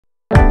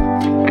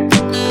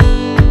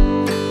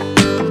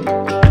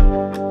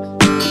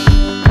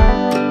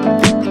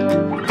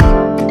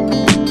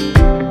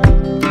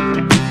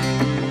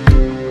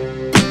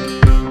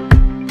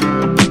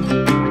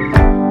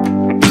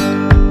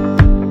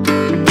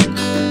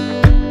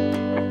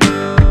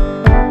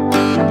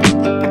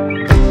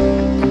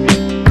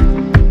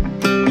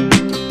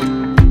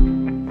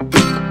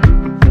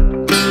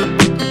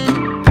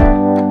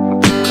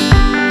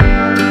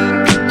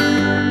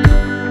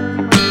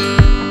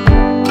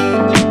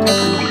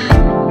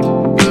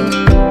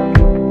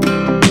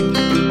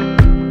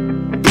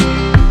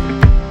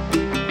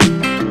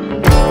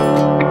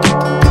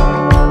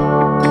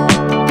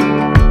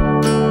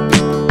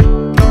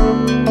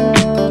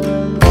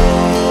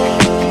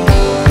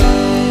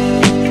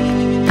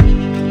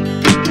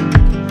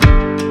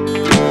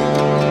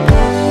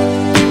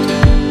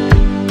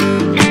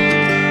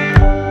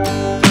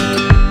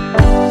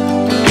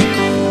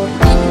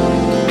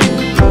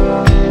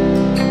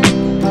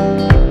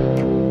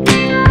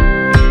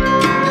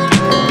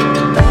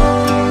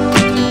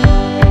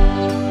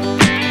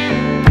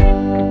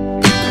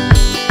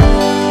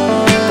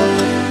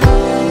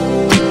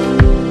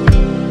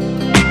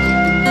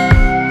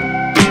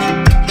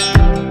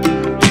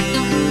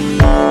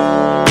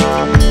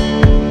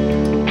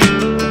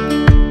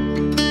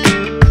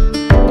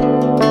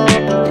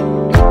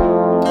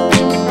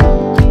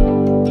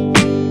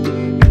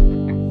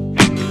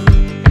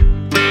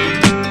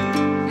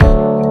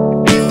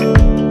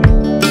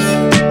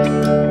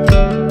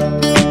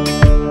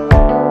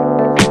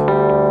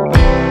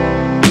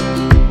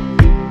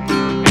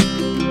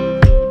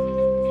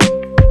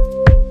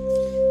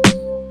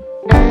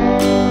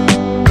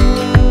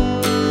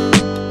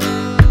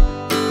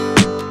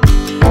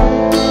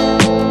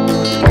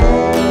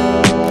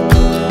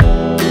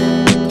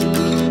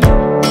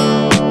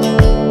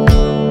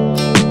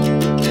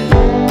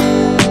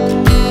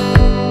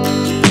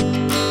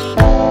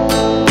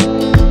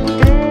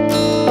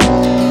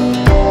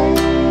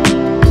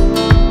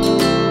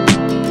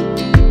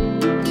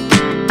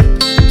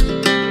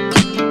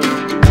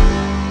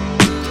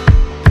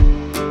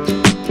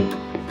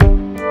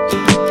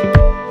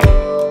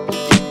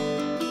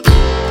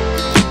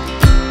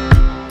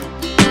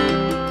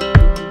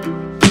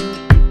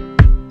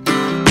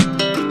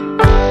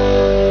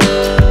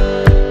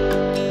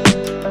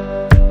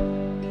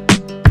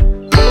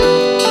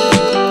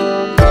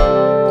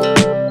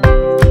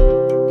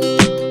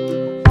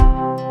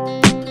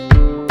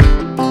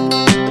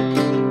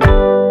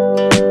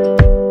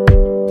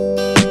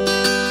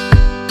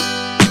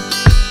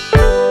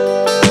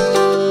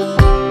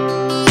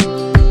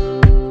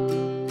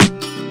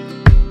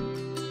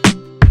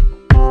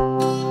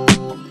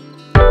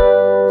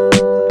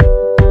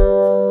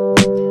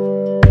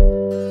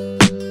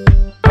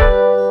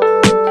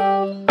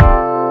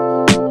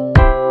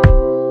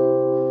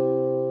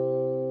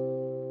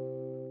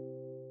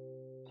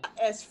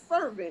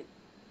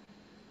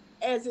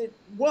as it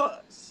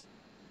was.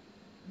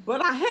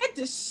 But I had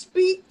to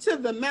speak to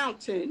the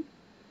mountain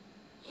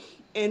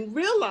and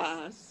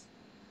realize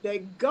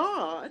that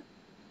God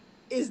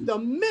is the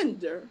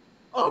mender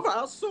of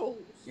our souls.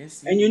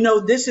 Yes, And you know,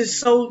 this is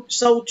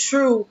so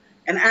true.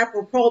 And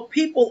apropos,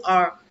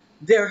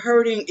 they're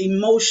hurting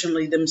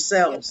emotionally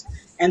themselves,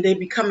 Yes. and they're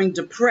becoming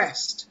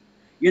depressed.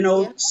 You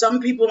know, Yeah.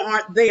 some people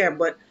aren't there,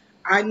 but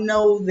I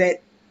know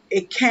that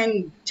it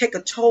can take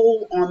a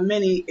toll on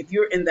many if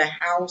you're in the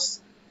house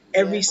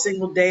every Yes.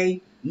 single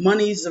day.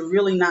 Monies are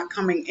really not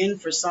coming in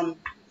for some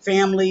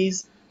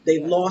families.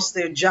 They've Yes. lost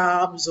their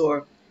jobs,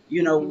 or,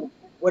 you Mm-hmm. know,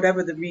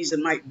 whatever the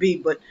reason might be.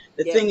 But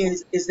the Yes. thing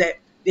is that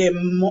they're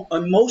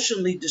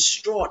emotionally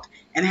distraught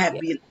and have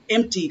Yes. been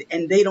emptied,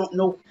 and they don't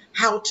know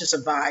how to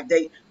survive.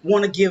 They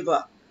want to give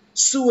up.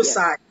 Yes.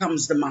 Suicide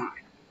comes to mind,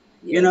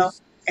 you know?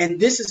 Yes. And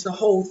this is the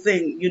whole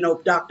thing, you know,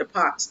 Dr.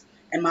 Potts.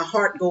 And my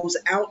heart goes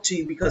out to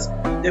you because,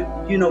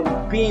 you know,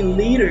 being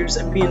leaders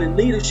and being in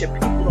leadership,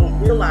 people don't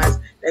realize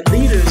that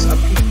leaders are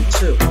people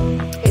too.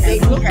 And they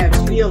And we look have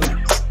at you.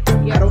 feelings.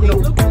 Yeah, I don't they know.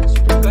 look at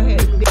you. Go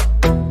ahead.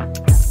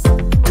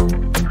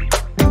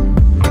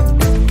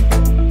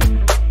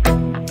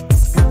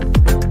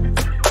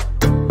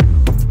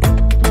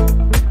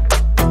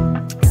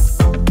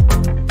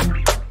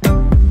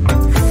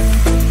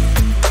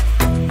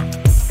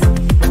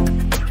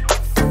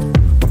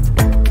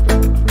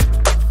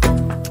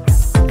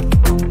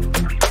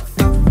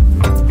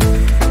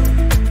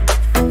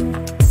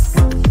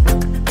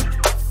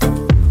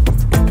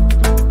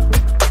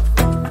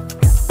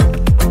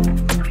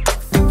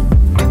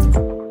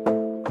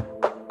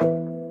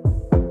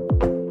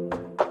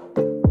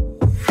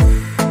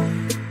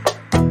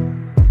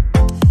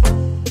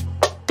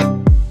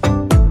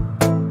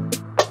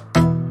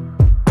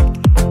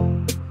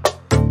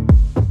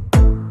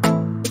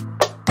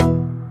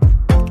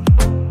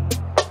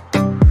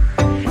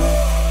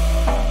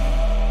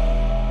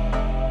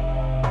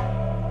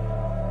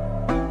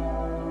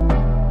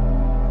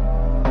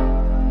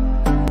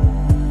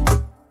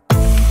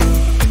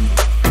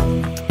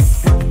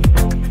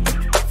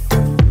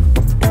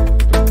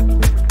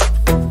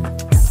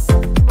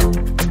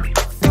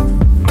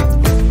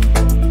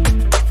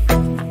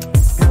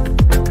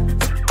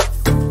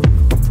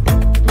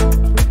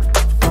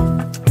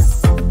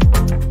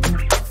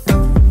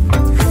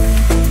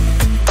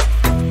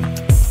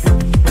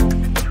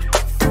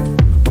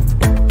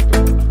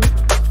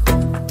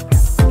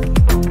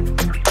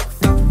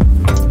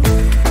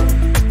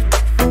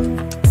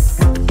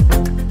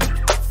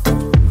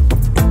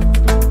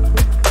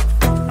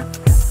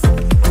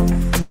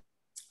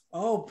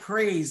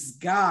 Praise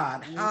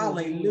God.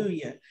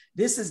 Hallelujah.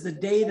 This is the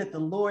day that the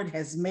Lord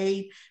has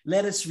made.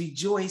 Let us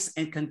rejoice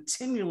and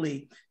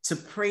continually to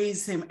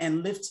praise him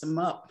and lift him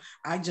up.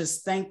 I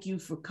just thank you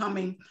for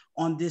coming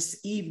on this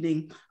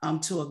evening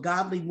to a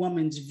Godly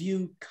Woman's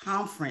View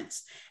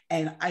conference.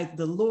 And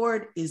the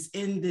Lord is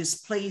in this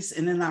place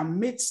and in our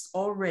midst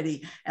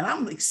already. And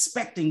I'm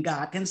expecting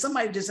God. Can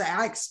somebody just say,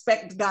 I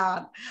expect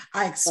God.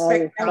 I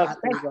expect God.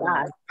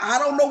 I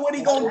don't know what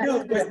he's going to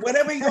do, but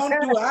whatever he's going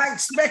to do, I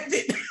expect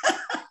it.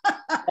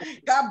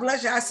 God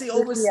bless you. I see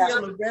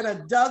Overseer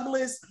Loretta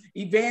Douglas,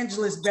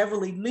 Evangelist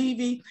Beverly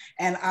Levy,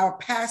 and our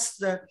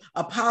pastor,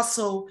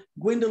 Apostle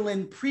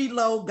Gwendolyn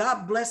Prelo.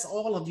 God bless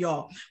all of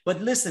y'all.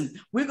 But listen,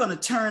 we're going to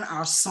turn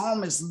our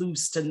psalmist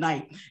loose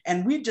tonight.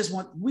 And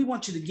we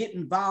want you to get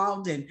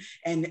involved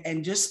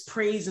and just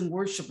praise and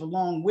worship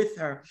along with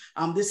her.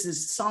 This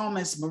is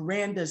Psalmist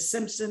Miranda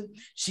Simpson.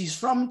 She's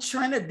from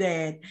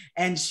Trinidad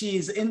and she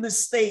is in the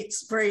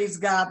States, praise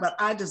God. But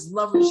I just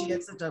love her. She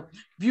has such a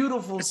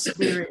beautiful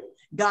spirit.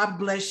 God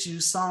bless you,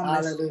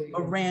 Psalmist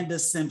Miranda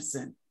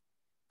Simpson.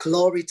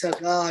 Glory to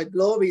God.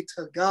 Glory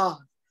to God.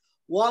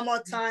 One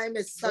more time,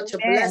 it's such a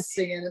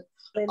blessing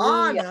and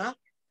honor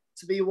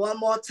to be one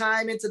more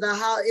time in the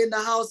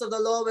house of the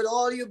Lord with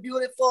all you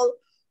beautiful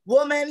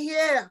women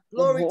here.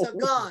 Glory to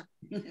God.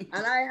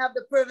 And I have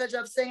the privilege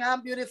of saying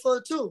I'm beautiful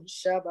too.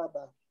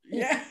 Shababa.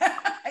 Yeah.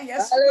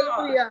 Yes,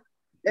 hallelujah.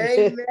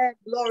 Amen.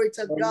 Glory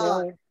to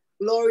God.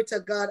 Glory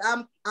to God.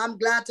 I'm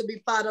glad to be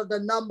part of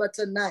the number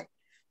tonight.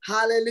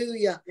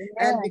 Hallelujah.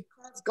 And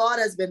because God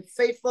has been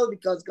faithful,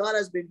 because God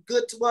has been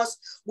good to us,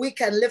 we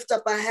can lift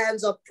up our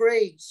hands of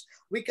praise.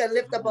 We can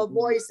lift up our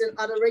voice in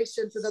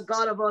adoration to the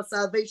God of our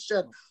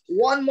salvation.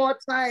 One more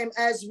time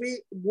as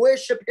we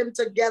worship him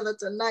together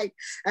tonight.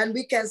 And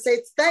we can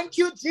say, thank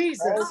you,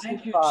 Jesus.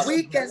 Thank you,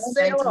 we can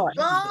say, to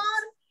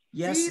God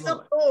be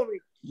the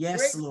glory.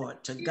 Yes, Great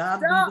Lord. To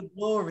God be the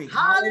glory.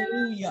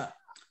 Hallelujah.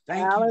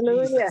 Thank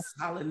you, Jesus.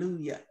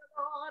 Hallelujah.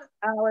 Lord,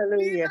 hallelujah.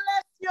 We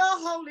bless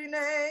your holy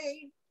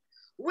name.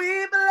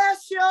 We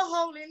bless your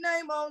holy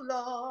name, oh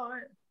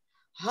Lord.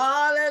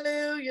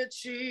 Hallelujah,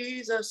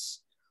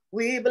 Jesus.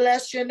 We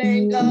bless your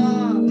name,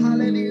 God.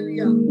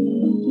 Hallelujah.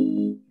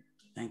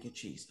 Thank you,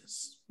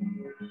 Jesus.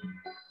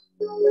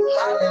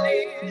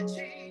 Hallelujah,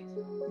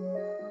 Jesus.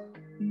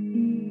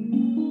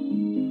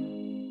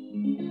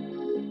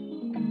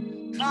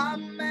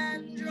 Come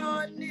and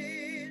draw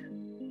near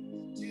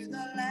to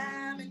the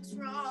Lamb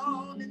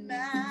enthroned in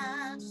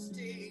majesty.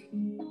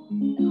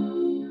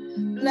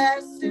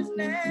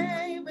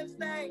 name with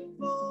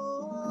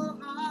thankful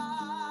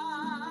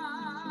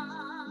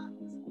hearts.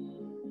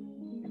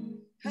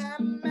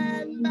 Come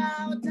and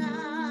bow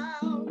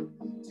down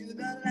to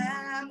the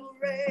Lamb who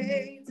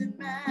reigns in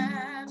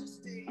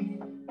majesty.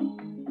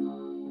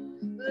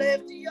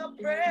 Lift your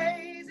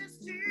praises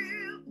to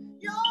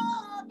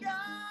your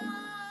God.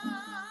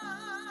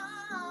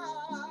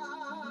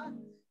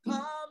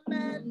 Come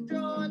and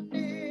draw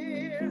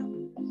near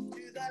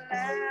to the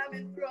Lamb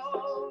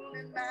enthroned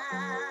in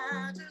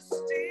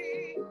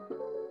majesty.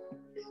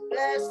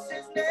 Bless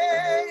his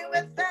name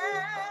with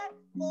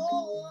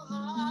thankful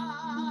hearts.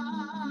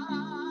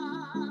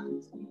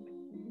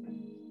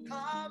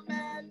 Come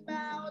and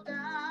bow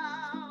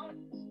down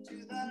to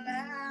the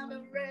Lamb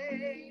who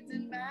reigns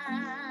in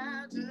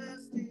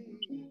majesty.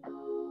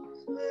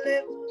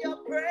 Lift your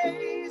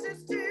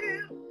praises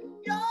to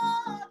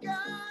your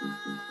God.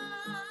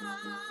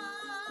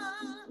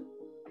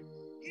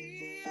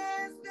 He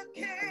is the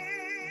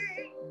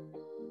King.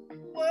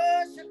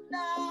 Worship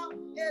now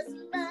his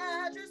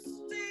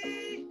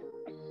majesty.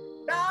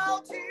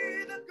 Bow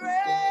to the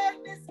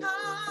greatness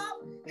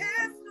of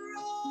his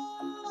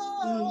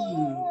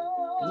throne.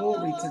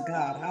 Glory to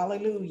God.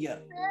 Hallelujah.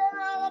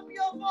 Lift up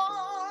your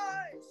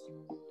voice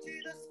to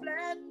the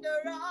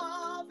splendor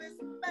of his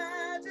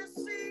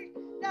majesty.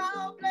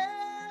 Now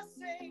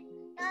blessing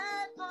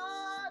and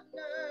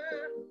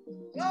honor,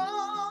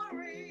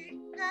 glory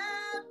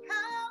and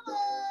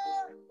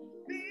power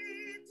be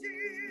to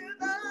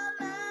the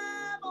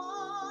Lamb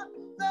on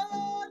the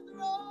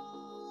throne.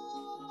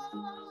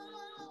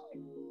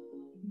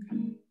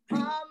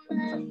 Come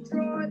and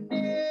draw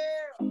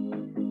near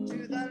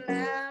to the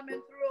Lamb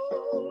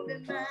enthroned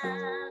in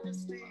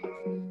majesty.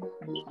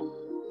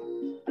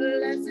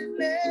 Bless his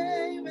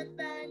name with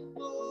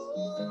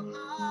thankful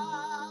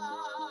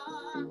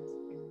hearts.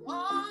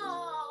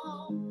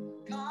 Oh,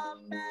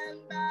 come and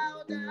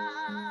bow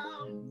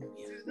down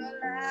to the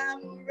Lamb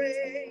who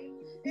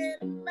reigns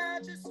in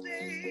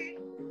majesty.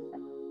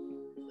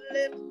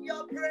 Lift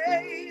your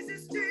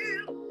praises to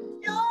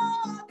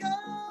your God.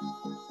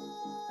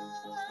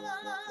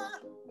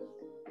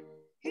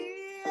 He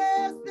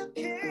is the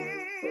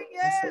King,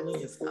 yes.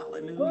 Yes,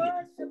 hallelujah.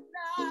 Worship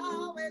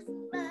now his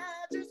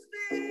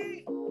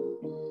majesty.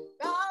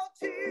 Bow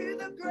to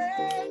the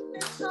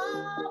greatness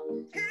of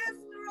his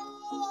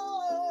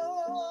throne.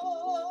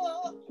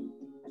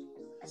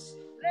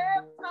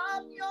 Lift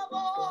up your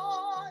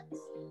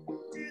voice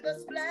to the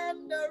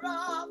splendor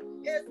of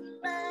his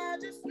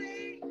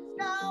majesty.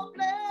 Now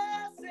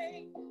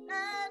blessing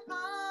and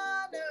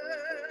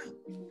honor,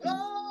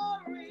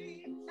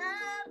 glory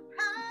and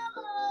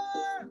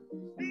power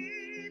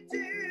be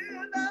to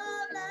the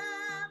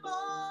Lamb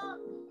on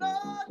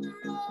the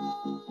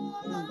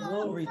throne.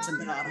 Glory to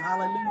God.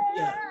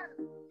 Hallelujah.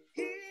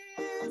 He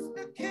is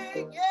the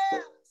King,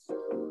 yes.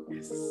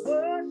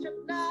 Worship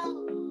now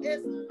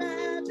his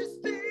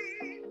majesty.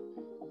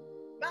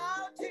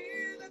 Bow to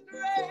the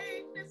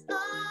greatness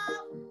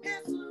of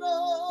his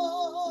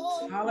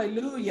Lord.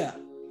 Hallelujah.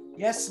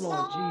 Yes,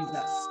 Lord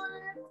Jesus.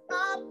 Lift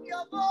up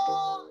your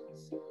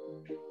voice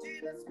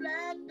to the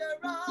splendor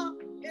of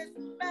his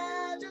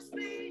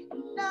majesty.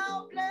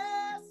 Now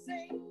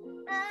blessing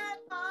and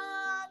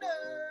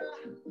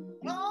honor,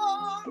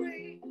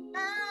 glory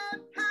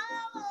and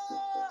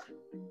power.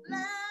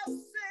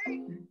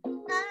 Blessing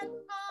and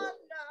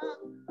honor,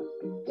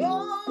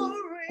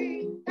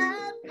 glory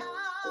and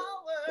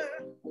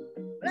power.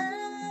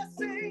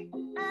 Blessing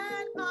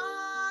and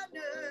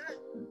honor,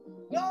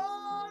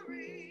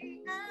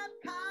 glory and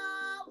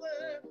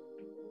power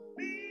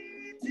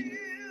be to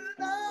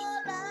the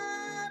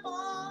Lamb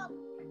on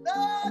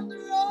the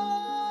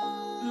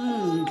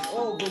throne.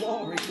 Oh,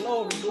 glory,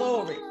 glory,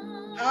 glory.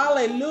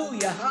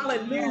 Hallelujah,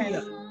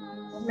 hallelujah.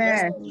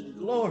 Amen.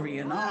 Glory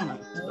and honor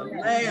to the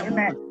Lamb on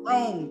the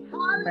throne.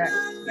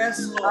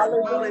 Yes,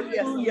 Lord.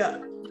 Hallelujah.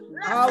 Hallelujah.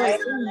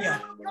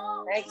 Hallelujah.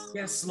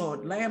 Yes,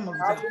 Lord. Lamb of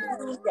God.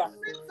 Hallelujah.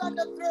 Sits on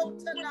the throne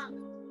tonight.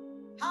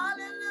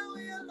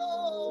 Hallelujah,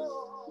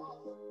 Lord.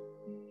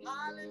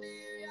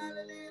 Hallelujah,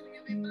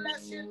 hallelujah. We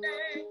bless your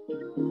name.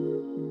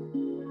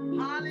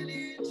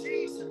 Hallelujah,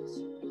 Jesus.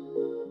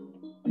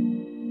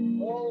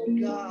 Oh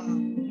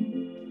God.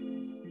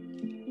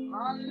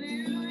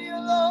 Hallelujah,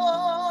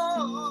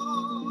 Lord.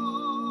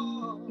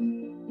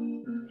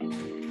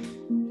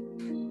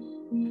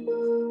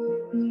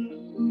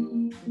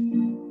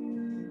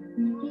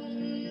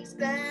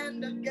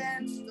 Stand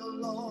against the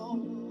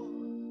Lord.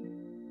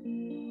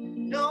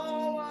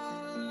 No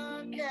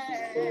one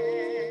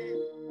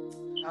can.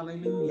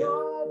 Hallelujah.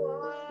 No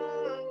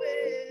one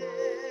will.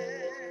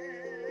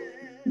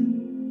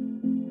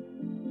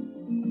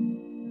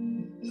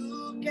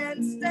 Who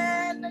can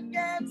stand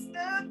against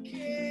the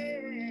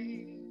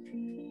King?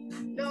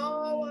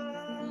 No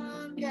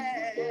one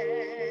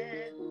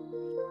can.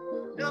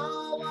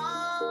 No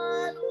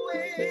one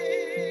will.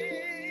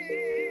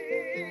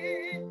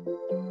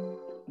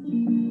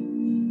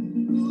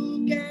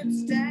 Who can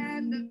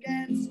stand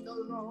against the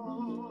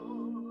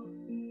Lord?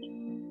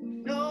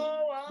 No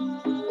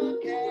one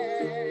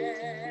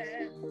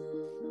can.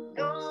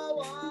 No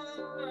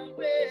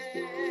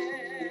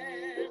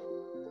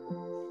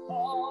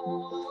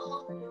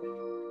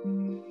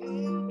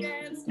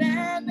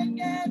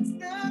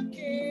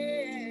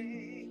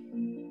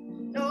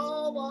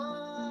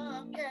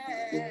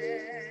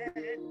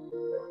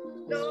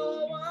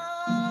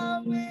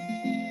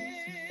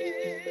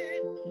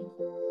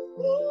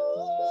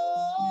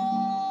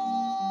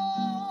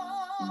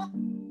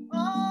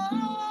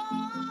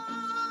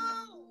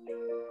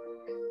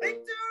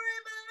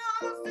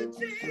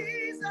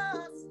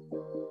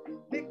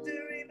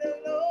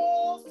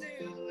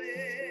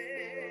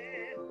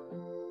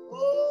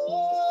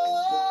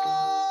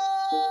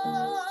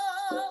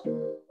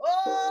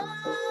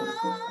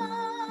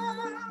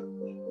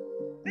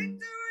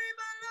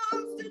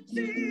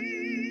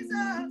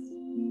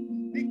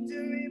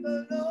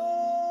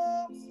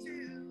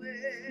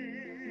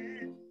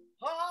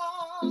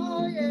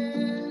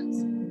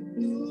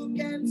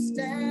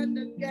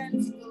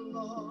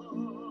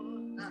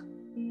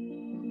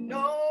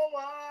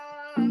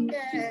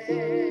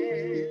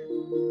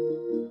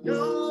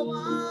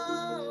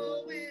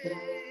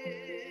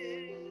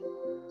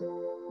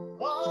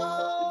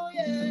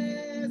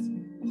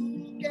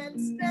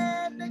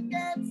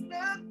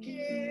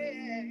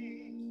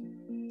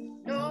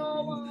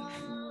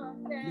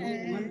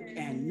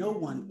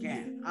one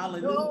can.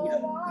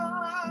 Hallelujah.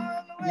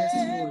 Yes,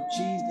 Lord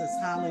Jesus.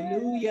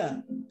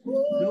 Hallelujah.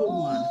 No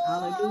one.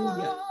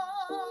 Hallelujah.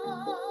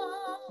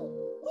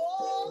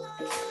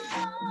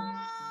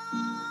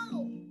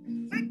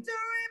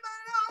 Victory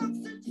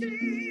belongs to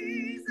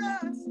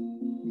Jesus.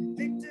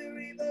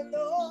 Victory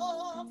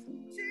belongs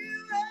to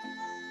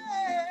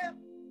Him.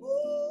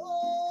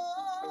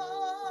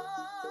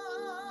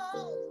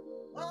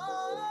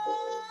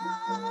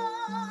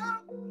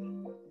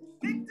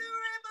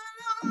 Victory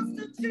belongs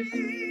to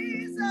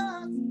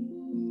Jesus.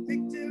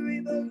 Victory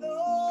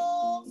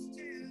belongs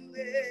to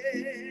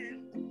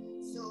Him.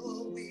 So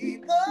we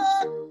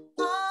put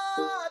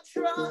our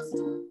trust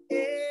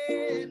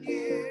in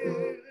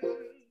You.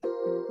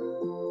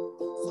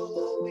 So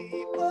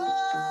we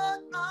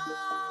put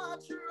our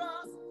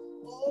trust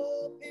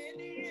in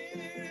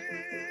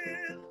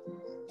You.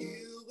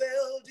 You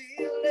will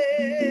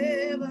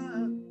deliver.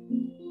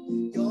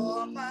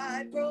 You're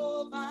my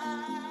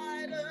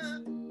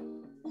provider.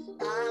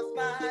 I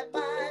find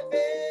my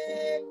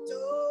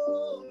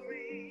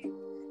victory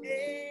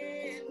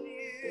in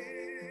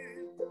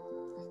You.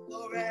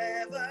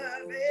 Forever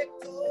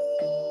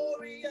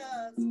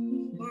victorious,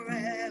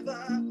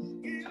 forever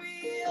You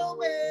will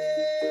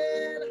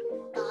win.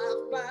 I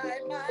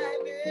find my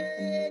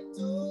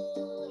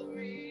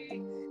victory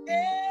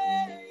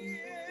in You.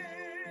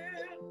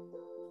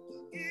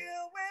 You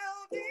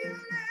will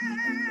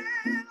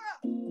deliver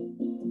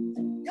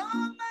your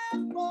man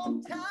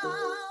from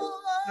tower.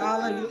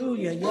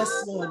 Hallelujah.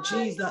 Yes, Lord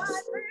Jesus.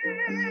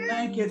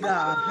 Thank you,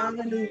 God.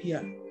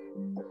 Hallelujah.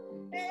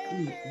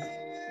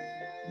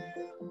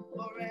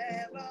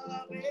 Forever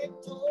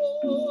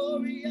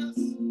victorious,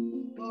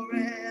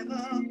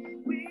 forever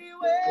we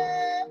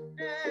win.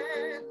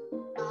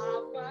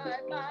 I'll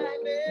find my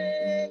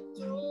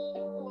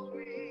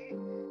victory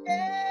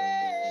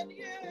in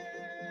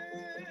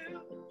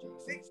You.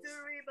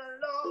 Victory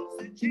belongs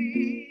to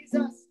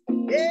Jesus.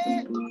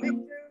 Yeah,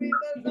 victory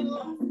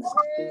belongs to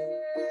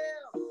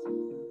Him.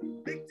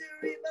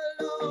 Victory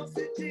belongs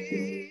to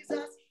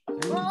Jesus.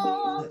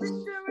 Oh,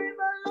 victory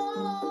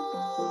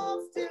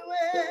belongs to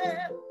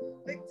Him.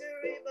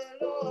 Victory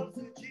belongs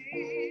to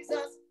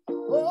Jesus.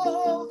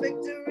 Oh,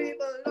 victory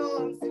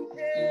belongs to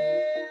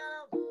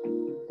Him.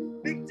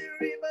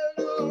 Victory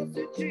belongs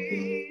to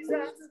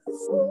Jesus.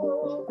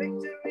 Oh,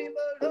 victory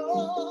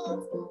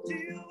belongs to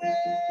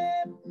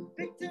Him.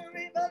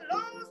 Victory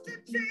belongs to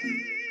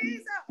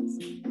Jesus.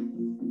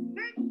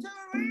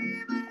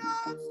 Victory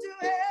belongs to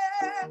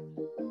Him.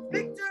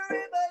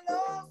 Victory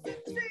belongs to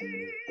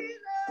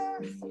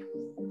Jesus.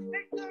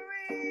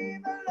 Victory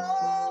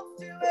belongs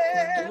to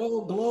Him.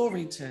 Oh,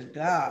 glory to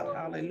God.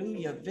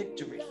 Hallelujah.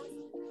 Victory.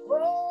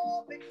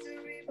 Oh,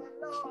 victory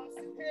belongs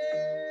to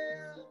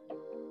Him.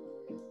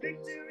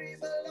 Victory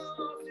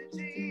belongs to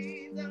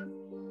Jesus.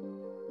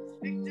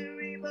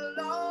 Victory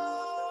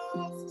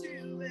belongs to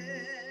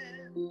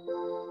Him.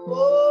 Oh,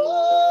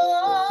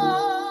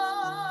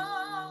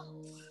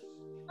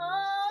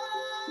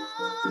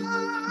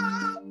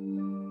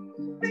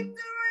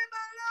 victory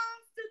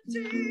belongs to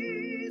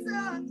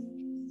Jesus.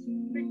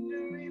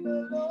 Victory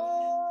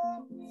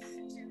belongs to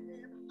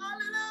Him.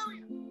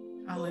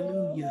 Hallelujah.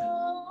 Hallelujah.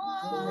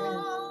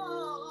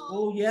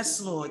 Oh,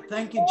 yes, Lord.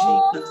 Thank you,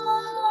 Jesus.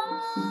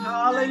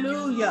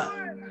 Hallelujah.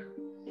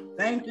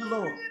 Thank you,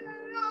 Lord.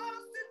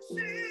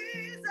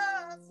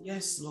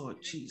 Yes,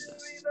 Lord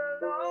Jesus.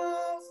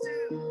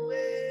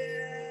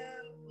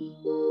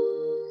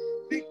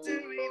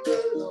 Victory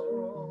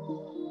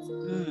belongs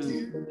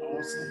to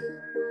Awesome.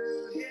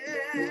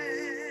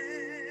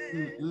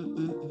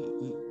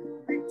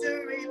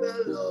 Victory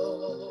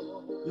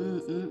belongs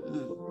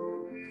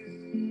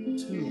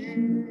to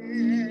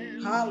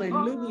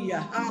Hallelujah.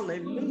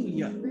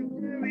 Hallelujah.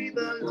 Victory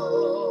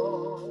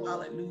belongs.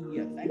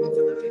 Hallelujah. Thank you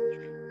for the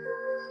victory.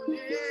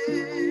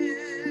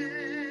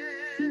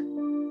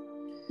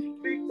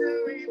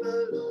 Victory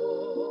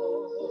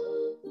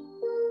belongs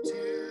to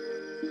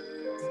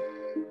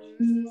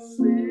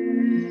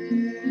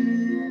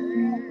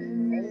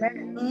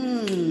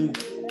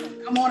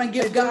Come on and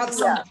give God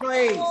some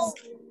praise.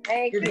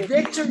 Thank you. The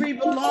victory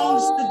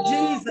belongs to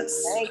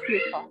Jesus. Thank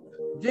you, Father.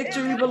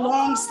 Victory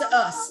belongs to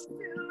us.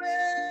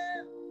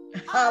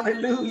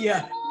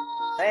 Hallelujah.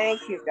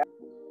 Thank you, God.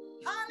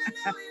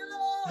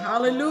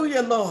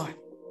 Hallelujah, Lord.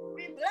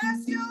 We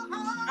bless your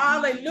heart.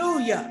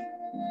 Hallelujah.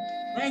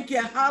 Thank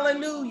you.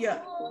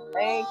 Hallelujah.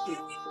 Thank you.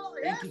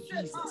 Thank you,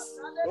 Jesus.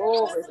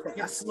 Glory to God.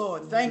 Yes,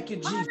 Lord. Thank you,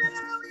 Jesus.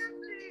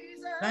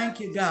 Thank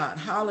you, God.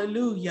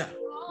 Hallelujah.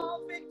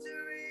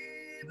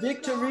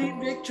 Victory,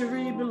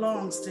 victory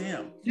belongs to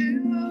Him.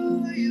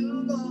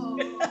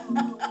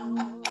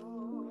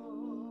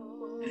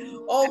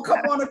 Oh, come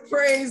on and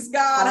praise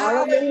God.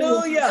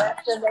 Hallelujah.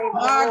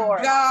 My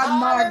God,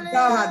 my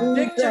God.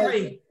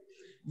 Victory.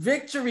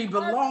 Victory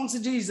belongs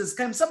to Jesus.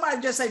 Can somebody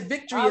just say,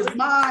 victory is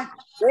mine?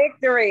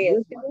 Victory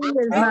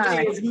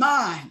is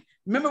mine.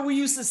 Remember we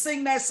used to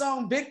sing that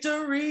song,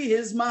 victory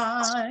is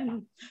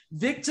mine,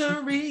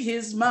 victory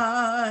is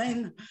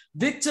mine,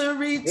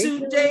 victory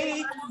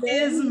today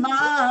is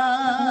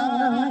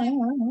mine.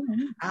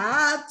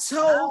 I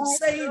told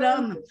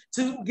Satan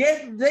to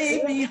get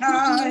thee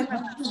behind,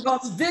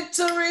 because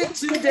victory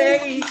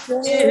today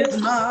is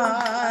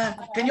mine.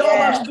 Can you all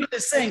allow me to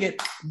sing it?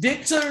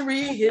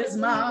 Victory is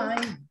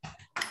mine.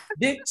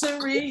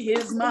 Victory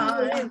is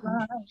mine.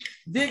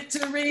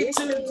 Victory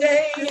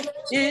today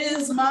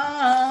is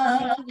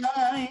mine.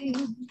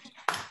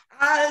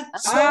 I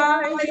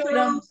told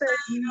Satan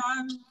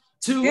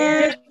to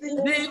get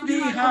thee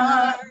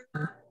behind.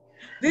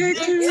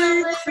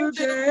 Victory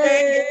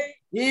today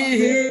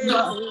is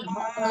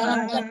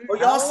mine. Oh,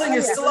 y'all sing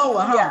it slower,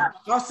 huh?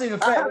 Y'all sing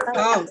it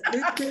fast.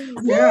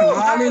 Yeah,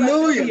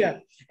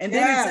 hallelujah. And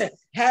then he said,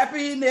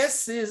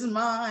 happiness is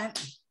mine.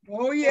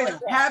 Oh, yeah.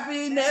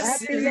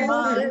 Happiness is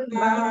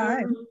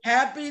mine.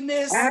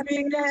 Happiness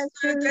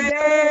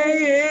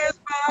today is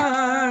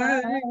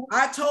mine.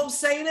 I told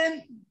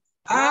Satan.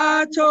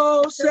 I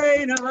told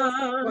Satan,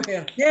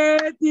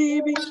 get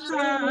thee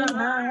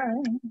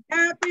behind.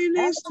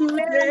 Happiness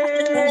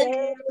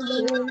today.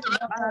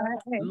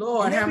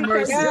 Lord have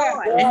mercy.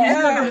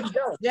 Yeah.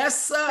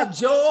 Yes, sir.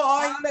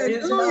 Joy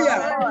is mine.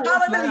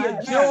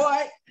 Hallelujah.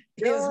 Joy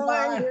is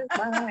mine.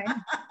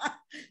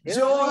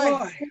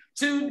 Joy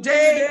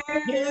today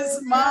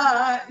is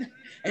mine.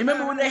 And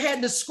remember when they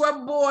had the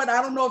scrub board?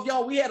 I don't know if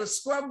y'all, we had a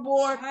scrub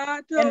board.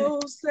 I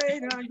told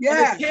Satan, and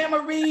the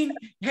tamarine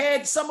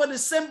had some of the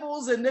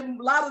symbols, and then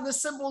a lot of the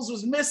symbols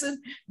was missing.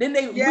 Then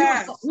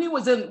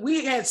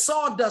we had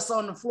sawdust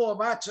on the floor of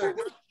our church.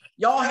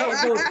 Y'all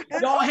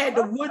had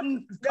the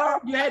wooden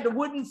carpet, you had the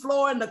wooden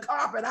floor and the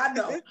carpet, I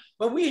know.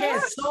 But we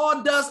had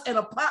sawdust and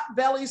a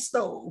pot-belly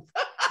stove.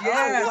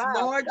 Yes,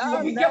 Lord.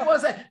 We kept on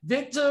saying,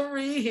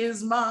 victory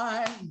is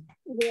mine.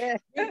 Yeah.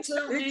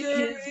 Victory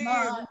is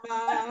mine.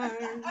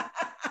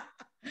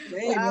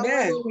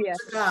 Amen.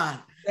 God.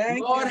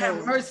 Lord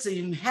have mercy,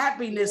 and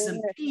happiness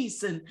and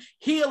peace and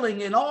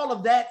healing and all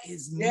of that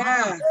is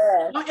mine.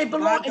 It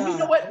belongs, and you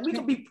know what? We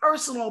can be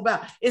personal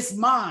about it. It's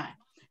mine.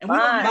 And we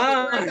don't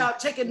have to worry about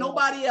taking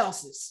nobody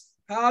else's.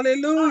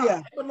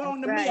 Hallelujah. It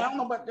belongs to me. I don't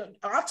know about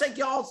I'll take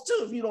y'all's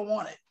too if you don't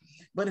want it.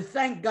 But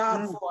thank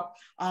God for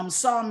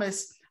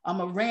Psalmist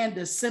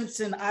Miranda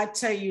Simpson. I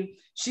tell you,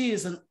 she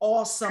is an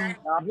awesome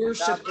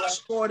worship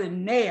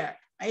extraordinaire.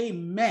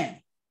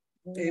 Amen.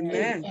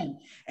 Amen.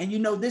 And you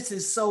know, this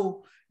is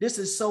so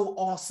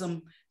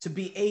awesome to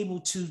be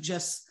able to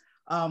just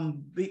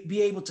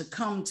be able to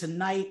come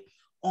tonight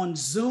on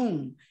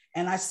Zoom.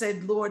 And I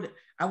said, Lord,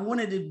 I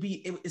wanted to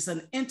it's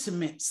an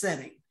intimate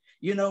setting,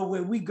 you know,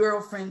 where we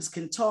girlfriends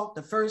can talk.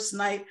 The first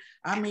night,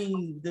 I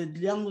mean, the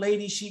young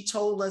lady, she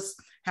told us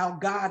how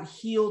God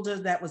healed her.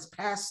 That was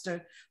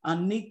Pastor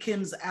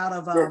Nikim's out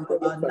of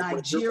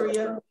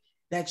Nigeria,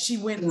 that she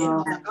went into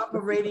the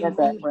operating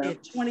room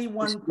at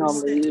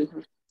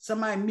 21%.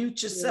 Somebody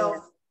mute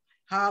yourself.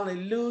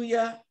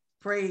 Hallelujah.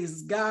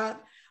 Praise God.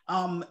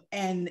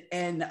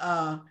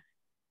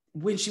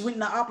 When she went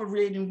in the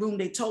operating room,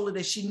 they told her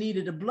that she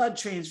needed a blood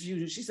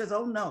transfusion. She says,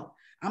 oh no,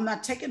 I'm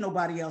not taking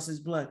nobody else's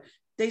blood.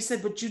 They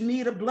said, but you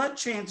need a blood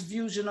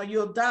transfusion or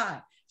you'll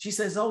die. She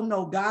says, oh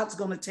no, God's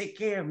going to take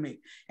care of me.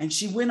 And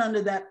she went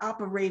under that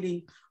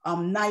operating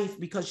knife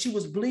because she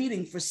was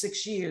bleeding for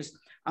 6 years.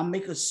 And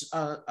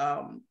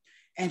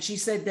she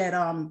said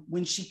that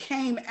when she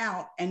came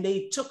out and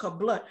they took her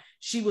blood,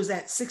 she was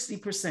at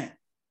 60%.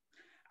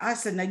 I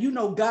said, now, you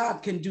know,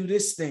 God can do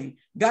this thing.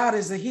 God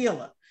is a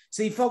healer.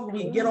 See, folks,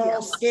 we get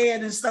all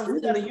scared and stuff. We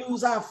got to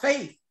use our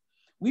faith.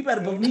 We better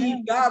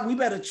believe God. We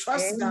better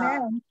trust God,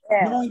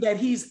 knowing that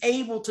he's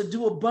able to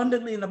do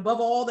abundantly and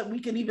above all that we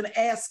can even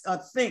ask or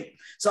think.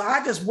 So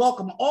I just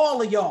welcome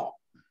all of y'all.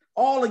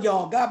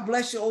 God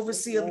bless you,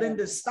 Overseer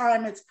Linda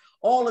Steinmetz,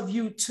 all of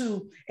you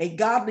to a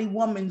Godly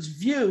Woman's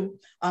View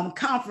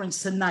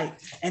conference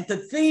tonight. And the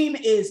theme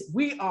is,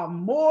 we are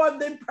more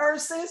than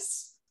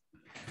purses.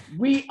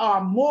 We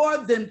are more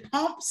than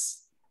pumps.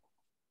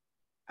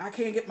 I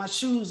can't get my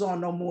shoes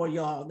on no more,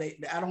 y'all.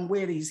 I don't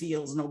wear these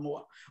heels no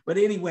more. But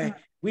anyway,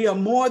 we are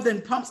more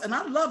than pumps. And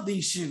I love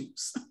these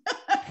shoes.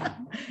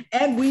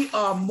 And we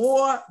are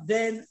more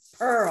than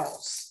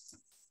pearls.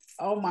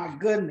 Oh my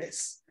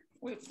goodness.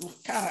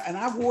 And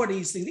I wore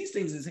these things. These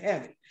things is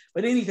heavy.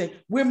 But anything,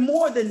 we're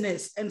more than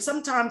this. And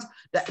sometimes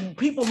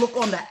people look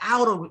on the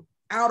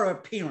outer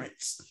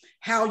appearance,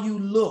 how you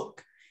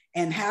look,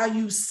 and how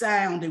you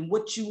sound and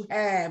what you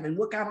have and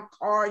what kind of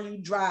car you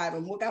drive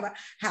and what kind of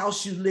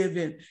house you live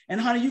in. And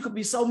honey, you could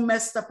be so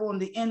messed up on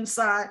the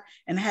inside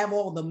and have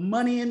all the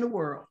money in the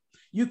world.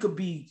 You could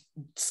be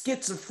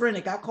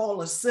schizophrenic. I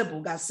call her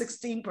Sybil, got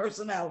 16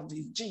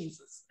 personalities,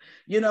 Jesus,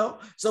 you know?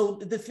 So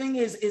the thing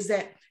is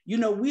that, you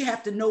know, we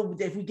have to know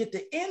that if we get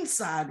the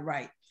inside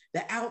right,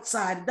 the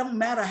outside, it don't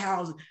matter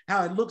how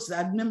it looks.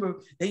 I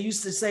remember they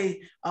used to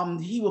say,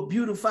 he will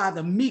beautify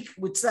the meek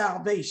with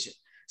salvation.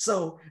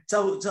 So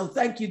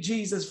thank you,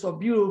 Jesus, for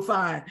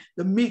beautifying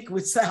the meek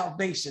with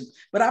salvation.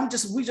 But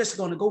we're just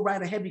going to go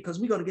right ahead because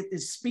we're going to get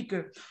this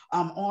speaker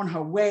on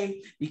her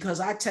way, because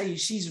I tell you,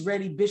 she's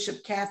ready,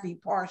 Bishop Kathy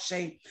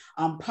Parchia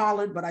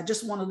Pollard. But I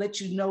just want to let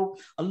you know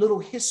a little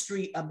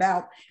history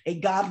about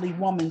A Godly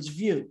Woman's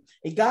View.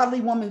 A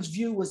Godly Woman's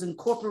View was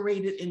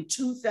incorporated in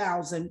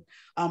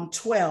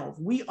 2012.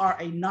 We are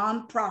a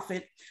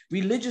nonprofit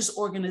religious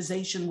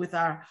organization with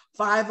our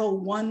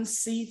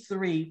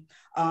 501c3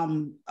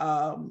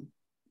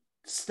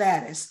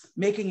 status,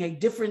 making a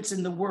difference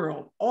in the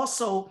world.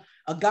 Also,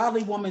 A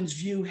Godly Woman's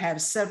View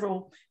have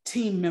several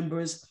team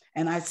members,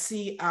 and I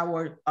see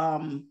our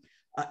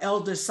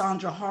Elder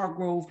Sandra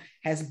Hargrove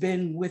has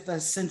been with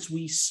us since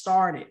we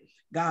started.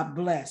 God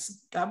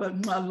bless. I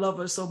love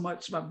her so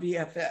much, my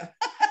BFF.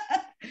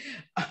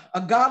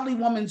 A Godly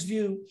Woman's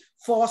View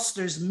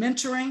fosters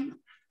mentoring,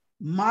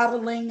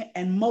 modeling,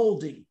 and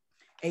molding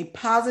a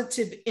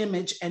positive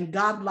image and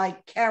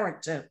godlike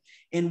character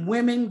in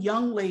women,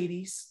 young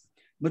ladies,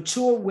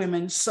 mature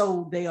women,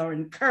 so they are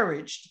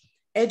encouraged,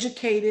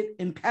 educated,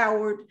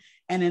 empowered,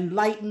 and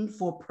enlightened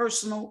for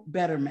personal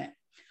betterment.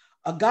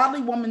 A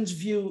Godly Woman's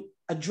View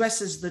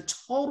addresses the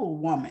total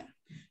woman,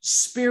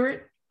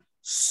 spirit,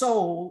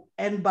 soul,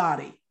 and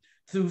body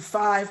through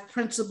 5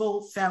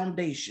 principal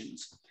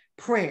foundations.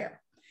 Prayer.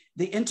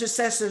 The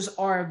intercessors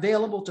are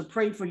available to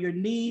pray for your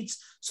needs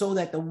so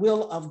that the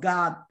will of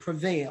God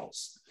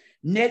prevails.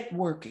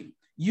 Networking,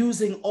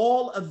 using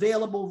all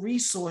available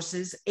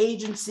resources,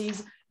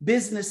 agencies,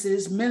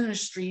 businesses,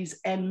 ministries,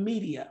 and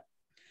media.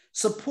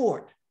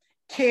 Support,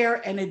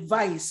 care, and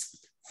advice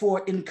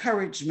for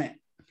encouragement.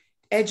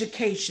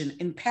 Education,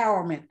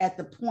 empowerment at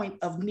the point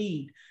of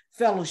need,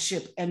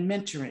 fellowship, and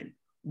mentoring.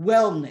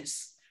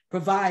 Wellness,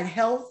 provide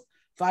health,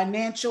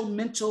 financial,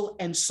 mental,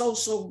 and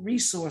social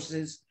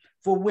resources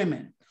for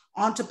women.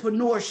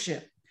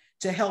 Entrepreneurship,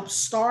 to help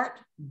start,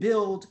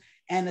 build,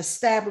 and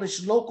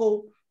establish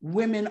local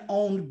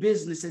women-owned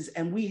businesses.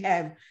 And we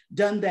have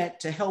done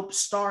that to help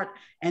start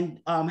and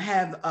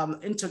have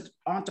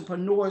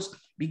entrepreneurs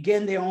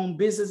begin their own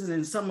businesses,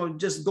 and some are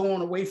just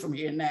going away from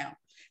here now.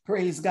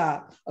 Praise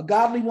God. A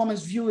Godly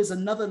Woman's View is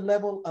another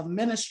level of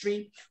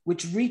ministry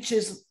which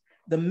reaches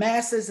the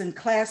masses and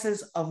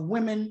classes of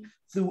women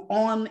through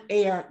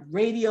on-air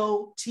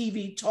radio,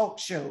 TV, talk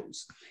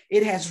shows.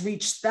 It has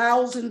reached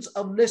thousands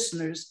of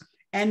listeners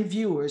and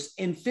viewers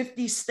in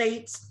 50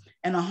 states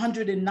and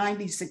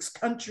 196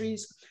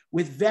 countries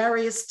with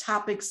various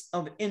topics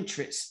of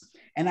interest.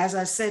 And as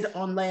I said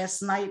on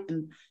last night,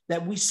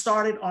 that we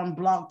started on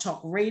Blog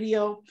Talk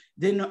Radio,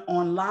 then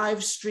on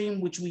live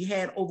stream, which we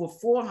had over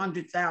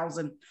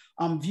 400,000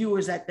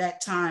 viewers at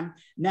that time.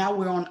 Now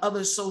we're on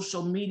other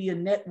social media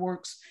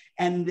networks,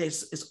 and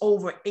it's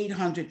over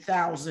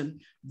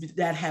 800,000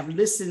 that have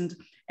listened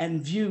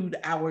and viewed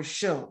our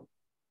show.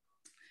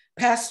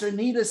 Pastor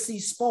Anita C.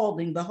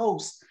 Spaulding, the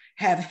host,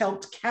 have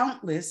helped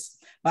countless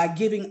by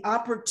giving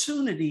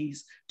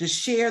opportunities to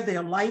share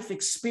their life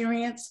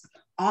experience,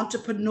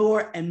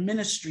 entrepreneur, and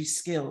ministry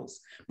skills,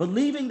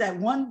 believing that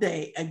one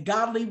day A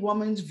Godly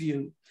Woman's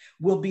View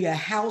will be a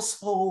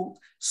household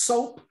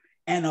soap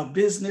and a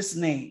business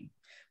name.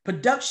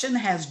 Production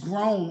has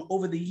grown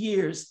over the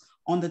years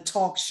on the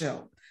talk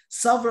show.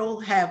 Several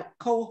have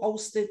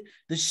co-hosted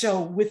the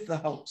show with the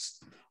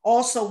host.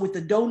 Also, with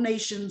the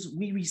donations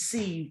we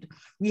received,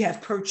 we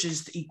have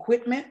purchased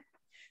equipment,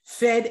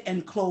 fed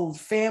and clothed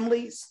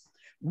families.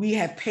 We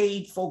have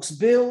paid folks'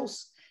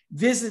 bills,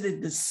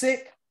 visited the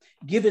sick,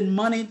 given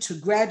money to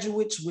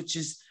graduates, which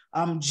is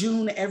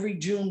June. Every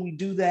June we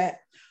do that.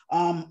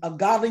 A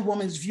Godly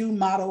Woman's View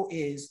motto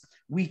is,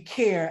 we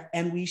care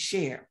and we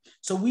share.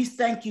 So we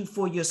thank you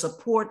for your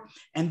support.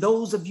 And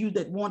those of you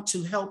that want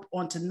to help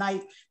on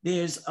tonight,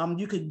 there's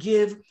you could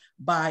give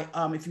by,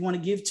 if you want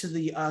to give to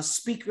the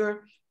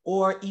speaker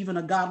or even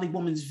A Godly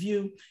Woman's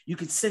View, you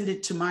could send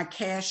it to my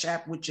Cash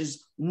App, which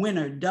is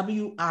Winner,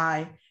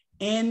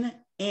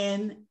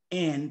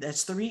 WINNN,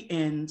 that's 3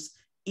 N's,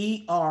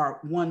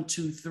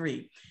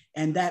 ER123.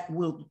 And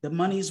the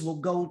monies will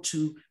go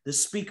to the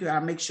speaker.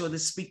 I make sure the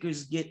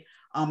speakers get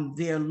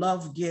their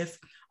love gift,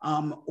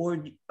 and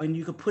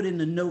you could put in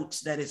the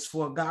notes that it's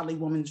for A Godly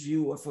Woman's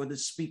View or for the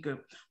speaker,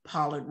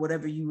 Pollard,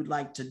 whatever you would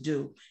like to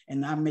do.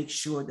 And I make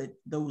sure that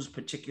those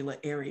particular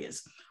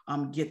areas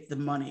get the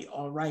money,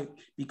 all right?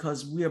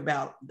 Because we're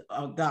about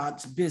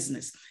God's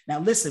business. Now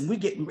listen, we're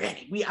getting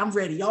ready. I'm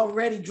ready. Y'all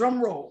ready?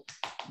 Drum roll.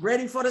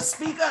 Ready for the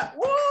speaker?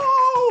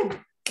 Woo!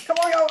 Come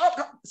on, y'all.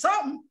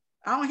 Something.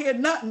 I don't hear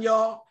nothing,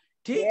 y'all.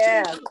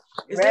 Yeah,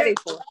 ready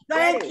for it.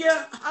 Thank you.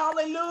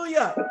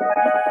 Hallelujah.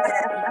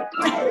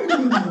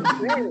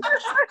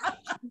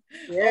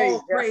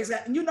 Oh, praise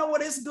God. And you know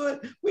what? It's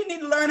good. We need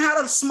to learn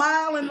how to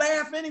smile and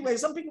laugh anyway.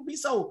 Some people be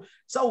so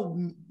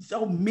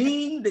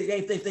mean.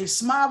 If they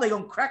smile, they're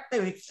going to crack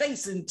their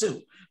face in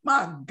two.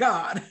 My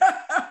God.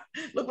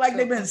 Look like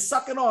they've been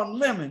sucking on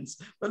lemons.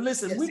 But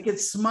listen, we can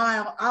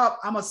smile.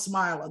 I'm a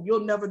smiler.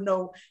 You'll never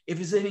know if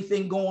there's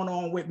anything going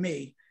on with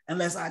me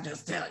unless I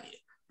just tell you.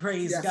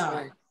 Praise God.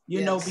 Right.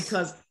 You know,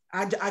 because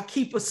I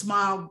keep a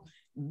smile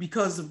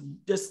because of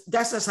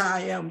that's just how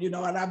I am, you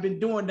know, and I've been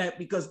doing that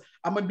because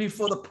I'm gonna be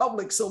for the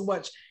public so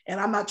much, and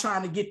I'm not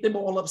trying to get them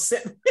all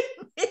upset.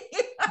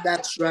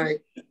 That's right.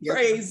 Yep.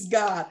 Praise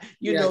God,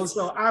 you know,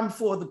 so I'm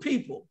for the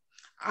people.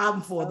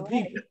 I'm for the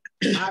people.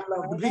 I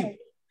love the people.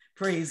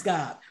 Praise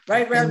God.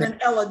 Right, Reverend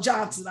Ella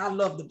Johnson, I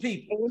love the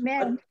people.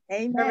 Amen.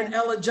 Amen. Reverend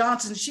Ella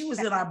Johnson, she was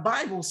in our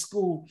Bible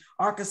school,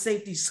 Arca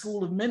Safety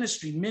School of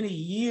Ministry many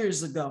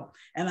years ago.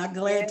 And I'm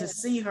glad to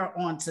see her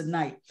on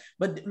tonight.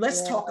 But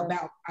let's talk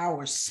about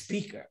our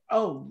speaker.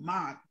 Oh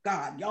my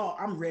God, y'all,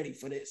 I'm ready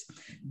for this.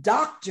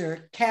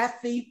 Dr.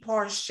 Kathy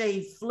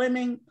Parchia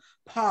Flemming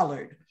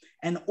Pollard,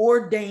 an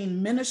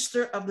ordained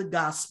minister of the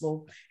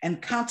gospel and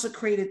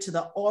consecrated to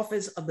the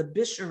office of the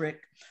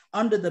bishopric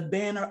under the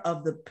banner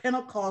of the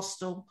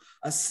Pentecostal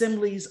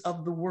Assemblies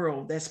of the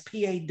World, that's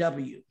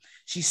PAW.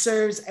 She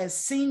serves as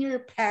senior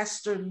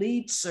pastor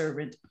lead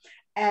servant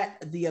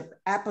at the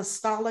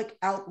Apostolic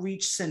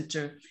Outreach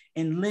Center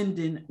in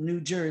Linden,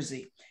 New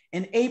Jersey.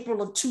 In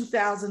April of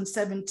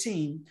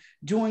 2017,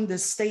 during the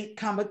state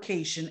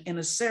convocation in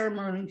a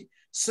ceremony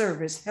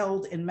service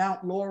held in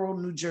Mount Laurel,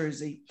 New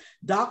Jersey,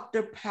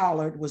 Dr.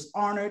 Pollard was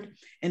honored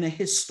in a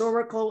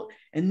historical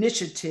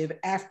initiative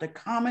after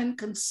common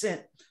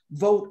consent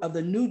vote of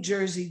the New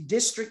Jersey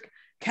District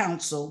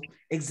Council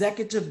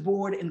Executive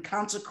Board and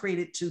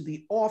consecrated to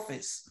the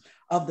office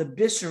of the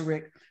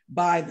bishopric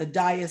by the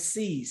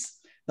diocese,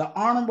 the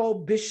Honorable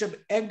Bishop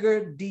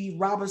Edgar D.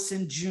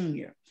 Robinson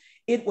Jr.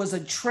 It was a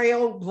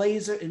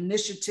trailblazer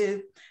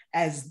initiative,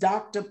 as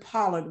Dr.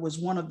 Pollard was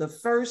one of the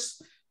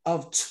first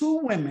of 2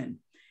 women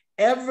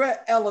ever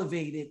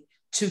elevated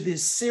to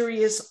this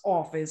serious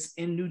office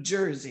in New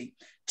Jersey,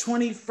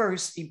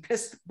 21st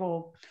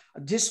Episcopal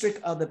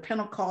District of the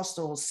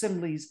Pentecostal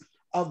Assemblies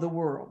of the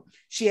World.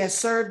 She has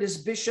served as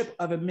Bishop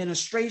of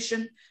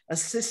Administration,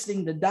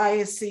 assisting the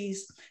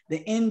diocese,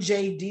 the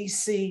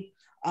NJDC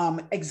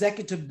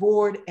Executive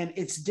Board, and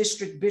its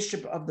District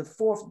Bishop of the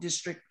 4th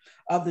District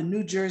of the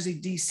New Jersey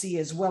DC,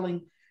 as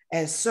well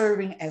as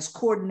serving as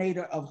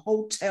coordinator of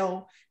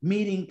hotel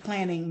meeting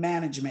planning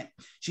management.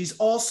 She's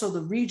also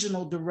the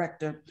regional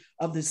director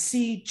of the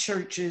Seed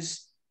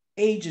Churches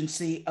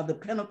Agency of the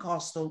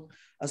Pentecostal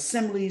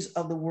Assemblies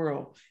of the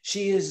World.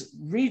 She is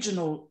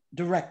regional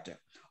director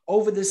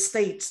over the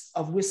states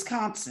of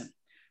Wisconsin,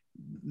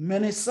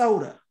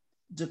 Minnesota,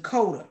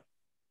 Dakota,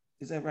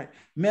 is that right?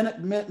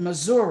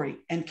 Missouri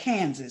and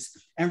Kansas,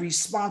 and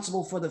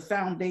responsible for the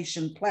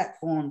foundation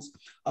platforms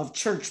of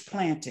church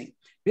planting.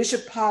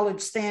 Bishop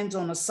Pollard stands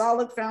on a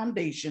solid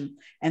foundation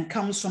and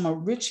comes from a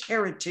rich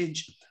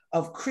heritage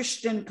of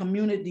Christian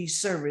community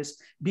service,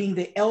 being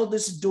the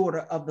eldest daughter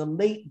of the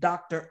late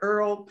Dr.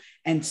 Earl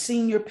and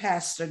senior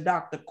pastor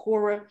Dr.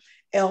 Cora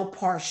L.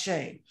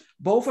 Parchia.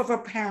 Both of her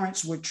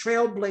parents were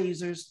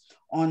trailblazers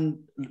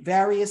on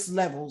various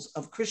levels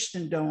of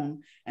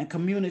Christendom and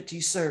community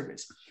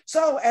service.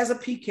 So as a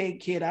PK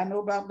kid, I know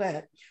about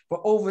that.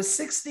 For over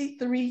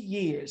 63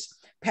 years,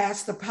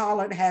 Pastor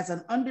Pollard has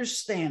an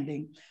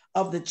understanding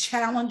of the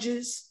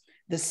challenges,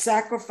 the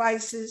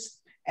sacrifices,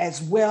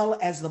 as well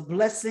as the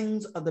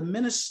blessings of the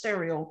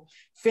ministerial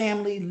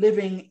family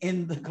living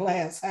in the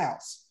glass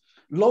house.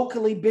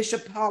 Locally,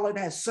 Bishop Pollard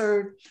has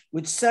served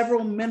with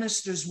several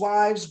ministers'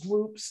 wives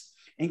groups,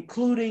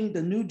 including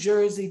the New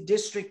Jersey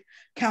District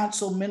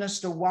Council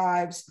Minister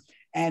Wives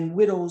and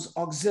Widows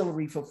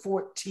Auxiliary for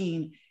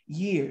 14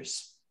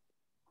 years.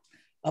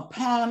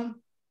 Upon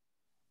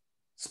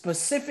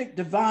specific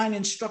divine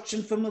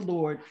instruction from the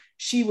Lord,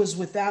 she was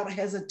without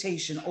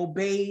hesitation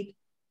obeyed,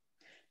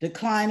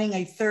 declining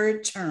a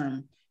 3rd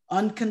term,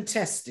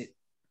 uncontested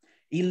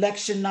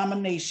election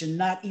nomination,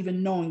 not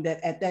even knowing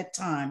that at that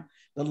time,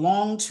 the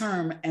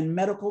long-term and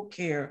medical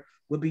care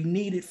would be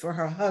needed for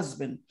her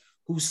husband,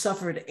 who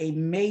suffered a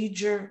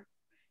major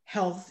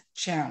health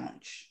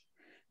challenge,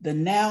 the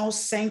now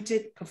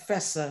sainted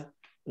Professor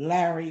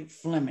Larry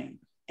Fleming.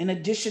 In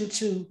addition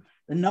to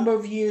the number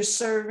of years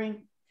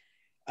serving,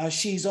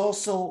 she's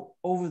also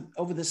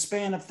over the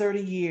span of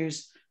 30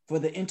 years for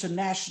the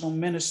International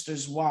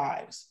Ministers'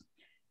 Wives.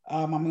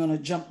 I'm going to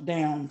jump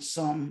down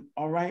some,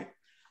 all right?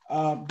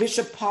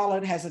 Bishop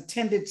Pollard has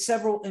attended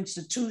several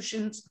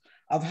institutions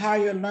of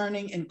higher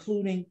learning,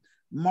 including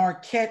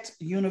Marquette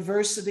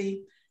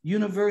University,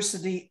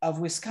 University of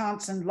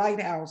Wisconsin,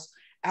 Lighthouse,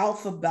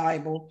 Alpha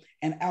Bible,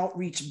 and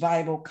Outreach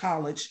Bible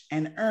College,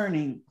 and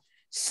earning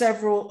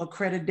several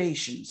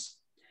accreditations.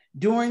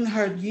 During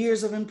her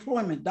years of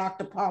employment,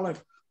 Dr. Pollard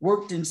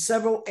worked in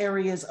several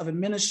areas of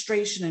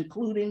administration,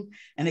 including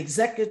an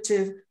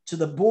executive to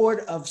the board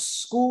of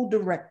school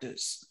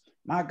directors.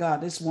 My God,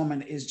 this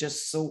woman is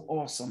just so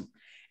awesome.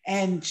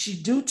 And she,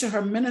 due to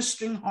her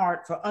ministering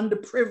heart for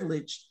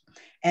underprivileged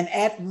and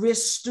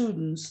at-risk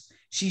students,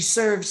 she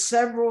served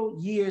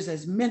several years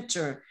as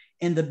mentor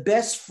in the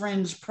Best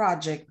Friends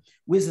Project,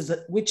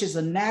 which is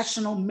a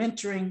national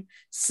mentoring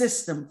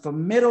system for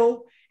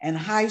middle and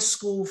high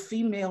school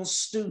female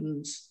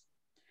students.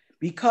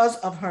 Because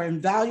of her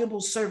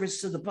invaluable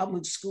service to the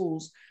public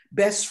schools,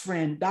 Best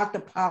Friend, Dr.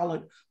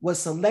 Pollard was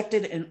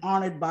selected and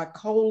honored by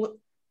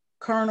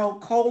Colonel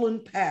Colin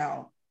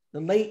Powell,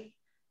 the late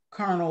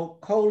Colonel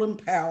Colin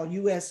Powell,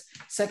 U.S.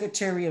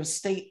 Secretary of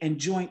State and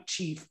Joint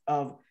Chief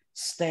of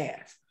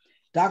Staff.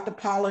 Dr.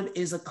 Pollard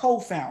is a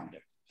co-founder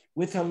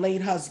with her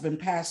late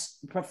husband,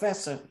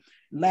 Professor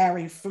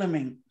Larry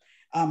Flemming,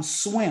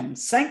 SWIM,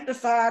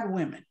 Sanctified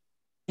Women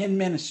in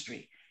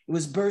Ministry. It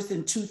was birthed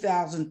in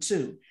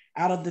 2002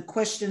 out of the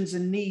questions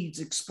and needs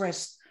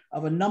expressed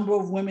of a number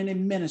of women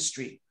in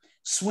ministry.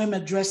 SWIM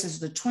addresses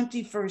the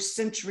 21st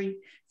century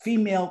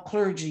female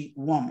clergy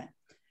woman.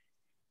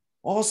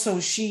 Also,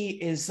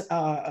 she's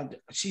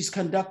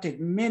conducted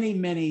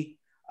many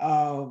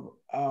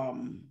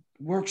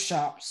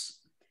workshops: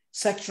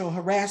 sexual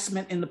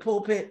harassment in the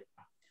pulpit,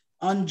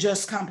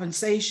 unjust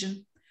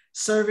compensation,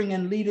 serving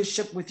in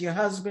leadership with your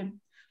husband.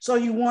 So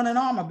you want an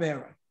armor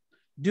bearer,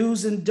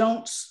 do's and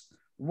don'ts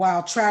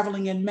while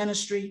traveling in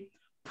ministry,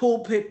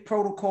 pulpit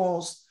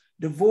protocols,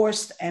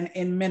 divorced and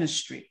in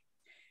ministry.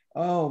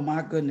 Oh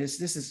my goodness,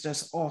 this is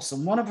just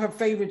awesome. One of her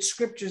favorite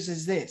scriptures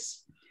is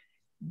this: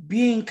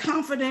 being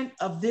confident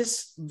of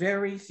this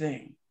very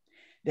thing,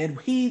 that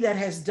he that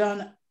has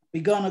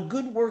begun a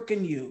good work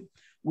in you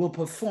will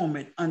perform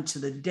it unto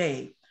the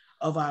day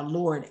of our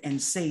Lord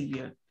and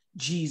Savior,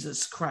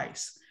 Jesus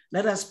Christ.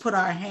 Let us put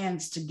our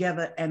hands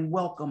together and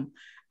welcome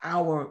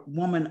our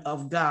woman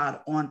of God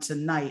on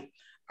tonight,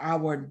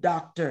 our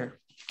Dr.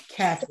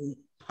 Kathy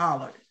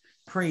Pollard.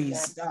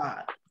 Praise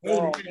God.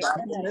 Amen.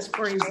 Let's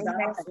praise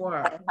God for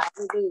her.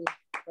 Hallelujah.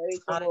 Praise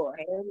the Lord.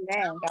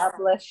 Amen. God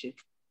bless you.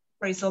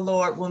 Praise the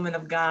Lord, woman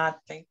of God.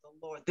 Thank the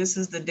Lord. This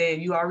is the day.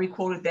 You already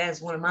quoted that as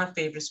one of my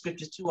favorite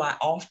scriptures too. I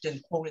often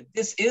quote it.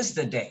 This is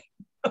the day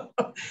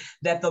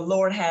that the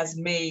Lord has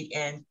made.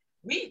 And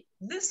we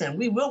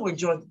will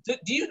rejoice.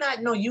 Do you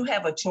not know you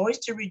have a choice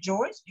to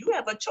rejoice? You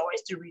have a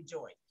choice to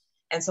rejoice.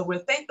 And so we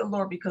thank the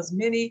Lord because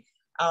many,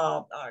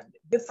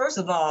 first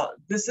of all,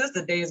 this is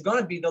the day. It's going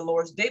to be the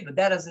Lord's day, but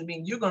that doesn't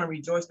mean you're going to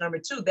rejoice. Number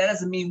two, that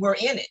doesn't mean we're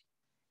in it.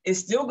 It's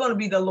still going to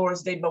be the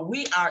Lord's day, but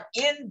we are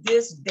in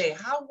this day.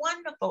 How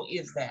wonderful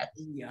is that?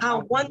 Yeah. How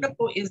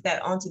wonderful is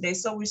that on today?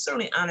 So we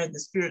certainly honor the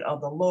Spirit of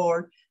the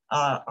Lord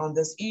on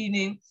this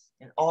evening,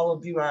 and all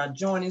of you are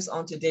joining us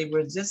on today.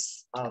 We're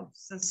just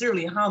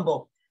sincerely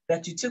humbled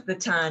that you took the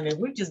time, and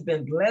we've just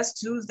been blessed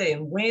Tuesday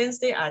and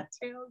Wednesday. I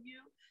tell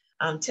you,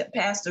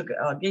 Pastor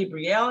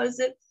Gabriel, is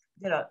it?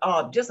 Did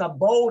just a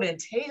bold and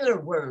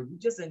tailored word. We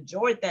just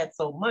enjoyed that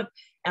so much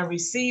and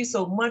received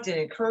so much an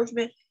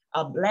encouragement.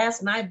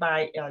 Last night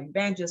by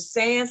Evangelist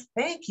Sands.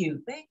 Thank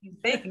you.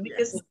 We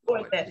just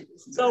enjoyed that.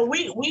 So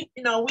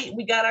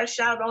we got our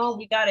shout on,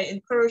 we got an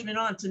encouragement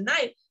on.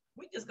 Tonight,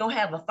 we just gonna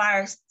have a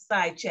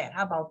fireside chat.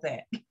 How about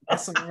that?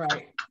 That's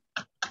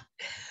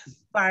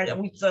right.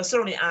 We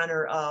certainly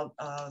honor, as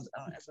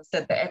I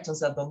said, the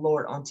excellence of the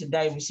Lord on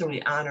today. We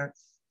certainly honor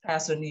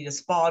Pastor Anita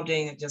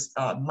Spaulding and just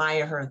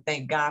admire her and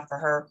thank God for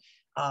her.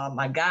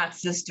 My God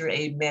sister,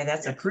 amen.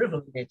 That's a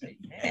privilege.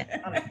 Amen.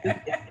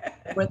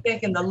 We're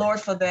thanking the Lord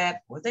for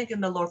that.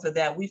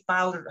 We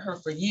followed her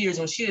for years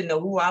when she didn't know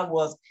who I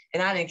was,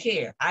 and I didn't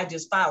care. I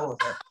just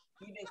followed her.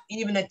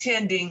 Even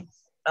attending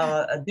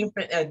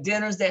different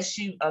dinners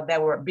that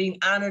were being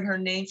honored her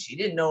name. She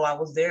didn't know I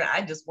was there.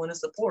 I just want to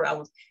support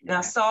her.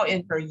 I saw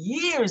in her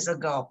years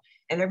ago,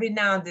 and every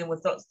now and then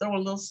would throw a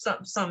little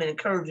something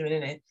encouragement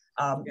in it.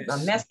 A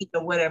message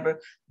or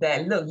whatever,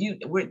 that look,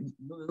 the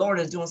Lord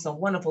is doing some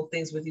wonderful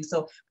things with you.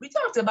 So we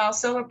talked about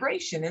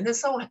celebration, and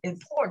it's so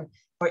important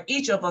for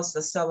each of us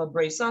to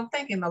celebrate. So I'm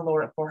thanking the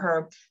Lord for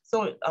her.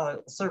 So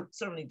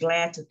certainly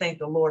glad to thank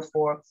the Lord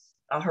for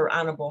her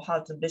honorable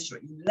husband,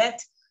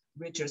 Bishop-elect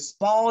Richard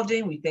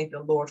Spaulding. We thank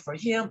the Lord for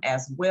him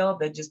as well.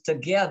 They're just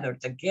together,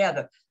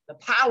 the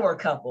power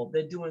couple.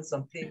 They're doing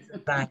some things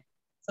tonight.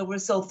 So we're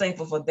so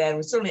thankful for that.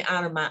 We certainly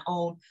honor my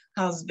own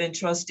husband,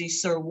 trustee,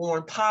 Sir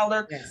Warren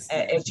Pollard. Yes.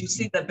 As you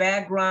see the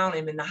background,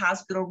 I'm in the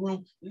hospital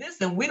room.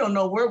 Listen, we don't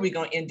know where we're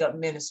going to end up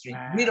ministry.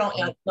 Wow. We don't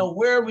know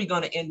where we're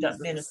going to end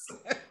up ministry.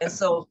 And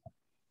so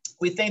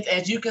we think,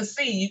 as you can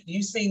see,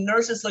 you see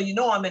nurses, so you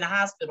know I'm in a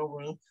hospital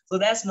room. So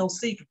that's no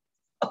secret.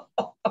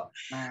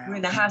 We're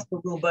in the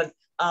hospital room, but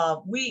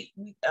we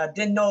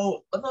didn't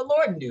know, but the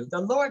Lord knew.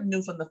 The Lord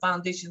knew from the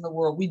foundation of the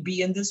world we'd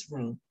be in this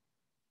room,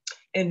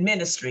 in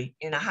ministry,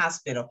 in a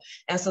hospital.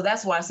 And so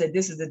that's why I said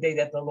this is the day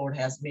that the Lord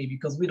has made,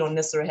 because we don't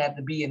necessarily have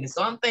to be in this.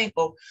 So I'm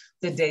thankful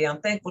today. I'm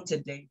thankful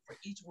today for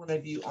each one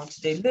of you on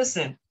today.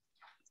 Listen,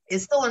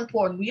 it's so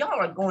important. We all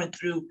are going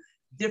through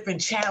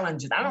different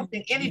challenges. I don't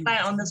think anybody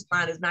on this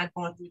line is not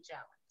going through a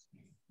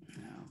challenge.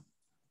 No.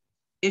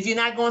 If you're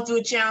not going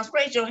through a challenge,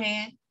 raise your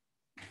hand.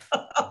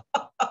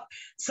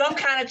 Some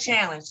kind of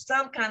challenge.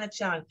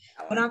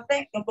 But I'm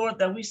thankful, Lord,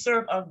 that we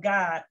serve a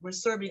God. We're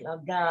serving a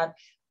God,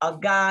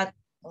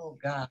 oh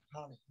God,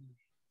 hallelujah.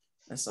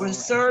 We're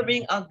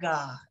serving a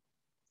God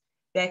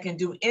that can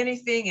do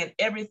anything and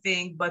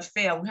everything but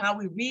fail. How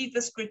we read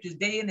the scriptures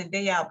day in and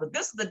day out, but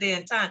this is the day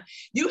and time.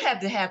 You have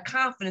to have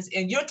confidence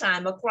in your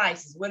time of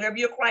crisis, whatever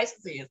your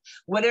crisis is,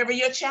 whatever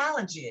your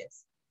challenge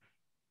is.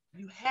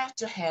 You have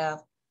to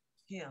have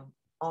him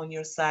on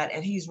your side,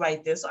 and he's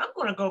right there. So I'm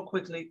going to go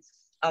quickly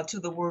to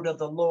the word of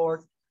the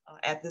Lord.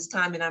 at this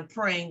time, and I'm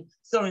praying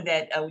so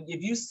that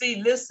if you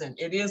see, listen,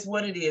 it is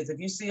what it is. If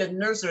you see a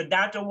nurse or a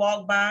doctor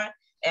walk by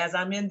as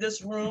I'm in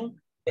this room,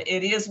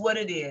 it is what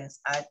it is.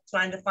 I'm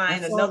trying to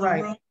find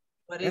another room,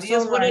 but it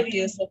is what it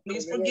is. So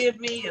please forgive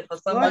me if for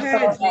some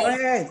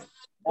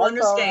Go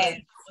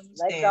understand.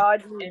 Let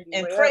God use you.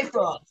 And pray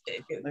for us.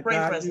 Pray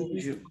for us.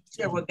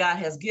 Share what God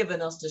has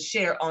given us to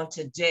share on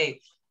today.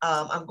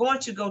 I'm going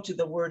to go to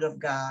the Word of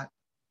God.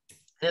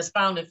 It's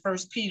found in 1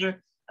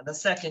 Peter, the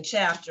 2nd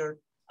chapter,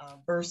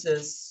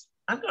 verses.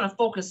 I'm going to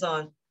focus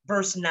on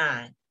verse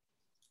 9.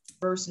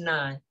 Verse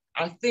 9.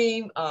 Our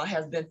theme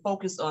has been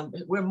focused on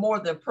we're more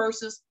than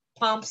purses,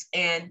 pumps,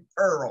 and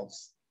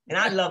pearls. And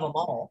I love them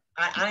all.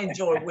 I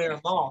enjoy wearing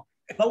them all.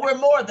 But we're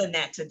more than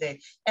that today.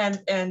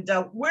 And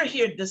we're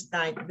here this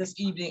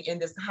evening in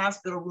this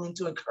hospital room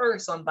to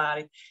encourage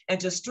somebody and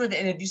to strengthen.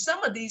 And if you,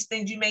 some of these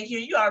things you may hear,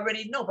 you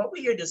already know, but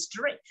we're here to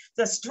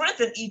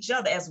strengthen each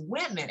other as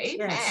women.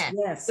 Amen.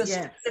 Yes.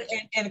 And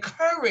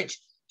encourage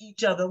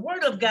each other. The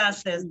Word of God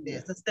says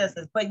this. It says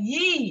this, but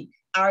ye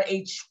are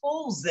a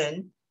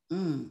chosen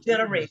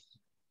generation,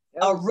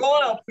 a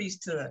royal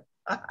priesthood,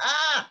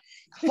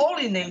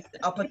 holy nation,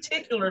 a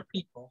peculiar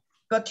people,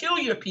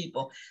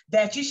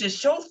 that you should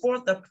show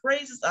forth the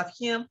praises of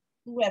him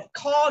who have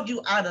called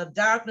you out of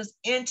darkness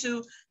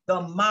into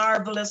the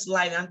marvelous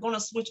light. I'm going to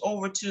switch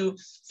over to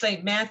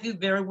St. Matthew,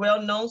 very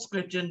well-known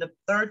scripture in the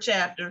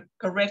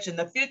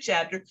 5th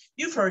chapter.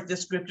 You've heard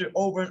this scripture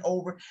over and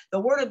over. The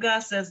Word of God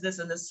says this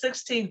in the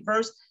 16th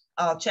verse,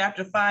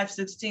 chapter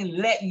 5:16,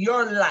 let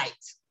your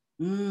light,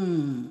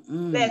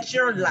 let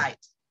your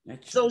light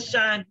so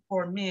shine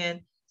before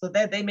men, so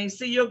that they may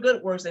see your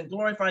good works and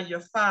glorify your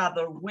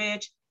Father,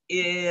 which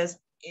is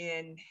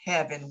in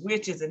heaven,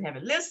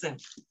 Listen,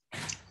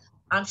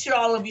 I'm sure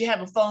all of you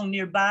have a phone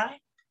nearby.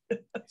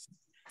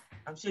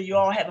 I'm sure you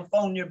all have a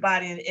phone nearby.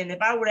 And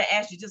if I were to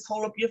ask you, just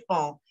hold up your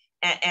phone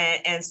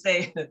and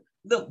say,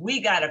 look,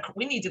 we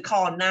need to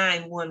call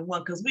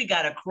 911 because we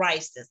got a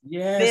crisis.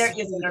 Yes. There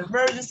is an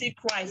emergency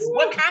crisis.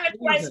 What kind of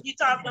crisis are you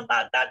talking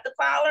about, Dr.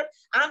 Pollard?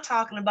 I'm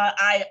talking about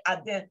an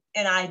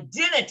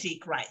identity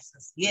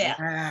crisis.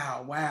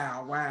 Yeah.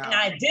 Wow. An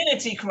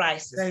identity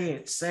crisis.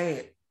 Say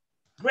it.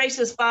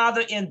 Gracious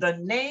Father, in the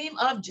name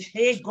of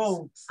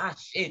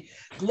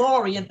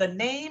glory, in the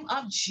name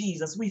of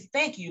Jesus, we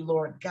thank you,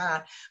 Lord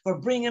God, for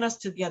bringing us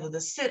together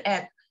to sit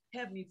at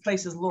heavenly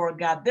places, Lord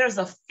God. There's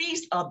a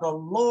feast of the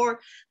Lord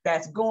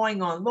that's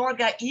going on. Lord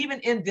God,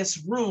 even in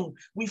this room,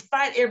 we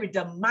fight every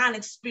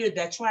demonic spirit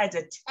that tries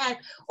to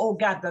attack, oh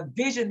God, the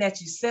vision that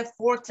you set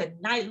forth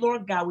tonight,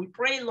 Lord God. We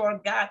pray,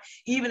 Lord God,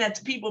 even as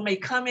people may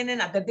come in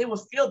and out, that they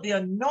will feel the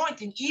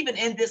anointing even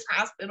in this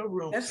hospital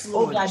room. Yes,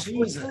 Lord, oh God,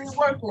 Jesus. do a healing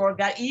work, Lord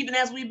God, even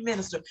as we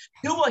minister.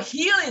 Do a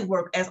healing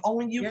work as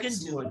only you can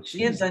do. Lord,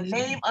 in the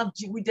name of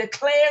Jesus, we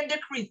declare and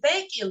decree.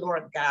 Thank you,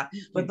 Lord God,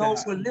 for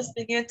those who are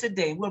listening in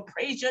today. We'll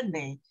praise your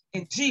name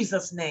in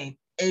Jesus' name.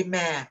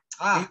 Amen.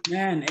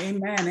 Amen.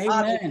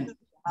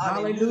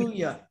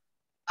 Hallelujah.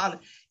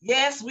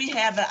 Yes, we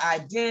have an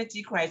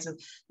identity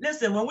crisis.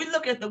 Listen, when we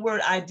look at the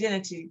word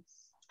identity,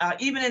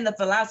 even in the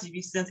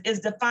philosophy sense, is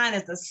defined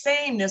as the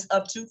sameness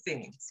of two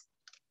things.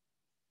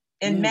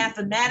 In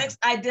mathematics,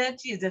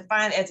 identity is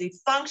defined as a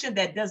function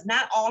that does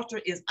not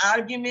alter its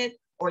argument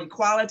or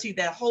equality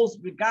that holds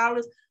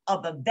regardless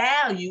of the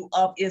value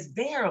of its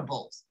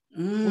variables.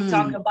 We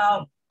talk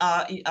about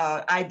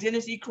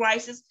identity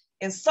crisis.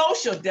 In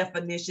social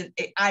definition,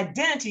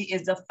 identity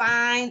is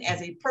defined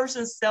as a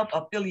person's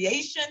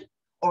self-affiliation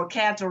or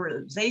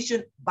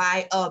characterization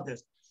by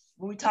others.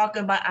 When we talk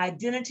about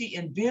identity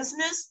in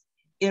business,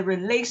 it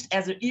relates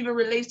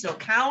to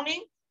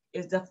accounting.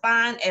 Is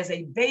defined as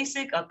a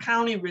basic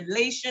accounting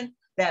relation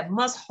that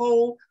must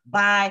hold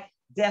by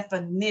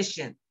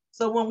definition.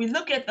 So when we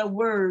look at the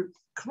word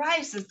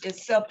crisis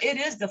itself, it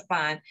is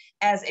defined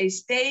as a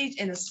stage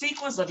in a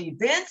sequence of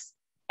events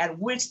at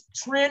which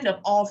trend of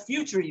all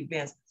future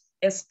events,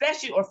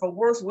 especially or for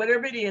worse,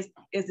 whatever it is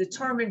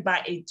determined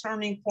by a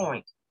turning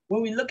point.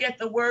 When we look at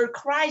the word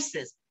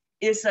crisis,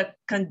 it's a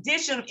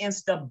condition of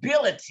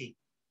instability,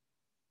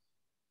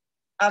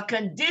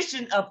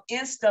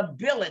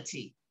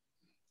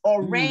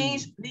 or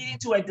range leading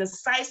to a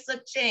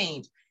decisive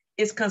change.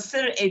 Is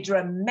considered a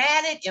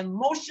dramatic,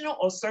 emotional,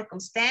 or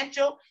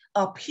circumstantial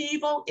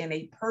upheaval in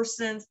a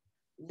person's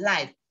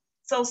life.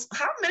 So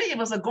how many of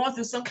us are going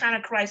through some kind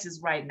of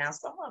crisis right now?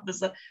 Some of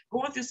us are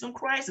going through some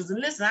crisis. And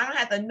listen, I don't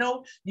have to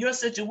know your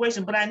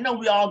situation, but I know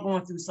we're all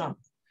going through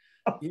something.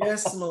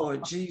 Yes,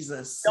 Lord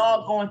Jesus. We're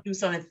all going through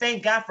something.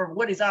 Thank God for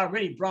what he's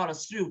already brought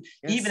us through.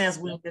 Yes. Even as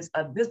we this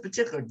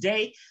particular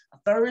day,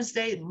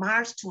 Thursday,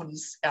 March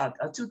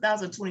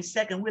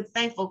 2022, we're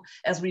thankful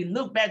as we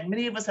look back.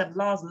 Many of us have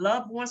lost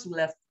loved ones, we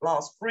have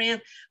lost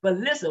friends. But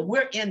listen,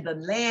 we're in the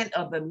land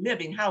of the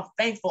living. How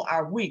thankful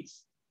are we?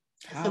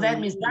 Hallelujah. So that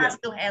means God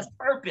still has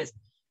purpose.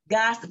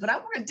 But I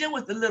want to deal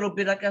with a little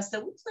bit, like I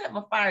said, we still have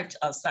a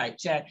fireside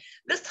chat.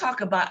 Let's talk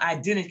about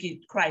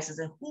identity crisis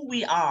and who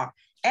we are.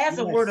 As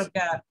the word of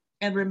God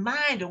and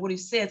reminder what he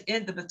says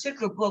in the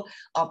particular book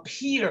of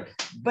Peter.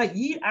 But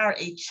ye are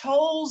a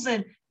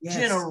chosen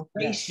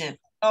generation,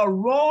 a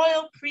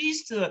royal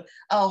priesthood,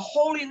 a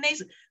holy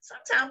nation.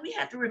 Sometimes we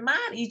have to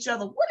remind each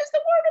other, what does the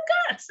word of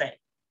God say?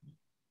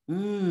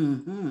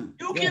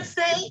 You can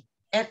say,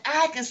 and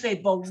I can say,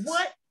 but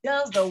what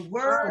does the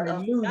word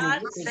of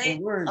God say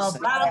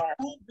about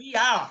who we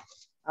are?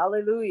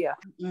 Hallelujah.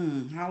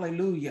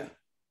 Hallelujah.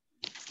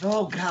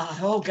 Oh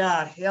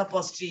God, help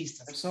us,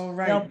 Jesus. That's all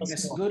right.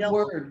 Yes, good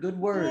word, good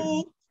word.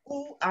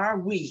 Who are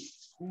we?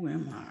 Who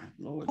am I,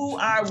 Lord? Who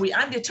are we?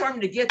 I'm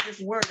determined to get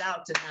this word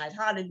out tonight.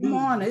 Hallelujah. Come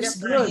on, it's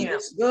good.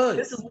 It's good.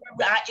 This is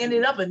where I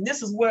ended up, and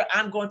this is where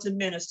I'm going to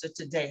minister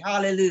today.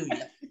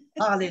 Hallelujah.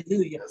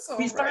 Hallelujah.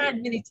 We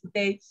find many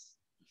today.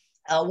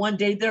 One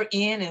day they're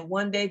in and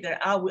one day they're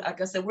out.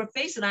 Like I said, we're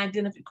facing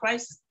identity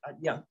crisis,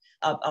 young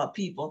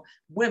people,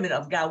 women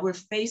of God. We're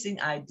facing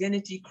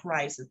identity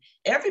crisis.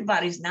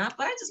 Everybody's not,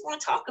 but I just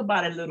want to talk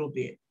about it a little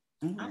bit.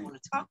 I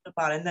want to talk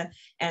about it.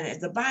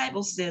 And the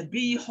Bible says,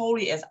 be ye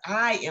holy as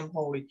I am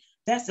holy.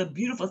 That's a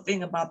beautiful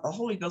thing about the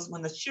Holy Ghost.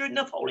 When the sure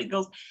enough Holy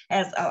Ghost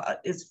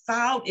is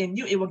found in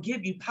you, it will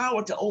give you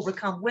power to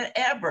overcome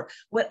whatever,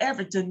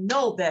 to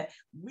know that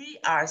we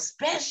are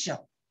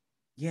special.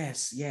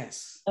 Yes,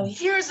 yes. So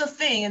here's the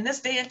thing, in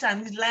this day and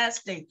time, these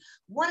last days,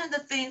 one of the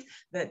things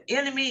that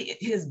enemy,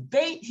 his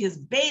bait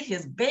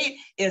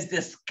is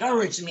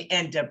discouragement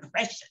and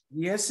depression.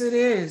 Yes, it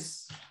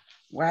is.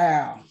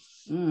 Wow.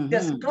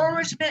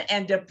 Discouragement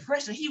and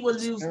depression. He will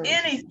use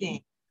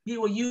anything. He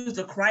will use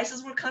the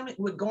crisis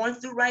we're going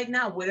through right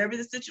now, whatever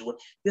the situation,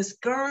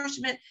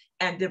 discouragement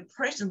and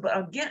depression. But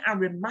again, I'm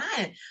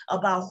reminded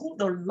about who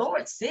the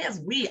Lord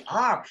says we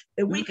are,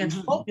 that we can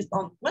focus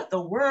on what the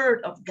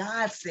word of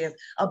God says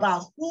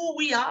about who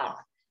we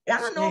are. I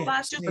don't know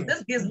about you, but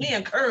this gives me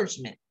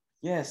encouragement.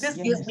 Yes. This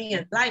gives me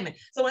enlightenment.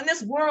 So in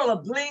this world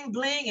of bling,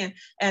 bling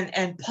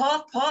and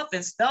puff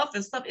and stuff,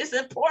 it's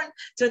important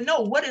to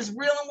know what is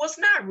real and what's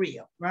not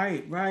real.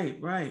 Right.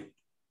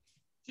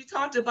 She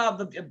talked about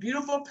the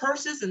beautiful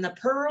purses and the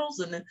pearls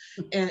and the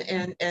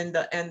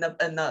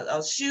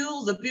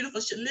shoes, the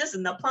beautiful shoes.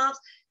 Listen, the pumps.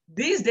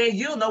 These days,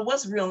 you'll know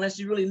what's real unless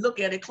you really look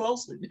at it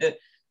closely.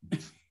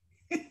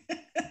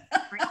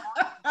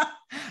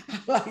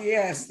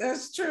 Yes,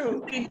 that's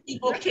true.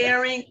 People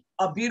carrying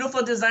a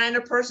beautiful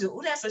designer purse.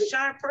 Oh, that's a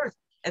sharp purse.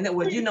 And then,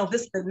 well, you know,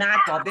 this is the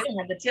knockoff. They don't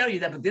have to tell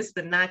you that, but this is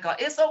the knockoff.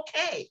 It's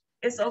okay.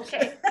 It's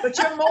okay. But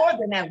you're more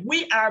than that.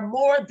 We are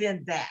more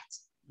than that.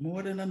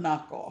 More than a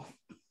knockoff.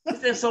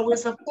 So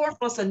it's important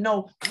for us to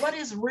know what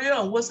is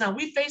real and what's not.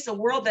 We face a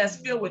world that's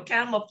filled with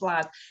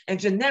camouflage and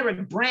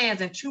generic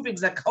brands and cubic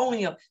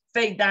zirconia,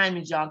 fake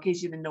diamonds, y'all, in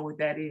case you didn't know what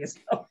that is.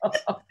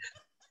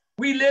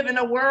 We live in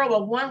a world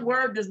where one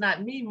word does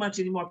not mean much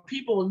anymore.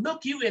 People will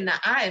look you in the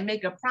eye and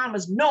make a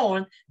promise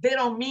knowing they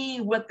don't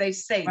mean what they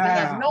say. Wow. They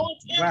have no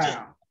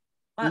intention.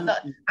 Wow.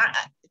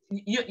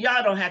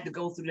 Y'all don't have to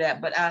go through that,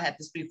 but I have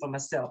to speak for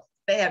myself.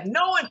 They have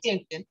no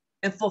intention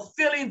in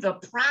fulfilling the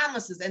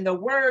promises, and the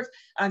words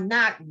are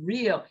not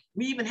real.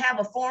 We even have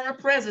a former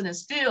president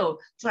still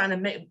trying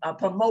to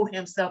promote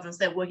himself and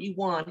say, well, he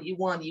won.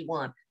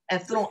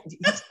 And so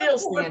he's still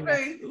saying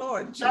that.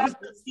 Lord,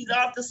 he's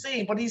off the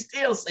scene, but he's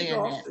still saying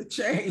off the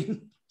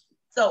chain.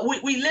 So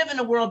we live in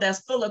a world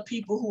that's full of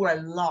people who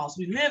are lost.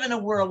 We live in a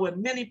world where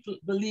many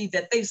believe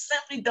that they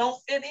simply don't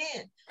fit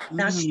in.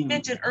 Now, she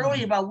mentioned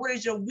earlier about what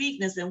is your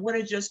weakness and what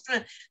is your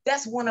strength.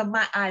 That's one of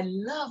I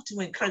love to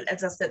encourage,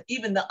 as I said,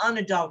 even the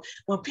underdog.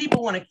 When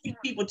people want to keep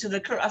people to the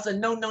curb, I said,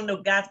 no,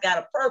 God's got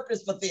a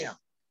purpose for them.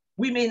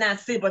 We may not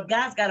see, but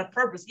God's got a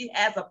purpose. He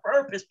has a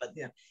purpose for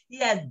them. He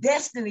has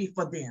destiny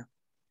for them.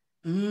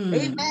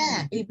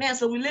 Amen.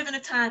 So we live in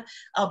a time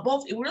of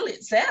both, really,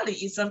 sadly,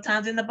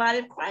 sometimes in the body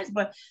of Christ,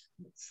 but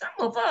some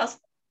of us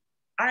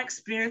are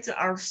experiencing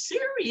our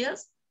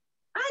serious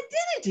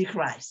identity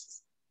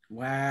crisis.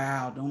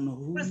 Wow, don't know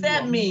who. What does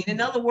that mean?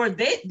 In other words,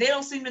 they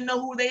don't seem to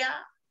know who they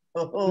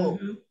are.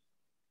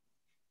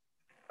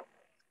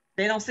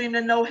 They don't seem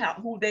to know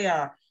who they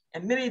are.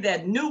 And many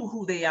that knew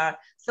who they are,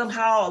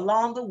 somehow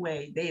along the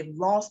way, they've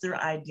lost their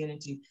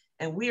identity.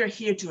 And we are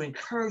here to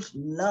encourage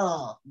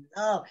love.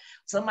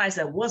 Somebody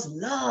said, what's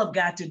love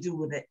got to do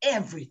with it?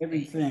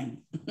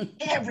 Everything.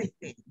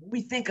 Everything.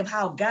 We think of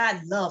how God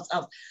loves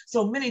us.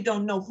 So many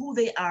don't know who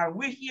they are.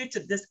 We're here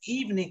this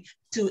evening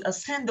to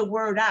send the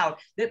word out.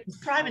 That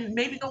probably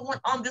maybe no one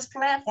on this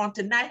platform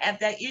tonight have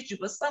that issue,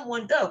 but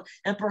someone does.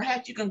 And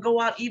perhaps you can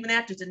go out even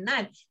after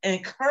tonight and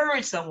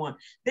encourage someone.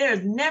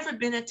 There's never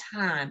been a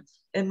time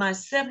in my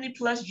 70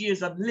 plus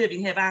years of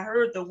living have I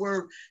heard the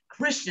word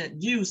Christian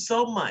used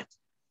so much.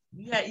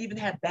 You even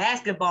have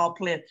basketball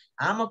players.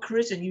 I'm a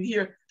Christian. You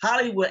hear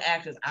Hollywood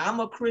actors. I'm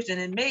a Christian.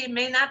 It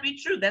may not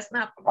be true. That's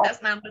not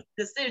the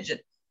decision.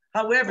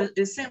 However,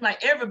 it seems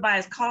like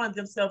everybody's calling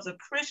themselves a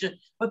Christian.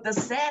 But the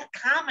sad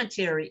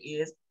commentary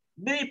is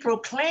many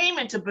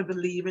proclaiming to be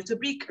believers, to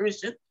be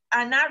Christian,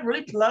 are not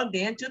really plugged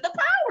into the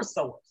power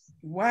source.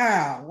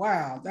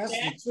 Wow. That's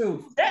the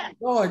truth.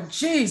 Lord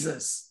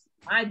Jesus.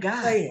 My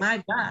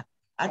God.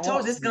 I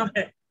told this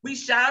We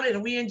shouted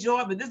and we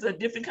enjoyed, but this is a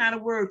different kind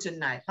of word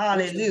tonight.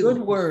 Hallelujah.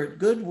 Good word.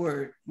 Good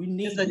word. We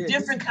need It's a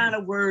different kind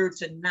of word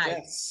tonight.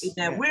 Yes.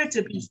 That we're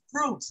to be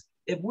fruits.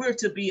 If we're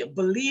to be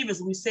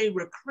believers, we say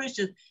we're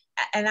Christians.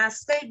 And I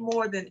say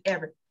more than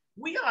ever,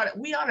 we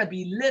ought to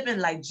be living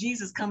like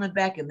Jesus coming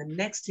back in the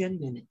next 10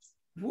 minutes.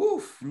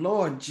 Woof,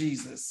 Lord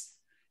Jesus.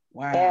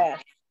 Wow. Yeah,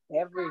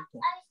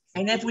 everything.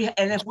 And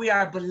if we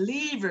are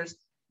believers,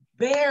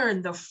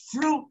 bearing the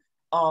fruit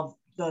of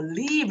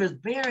believers,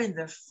 bearing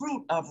the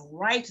fruit of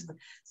righteousness.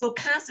 So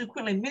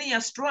consequently, many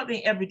are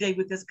struggling every day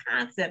with this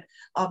concept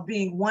of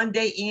being one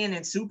day in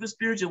and super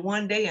spiritual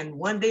one day and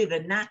one day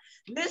they're not.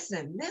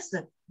 Listen,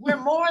 we're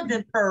more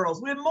than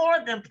pearls. We're more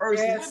than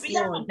persons. Yes, we're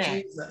beyond Lord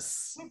that.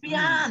 Jesus. We're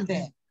beyond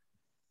that.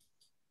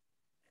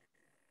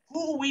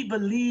 Who we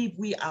believe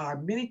we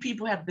are. Many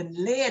people have been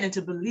led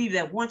into believe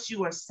that once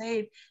you are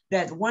saved,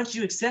 that once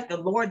you accept the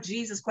Lord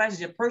Jesus Christ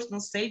as your personal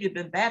Savior,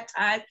 been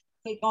baptized,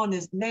 take on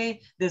his name,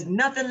 there's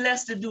nothing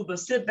less to do but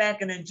sit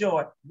back and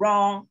enjoy.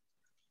 Wrong.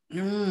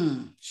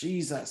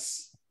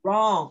 Jesus.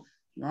 Wrong.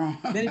 Wrong.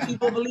 Many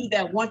people believe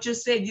that once you're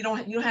saved, you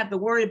don't have to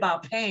worry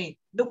about pain.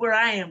 Look where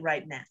I am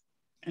right now.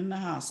 In the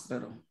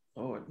hospital.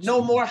 Lord No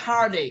Jesus. more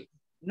heartache.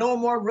 No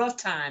more rough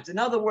times. In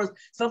other words,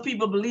 some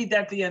people believe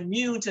that they're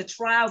immune to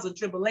trials and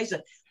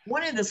tribulation.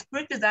 One of the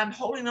scriptures I'm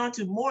holding on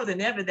to more than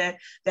ever, that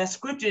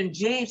scripture in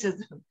James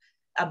says,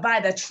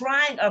 by the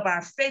trying of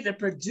our faith, it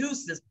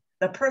produces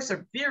the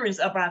perseverance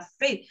of our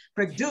faith,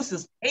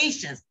 produces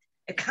patience.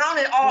 And count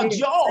it all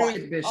joy. Say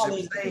it,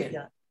 Bishop. Say it.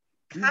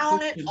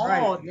 Count it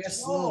all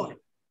yes, joy. Lord.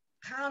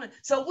 Count it.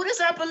 So what is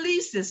our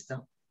belief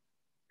system?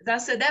 As I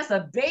said, that's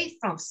a bait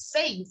from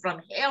Satan,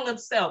 from hell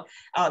himself,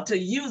 to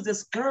use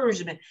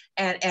discouragement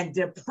and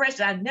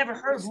depression. I've never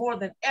heard more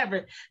than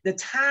ever the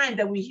time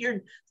that we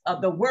hear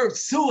the word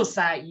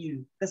suicide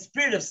used, the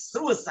spirit of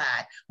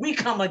suicide. We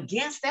come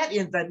against that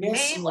in the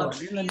name of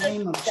Jesus. In the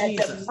name of that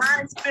Jesus.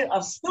 demonic spirit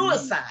of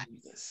suicide.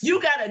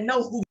 You got to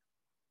know who.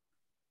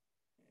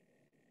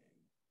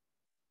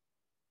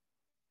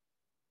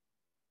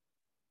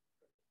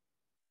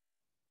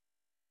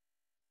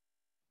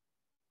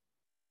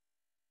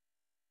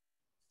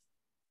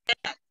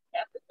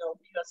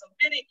 So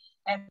many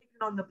have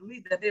taken on the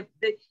belief that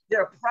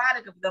they're a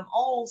product of their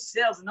own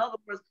selves. In other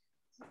words,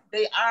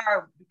 they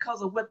are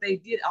because of what they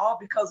did, all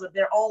because of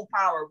their own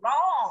power.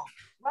 Wrong.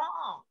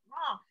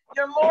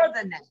 You're more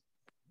than that.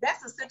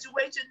 That's the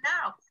situation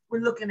now.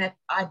 We're looking at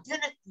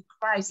identity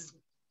crisis.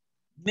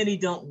 Many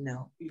don't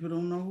know. People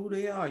don't know who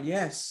they are.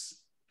 Yes.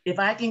 If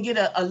I can get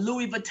a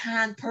Louis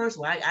Vuitton purse,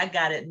 well, I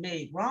got it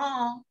made.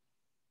 Wrong.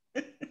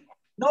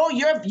 No,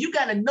 you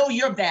got to know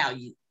your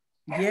value.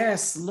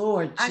 Yes,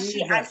 Lord. I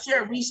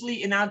shared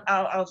recently, and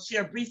I'll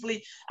share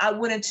briefly. I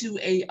went into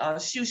a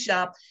shoe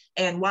shop,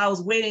 and while I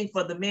was waiting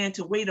for the man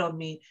to wait on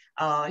me,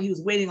 he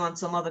was waiting on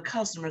some other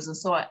customers. And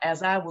so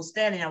as I was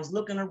standing, I was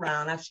looking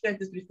around. I've shared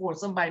this before.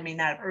 Somebody may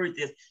not have heard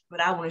this, but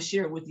I want to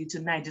share it with you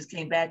tonight. Just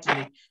came back to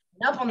me.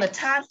 And up on the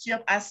top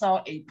shelf, I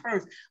saw a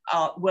purse.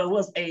 It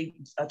was a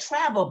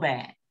travel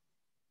bag,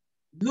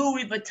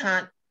 Louis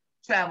Vuitton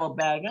travel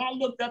bag. And I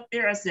looked up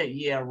there, I said,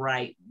 yeah,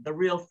 right. The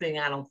real thing,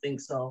 I don't think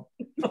so.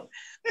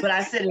 But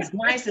I said, it's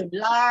nice and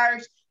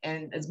large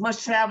and as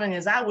much traveling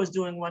as I was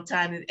doing one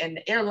time, and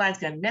the airlines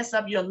can mess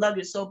up your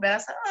luggage so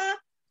bad. I said,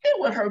 it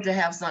would hurt to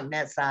have something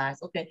that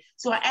size. Okay.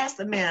 So I asked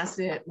the man, I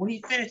said, when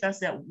he finished, I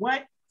said,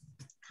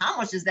 how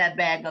much is that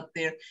bag up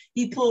there?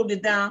 He pulled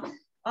it down,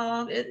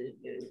 about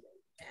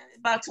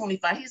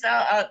 25. He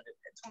said,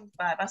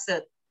 25. I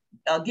said,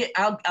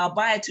 I'll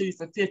buy it to you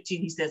for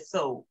 15. He said,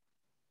 so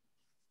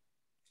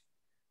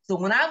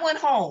when I went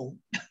home,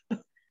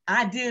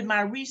 I did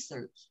my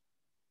research.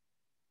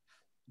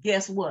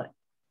 Guess what?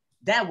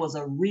 That was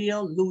a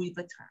real Louis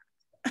Vuitton.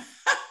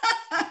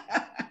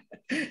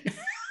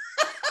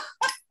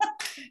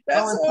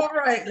 That's all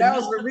right. That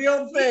was the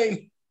real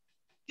thing.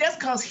 Just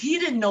because he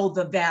didn't know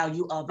the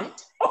value of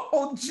it.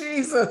 Oh,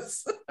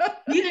 Jesus.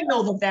 He didn't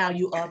know the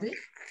value of it.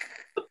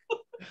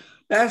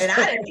 That's and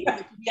I didn't either,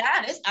 to be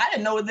honest. I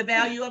didn't know the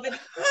value of it.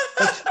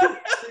 The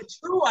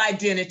true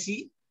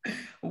identity.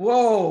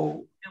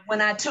 Whoa. And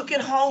when I took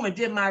it home and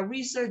did my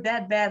research,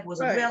 that bag was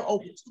well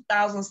over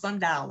 $2,000 some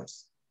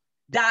dollars.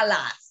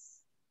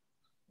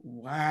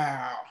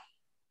 Wow.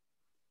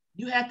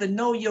 You have to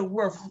know your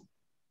worth.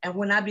 And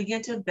when I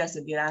began to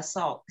investigate, I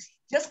saw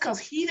just because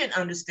he didn't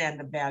understand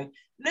the value.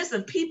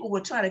 Listen, people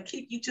will try to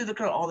kick you to the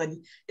curb. All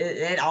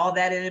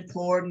that is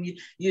important.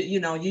 You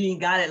know, you ain't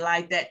got it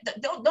like that.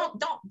 Don't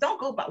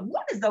go by.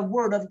 What does the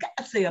word of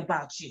God say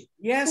about you?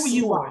 Yes, who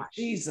you Lord, are.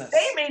 Jesus.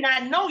 They may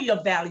not know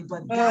your value,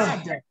 but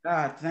God does.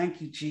 God,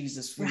 thank you,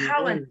 Jesus, for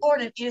how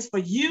important it is for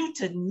you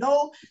to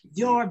know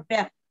your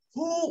value.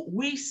 Who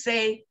we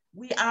say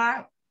we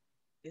are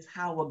is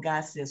what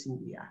God says who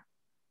we are.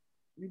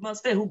 We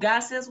must say who God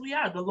says we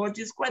are, the Lord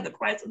Jesus Christ, the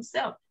Christ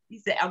himself. He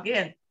said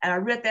again, and I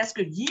read that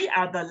scripture, ye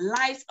are the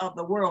light of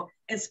the world.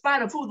 In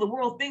spite of who the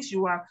world thinks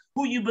you are,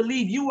 who you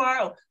believe you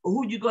are, or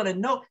who you're going to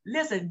know.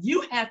 Listen,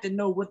 you have to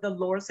know what the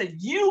Lord said.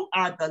 You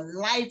are the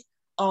light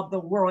of the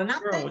world. And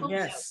I'm thankful.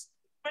 Yes.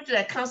 scripture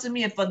that comes to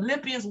me in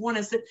Philippians 1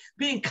 and 6,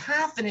 being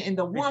confident in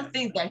the one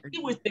thing that he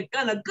was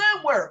begun a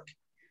good work.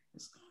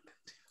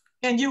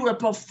 And you were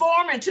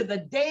performing to the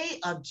day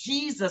of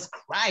Jesus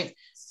Christ.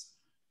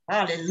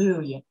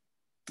 Hallelujah.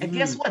 And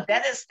guess what?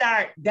 That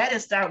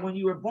didn't start when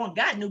you were born.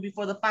 God knew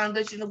before the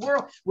foundation of the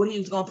world what he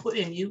was going to put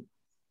in you.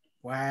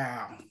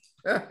 Wow.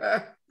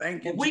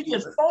 Thank you. And we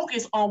can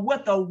focus on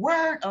what the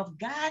word of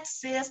God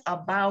says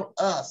about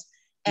us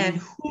and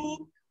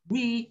who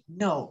we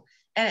know.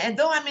 And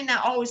though I may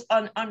not always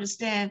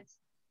understand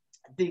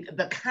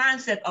the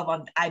concept of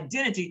an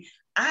identity,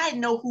 I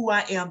know who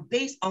I am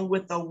based on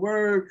what the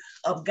word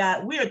of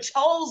God. We're a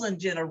chosen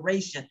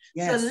generation.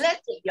 Yes.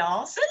 Selected,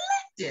 y'all.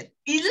 Selected,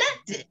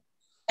 elected,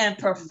 and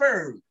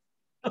preferred.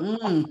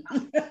 You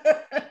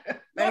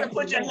want to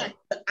put your hand.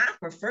 I'm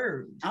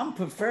preferred. I'm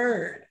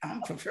preferred.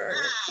 I'm preferred.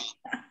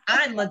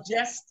 I'm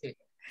majestic.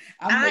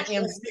 I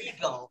am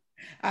legal.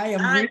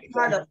 I'm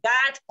part of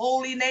God's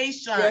holy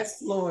nation.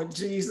 Yes, Lord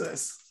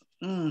Jesus.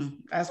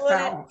 That's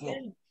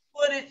powerful.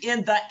 Put it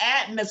in the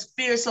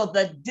atmosphere so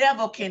the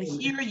devil can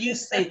hear you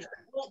say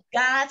what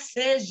God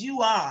says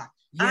you are.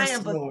 Yes, I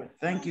am Lord.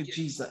 Thank you,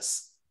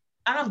 Jesus.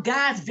 I'm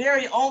God's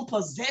very own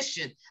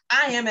possession.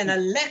 I am an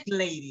elect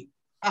lady.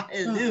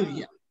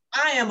 Hallelujah.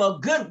 I am a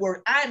good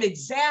work. I'm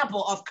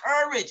example of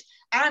courage.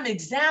 I'm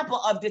example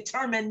of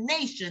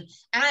determination.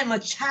 I'm a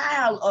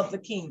child of the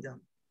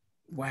kingdom.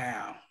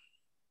 Wow.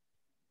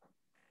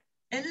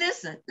 And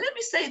listen, let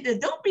me say this.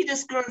 Don't be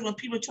discouraged when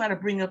people try to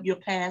bring up your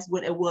past,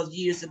 what it was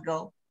years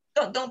ago.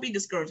 Don't be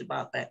discouraged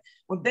about that.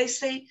 When they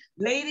say,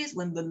 ladies,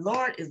 when the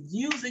Lord is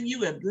using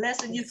you and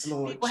blessing you,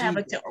 people have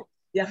a tell,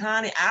 yeah,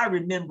 honey, I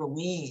remember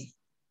when.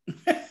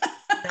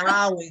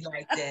 I always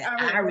like that.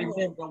 I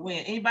remember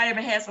when. Anybody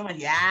ever had somebody?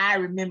 Yeah, I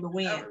remember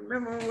when. I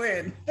remember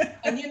when.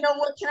 And you know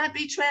what? Can I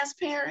be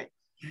transparent?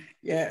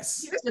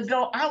 Yes. Years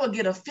ago, I would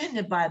get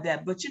offended by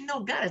that. But you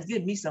know, God has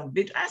given me some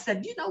victory. I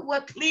said, you know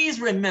what?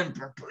 Please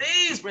remember.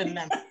 Please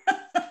remember.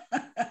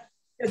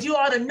 Because you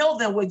ought to know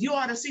that what you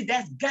ought to see,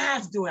 that's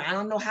God's doing. I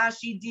don't know how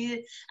she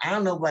did. I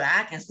don't know, but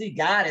I can see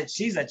God and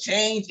she's a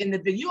change in the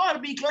video. You ought to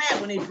be glad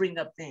when they bring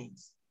up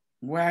things.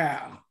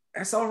 Wow.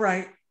 That's all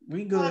right.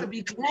 We good. You ought to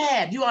be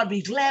glad. You ought to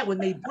be glad when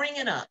they bring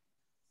it up.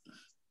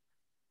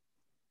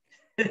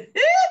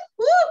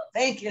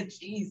 Thank you,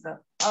 Jesus.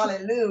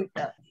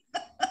 Hallelujah.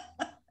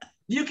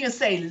 You can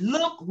say,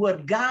 look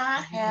what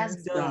God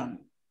has done.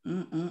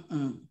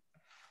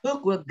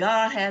 Look what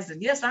God has done.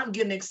 Yes, I'm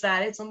getting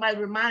excited. Somebody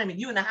reminded me,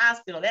 you in the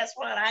hospital. That's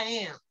what I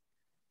am.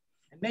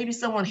 And maybe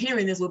someone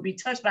hearing this will be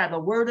touched by the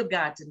word of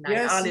God tonight.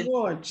 Yes, hallelujah.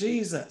 Lord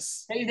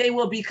Jesus. Maybe they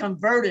will be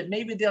converted.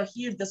 Maybe they'll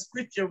hear the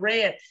scripture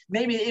read.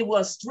 Maybe it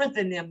will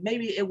strengthen them.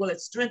 Maybe it will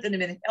strengthen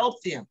them and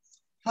help them.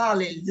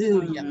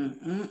 Hallelujah.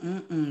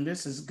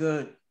 This is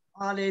good.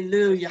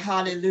 Hallelujah,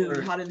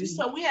 hallelujah, hallelujah.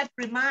 So we have to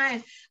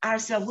remind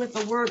ourselves with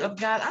the word of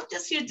God. I'm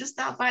just here to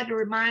stop by to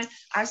remind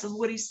ourselves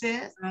what he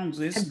says.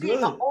 It's and good.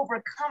 Being an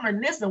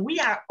overcomer. Listen, we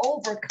are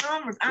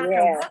overcomers.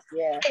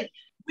 Yes.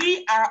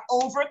 We are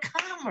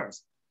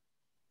overcomers.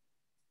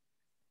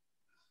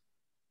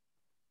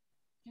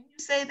 Can you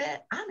say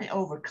that? I'm an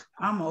overcomer.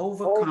 I'm an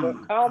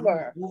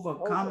overcomer.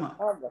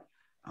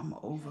 I'm an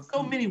overcomer.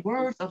 So many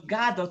words of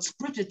God, the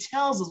scripture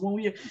tells us when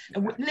we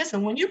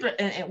listen, when you're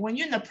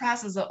in the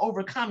process of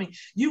overcoming,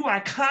 you are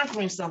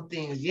conquering some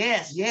things.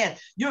 Yes.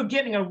 You're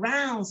getting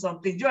around some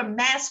things. You're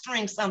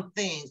mastering some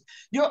things.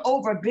 You're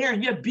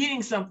overbearing. You're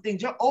beating some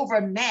things. You're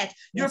overmatched.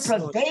 You're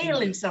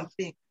prevailing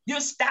something. You're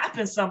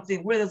stopping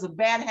something where there's a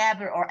bad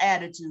habit or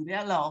attitude.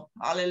 Hello.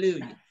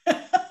 Hallelujah.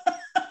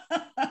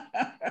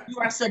 You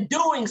are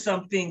subduing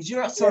some things.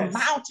 You're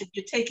surmounting.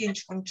 You're taking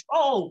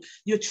control.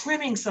 You're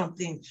trimming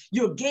something.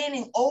 You're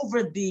gaining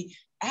over the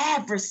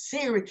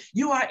adversary.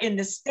 You are in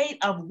the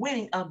state of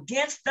winning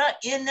against the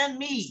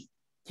enemy.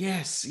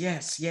 Yes. You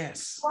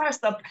are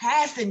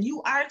surpassing.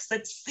 You are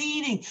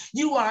succeeding.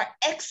 You are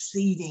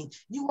exceeding.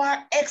 You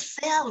are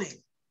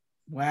excelling.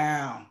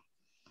 Wow.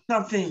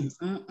 Some things.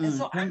 And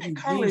so I'm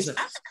encouraged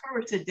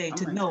today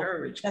to know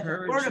that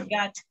the word of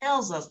God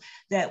tells us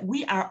that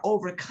we are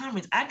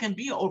overcomers. I can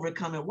be an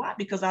overcomer. Why?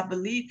 Because I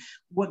believe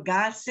what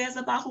God says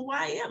about who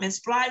I am and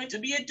striving to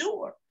be a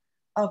doer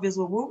of his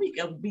word. When we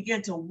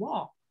begin to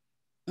walk.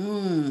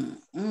 So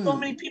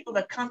many people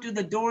that come through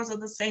the doors of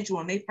the sanctuary,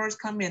 when they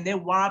first come in, they're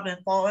wobbling,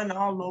 falling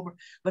all over.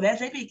 But as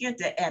they begin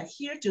to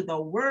adhere to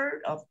the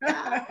word of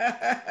God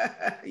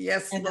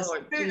and the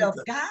spirit of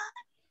God,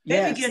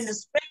 they begin to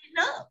straighten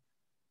up.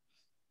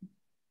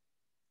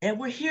 And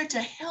we're here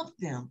to help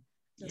them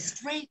to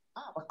straighten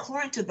up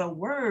according to the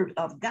word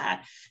of God.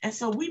 And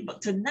so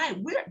tonight,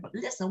 we are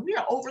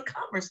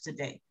overcomers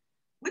today.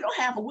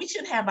 We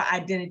shouldn't have an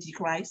identity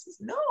crisis.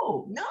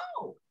 No.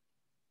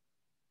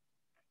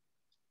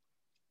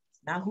 It's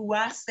not who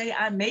I say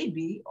I may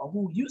be or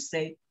who you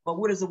say, but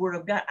what is the word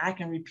of God? I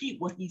can repeat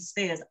what he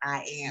says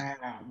I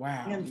am.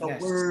 Wow. In the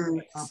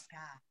word of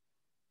God.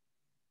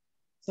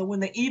 So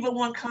when the evil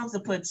one comes to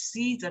put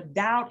seeds of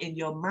doubt in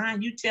your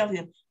mind, you tell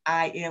him,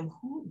 I am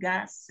who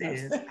God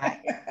says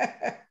I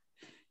am.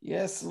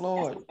 Yes,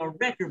 Lord. That's what the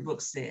record book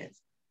says.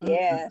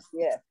 Yes,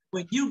 yes.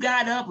 When you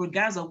got up,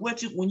 regardless of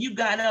what when you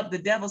got up, the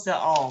devil said,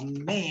 oh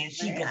man,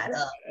 she got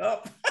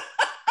up.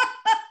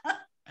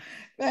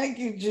 Thank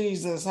you,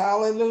 Jesus.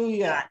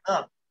 Hallelujah. Got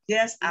up.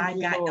 Yes, Thank I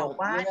you, got Lord. up.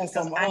 Why? Yes,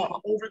 Because I am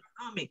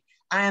overcoming.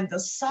 I am the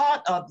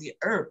salt of the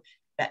earth.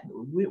 That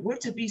we're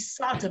to be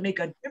salt to make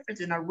a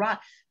difference in a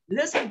rock.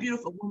 Listen,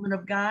 beautiful women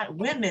of God,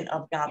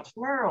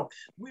 plural.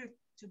 We're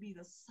to be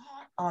the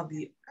salt of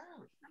the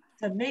earth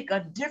to make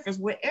a difference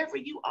wherever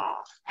you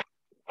are.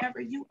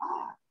 Wherever you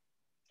are.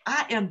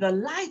 I am the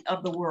light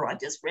of the world. I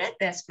just read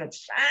that script,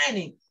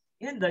 shining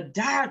in the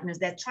darkness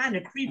that trying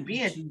to creep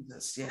in.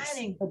 Jesus, yes.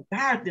 Shining the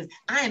darkness.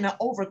 I am an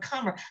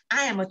overcomer.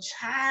 I am a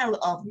child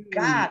of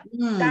God.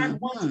 John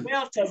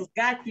 1:12 tells us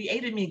God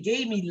created me and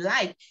gave me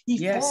life.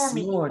 He formed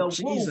me Lord, in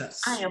the womb.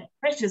 Jesus. I am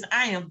precious.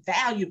 I am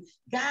valued.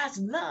 God's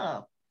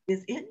love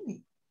is in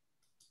me.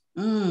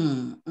 I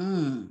am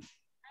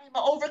an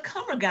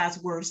overcomer,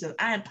 God's word says.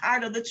 I am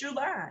part of the true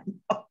vine.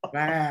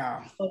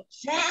 Wow. A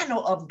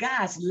channel of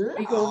God's love.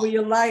 Speak over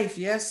your life.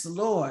 Yes,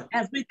 Lord.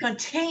 As we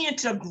continue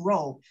to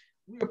grow,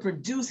 we will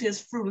produce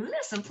his fruit.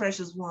 Listen,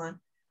 precious one.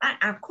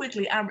 A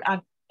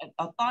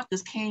thought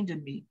just came to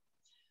me.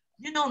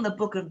 You know, in the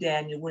book of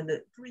Daniel, when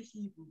the 3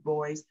 Hebrew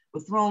boys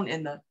were thrown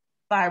in the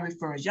fiery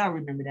furnace, y'all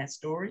remember that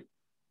story?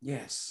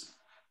 Yes.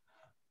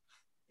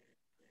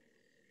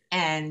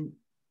 And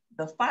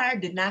the fire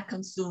did not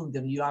consume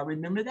them. You all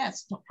remember that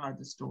part of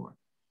the story.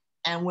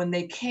 And when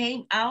they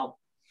came out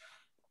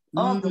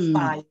of the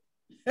fire,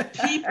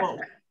 people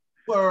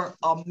were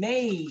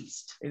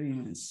amazed. It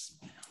even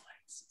smells like.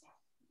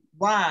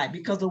 Why?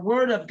 Because the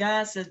word of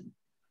God says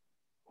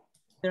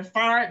their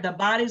fire, the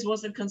bodies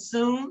wasn't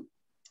consumed.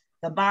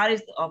 The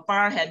bodies of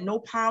fire had no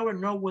power,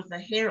 nor was the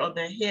hair of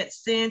their head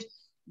singed,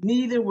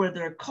 neither were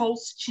their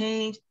coats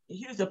changed.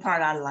 Here's the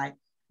part I like.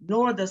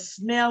 Nor the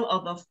smell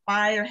of the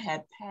fire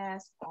had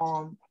passed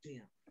on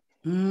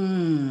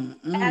them.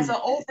 As an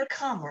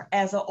overcomer,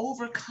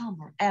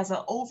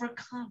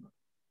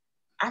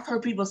 I've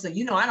heard people say,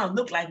 you know, I don't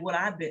look like what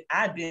I've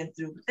been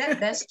through.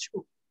 That's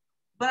true.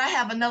 But I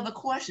have another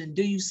question.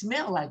 Do you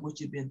smell like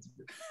what you've been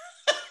through?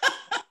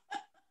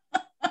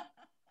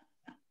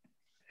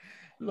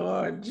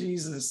 Lord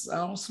Jesus, I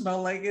don't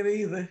smell like it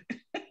either.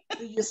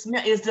 Do you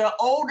smell? Is there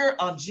odor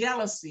of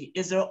jealousy?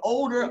 Is there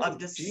odor of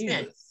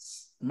dissent?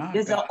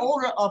 Is there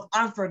odor of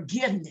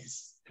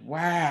unforgiveness?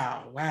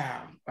 Wow.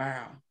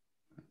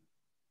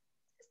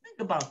 Think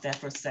about that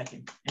for a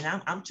second. And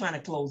I'm trying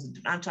to close it.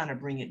 I'm trying to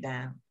bring it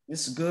down.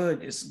 It's good.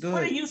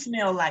 What do you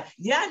smell like?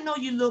 Yeah, I know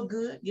you look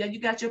good. Yeah, you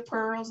got your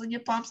pearls and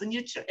your pumps and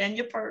your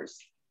purse.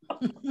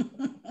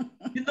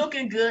 You're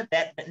looking good.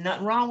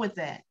 Nothing wrong with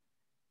that.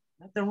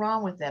 Nothing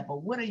wrong with that.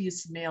 But what do you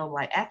smell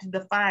like after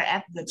the fire,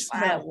 after the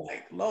trial?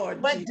 Like,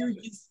 Lord, what Jesus. do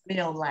you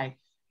smell like?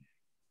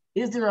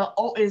 Is there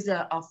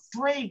a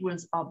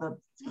fragrance of the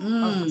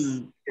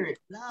spirit,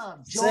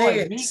 love,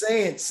 joy?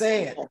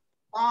 Say it.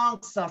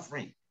 Long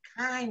suffering,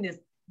 kindness.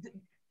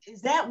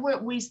 Is that what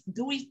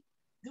do we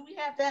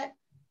have that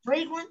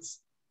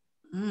fragrance?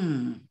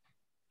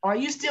 Are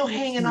you still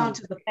hanging on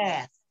to the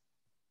past?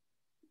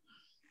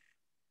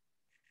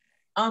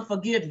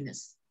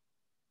 Unforgiveness.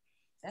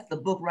 That's the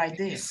book right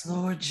there. Yes,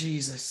 Lord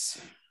Jesus.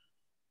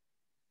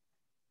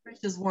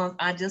 Precious ones,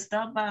 I just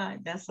stopped by.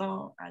 That's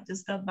all. I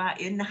just stopped by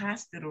in the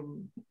hospital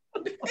room.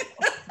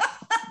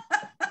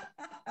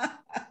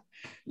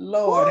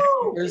 Lord,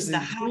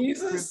 the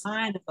Jesus.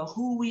 Remind us of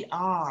who we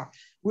are.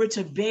 We're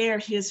to bear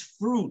his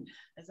fruit.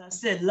 As I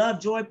said,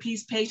 love, joy,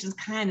 peace, patience,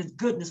 kindness,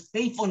 goodness,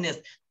 faithfulness.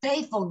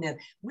 God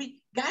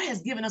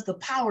has given us the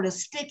power to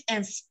stick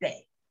and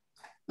stay.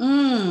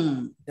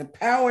 The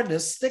power to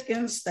stick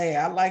and stay.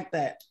 I like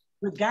that.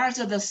 Regardless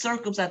of the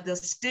circumstance, the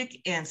stick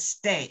and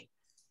stay.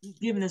 He's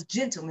given us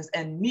gentleness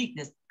and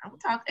meekness. I'm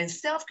talking and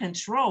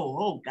self-control.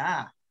 Oh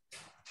God.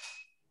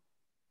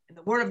 And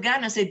the word of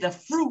God now say the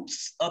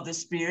fruits of the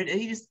spirit.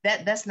 And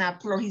that's not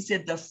plural. He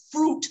said the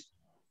fruit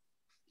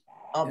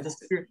of the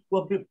spirit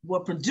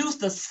will produce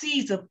the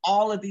seeds of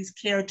all of these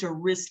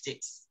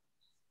characteristics.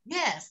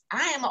 Yes,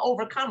 I am an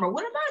overcomer.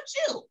 What about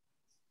you?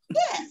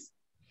 Yes.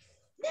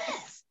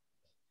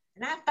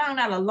 And I found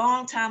out a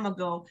long time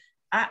ago,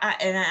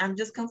 I'm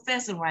just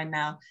confessing right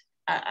now,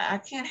 I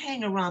can't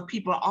hang around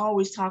people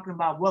always talking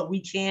about what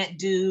we can't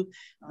do.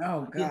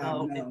 Oh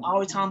God, and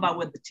always talking about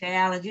what the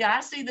challenge. Yeah,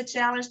 I see the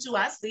challenge too.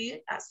 I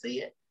see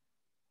it.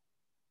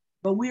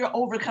 But we are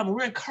overcoming.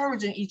 We're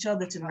encouraging each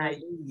other tonight,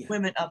 Hallelujah.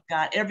 Women of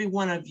God, every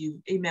one of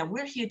you. Amen.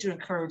 We're here to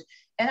encourage.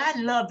 And I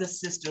love the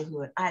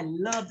sisterhood. I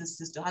love the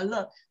sister. I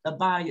love the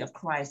body of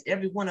Christ.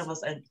 Every one of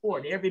us is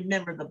important. Every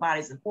member of the body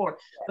is important.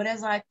 But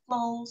as I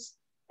close,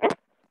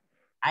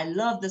 I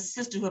love the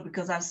sisterhood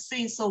because I've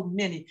seen so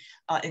many,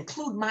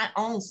 include my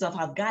own self,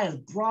 how God has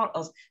brought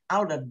us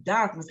out of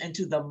darkness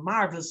into the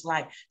marvelous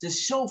light to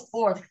show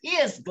forth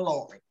his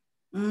glory.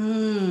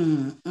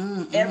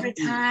 Every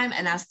time,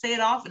 and I say it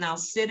often, I'll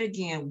say it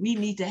again, we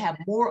need to have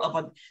more of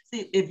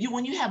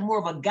when you have more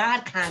of a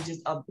God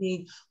conscious of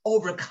being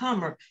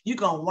overcomer, you're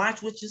going to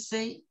watch what you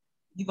say.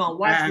 You're going to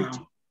watch what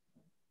you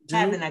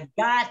having a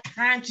God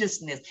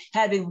consciousness,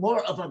 having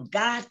more of a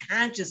God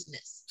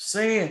consciousness.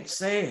 Say it,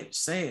 say it,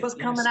 say it. What's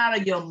coming out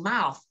of your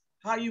mouth?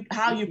 How you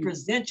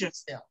present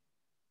yourself.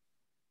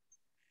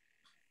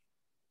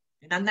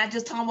 And I'm not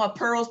just talking about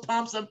pearls,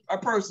 pumps, or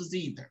purses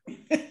either.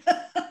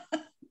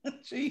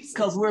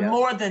 Because we're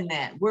more than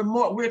that. We're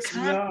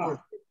conquerors.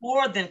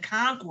 More than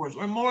conquerors.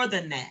 We're more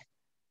than that.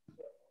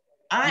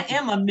 I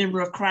am a member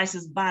of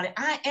Christ's body.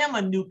 I am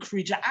a new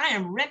creature. I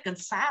am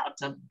reconciled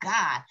to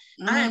God.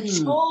 I am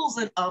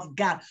chosen of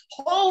God,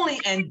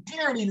 holy and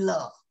dearly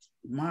loved.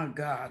 My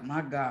God,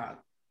 my God.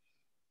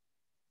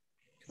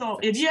 So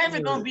if you're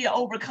ever going to be an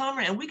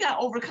overcomer, and we got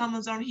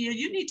overcomers on here,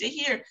 you need to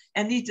hear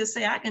and need to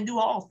say, I can do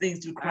all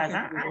things through Christ.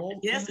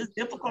 Yes, it's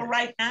difficult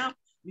right now.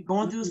 We're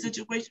going through a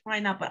situation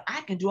right now, but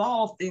I can do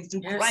all things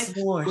through Christ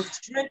who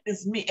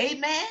strengthens me.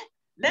 Amen.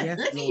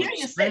 Let me hear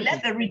you say,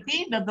 let the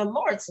redeemed of the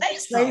Lord say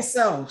so. Say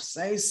so,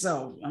 say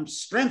so. I'm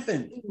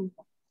strengthened.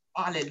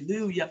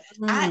 Hallelujah.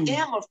 I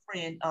am a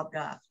friend of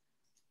God.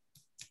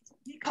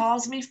 He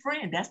calls me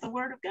friend. That's the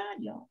word of God,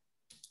 y'all.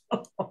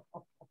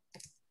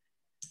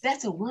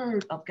 That's a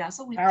word of God.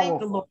 So we thank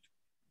the Lord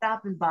for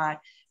stopping by.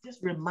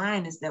 Just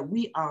remind us that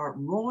we are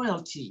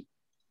royalty.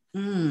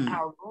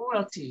 Our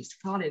royalties.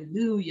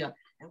 Hallelujah.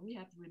 And we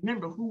have to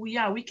remember who we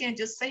are. We can't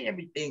just say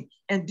everything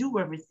and do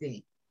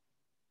everything.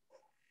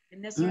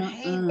 And that's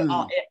hate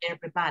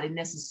everybody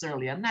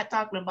necessarily. I'm not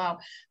talking about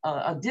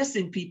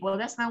dissing people.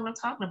 That's not what I'm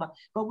talking about.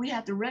 But we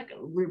have to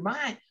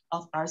remind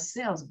of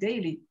ourselves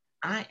daily.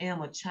 I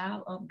am a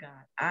child of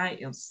God. I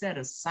am set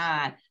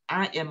aside.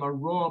 I am a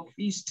royal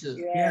priesthood.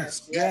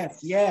 Yes, yes,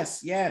 yes,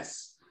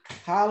 yes.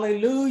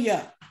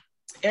 Hallelujah.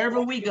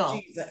 Wherever we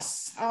go.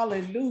 Jesus.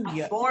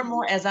 Hallelujah. More and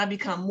more as I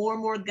become more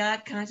and more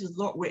God conscious,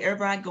 Lord,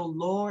 wherever I go,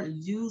 Lord,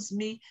 use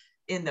me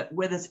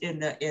whether it's in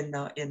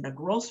the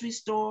grocery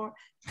store,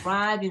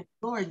 driving,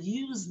 Lord,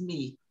 use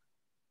me.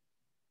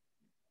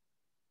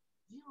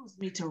 Use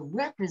me to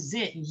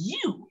represent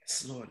you.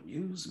 Yes, Lord,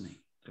 use me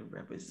to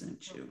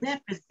represent you.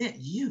 Represent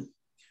you.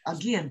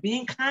 Again,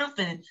 being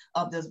confident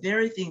of this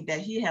very thing that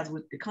he has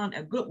become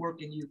a good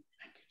work in you.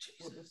 Thank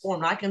you, Jesus.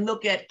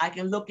 I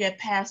can look at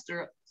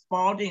Pastor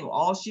Spaulding,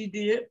 all she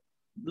did,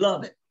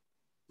 love it.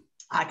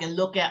 I can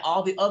look at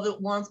all the other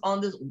ones on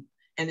this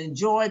and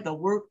enjoy the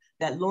work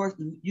that Lord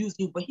used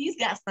you, but he's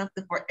got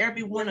something for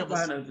every one of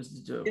us.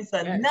 It's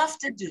enough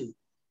to do,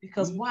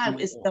 because why?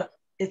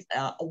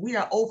 We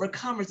are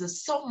overcomers.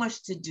 There's so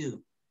much to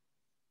do.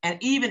 And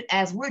even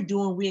as we're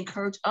doing, we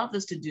encourage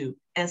others to do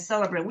and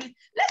celebrate.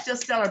 Let's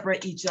just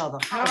celebrate each other.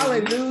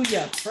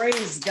 Hallelujah.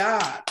 Praise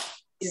God.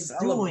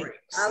 Celebrate.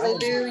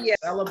 Hallelujah.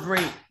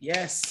 Celebrate.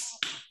 Yes.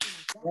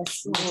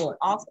 Yes, Lord.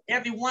 Also,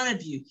 every one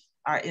of you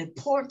are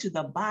important to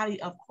the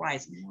body of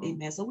Christ.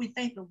 Amen. So we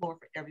thank the Lord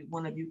for every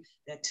one of you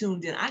that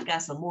tuned in. I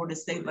got some more to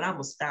say, but I'm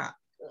going to stop.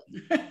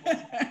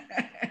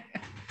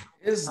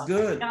 It's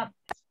good.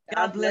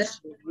 God bless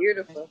you.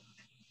 Beautiful.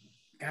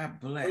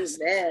 God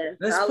bless. Amen.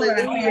 Let's We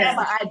have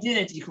an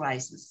identity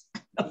crisis.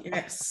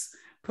 Yes.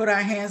 Put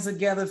our hands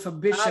together for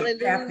Bishop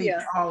Kathy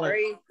Pollard.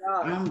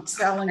 I'm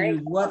telling you,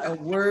 what a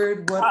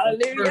word, what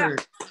a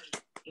word.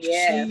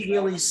 Yes. She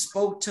really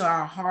spoke to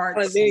our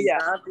hearts. Hallelujah.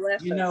 God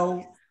bless her. You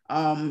know,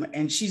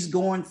 and she's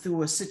going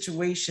through a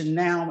situation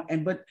now.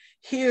 But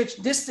here,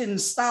 this didn't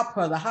stop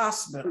her, the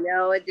hospital.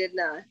 No, it did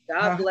not.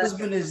 God her bless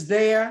husband her. is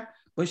there,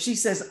 but she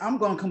says, I'm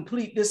going to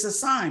complete this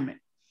assignment.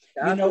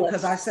 God you know, bless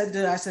because I said to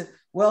her, I said,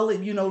 well,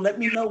 you know, let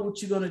me know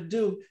what you're going to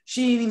do.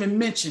 She didn't even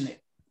mention it.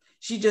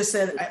 She just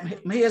said,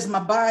 here's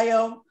my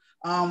bio.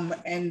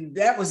 And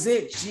that was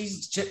it.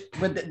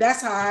 But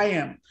that's how I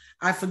am.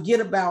 I forget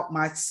about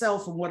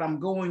myself and what I'm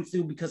going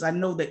through, because I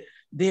know that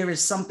there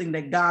is something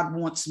that God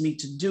wants me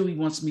to do. He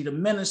wants me to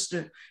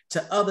minister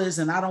to others,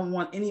 and I don't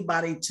want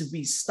anybody to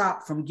be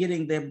stopped from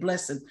getting their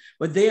blessing.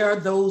 But there are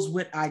those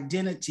with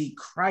identity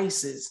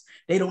crisis.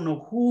 They don't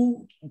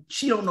know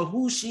she don't know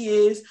who she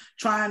is,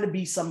 trying to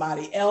be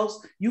somebody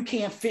else. You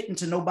can't fit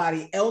into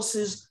nobody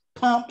else's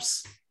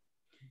pumps.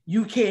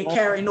 You can't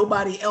carry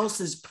nobody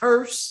else's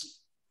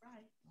purse.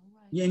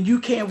 And you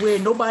can't wear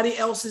nobody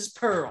else's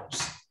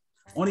pearls.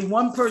 Only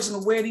one person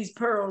will wear these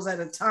pearls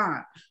at a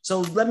time. So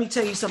let me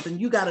tell you something.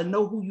 You got to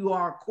know who you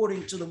are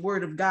according to the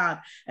word of God,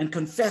 and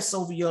confess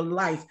over your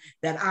life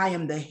that I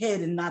am the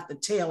head and not the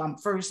tail. I'm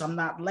first. I'm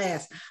not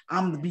last.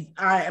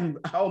 I am.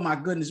 Oh my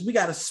goodness. We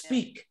got to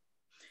speak.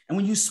 And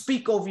when you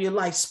speak over your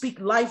life, speak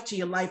life to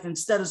your life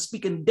instead of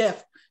speaking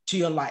death to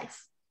your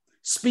life.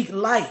 Speak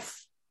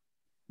life,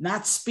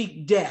 not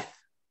speak death.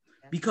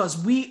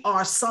 Because we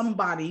are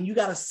somebody, and you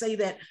got to say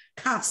that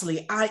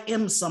constantly. I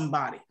am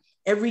somebody.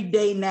 Every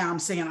day now I'm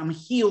saying I'm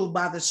healed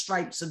by the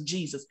stripes of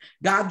Jesus.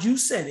 God, you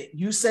said it.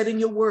 You said in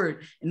your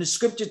word, and the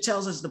scripture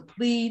tells us to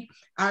plead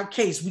our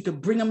case. We could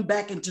bring him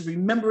back into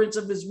remembrance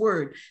of his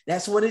word.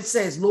 That's what it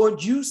says.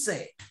 Lord, you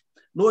said.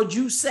 Lord,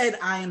 you said,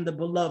 I am the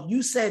beloved.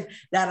 You said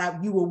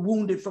that you were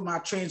wounded for my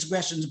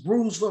transgressions,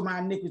 bruised for my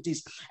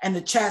iniquities, and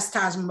the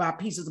chastisement of my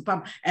peace is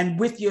upon me. And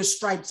with your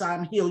stripes, I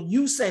am healed.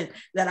 You said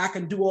that I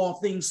can do all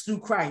things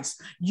through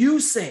Christ. You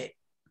said,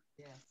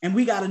 And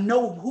we got to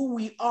know who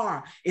we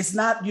are. It's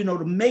not, you know,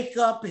 the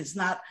makeup, it's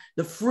not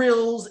the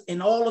frills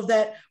and all of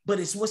that, but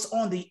it's what's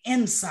on the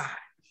inside.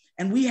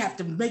 And we have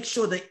to make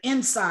sure the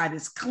inside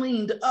is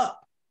cleaned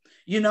up,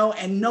 you know,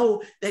 and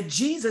know that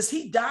Jesus,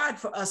 he died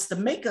for us to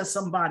make us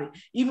somebody.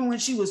 Even when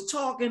she was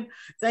talking,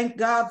 thank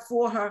God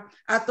for her.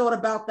 I thought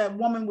about that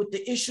woman with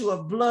the issue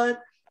of blood.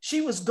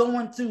 She was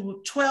going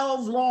through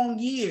 12 long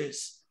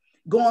years,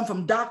 going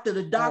from doctor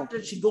to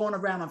doctor. She going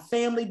around her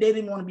family. They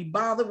didn't want to be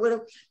bothered with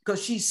her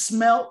because she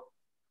smelled.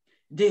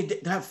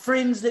 Her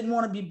friends didn't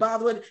want to be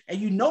bothered with her. And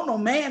you know, no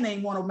man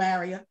ain't want to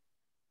marry her.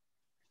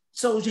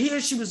 So here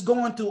she was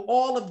going through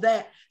all of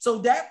that. So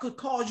that could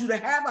cause you to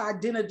have an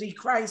identity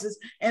crisis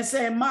and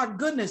saying, my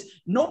goodness,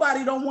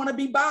 nobody don't want to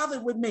be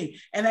bothered with me.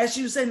 And as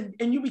she was saying,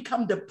 and you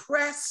become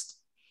depressed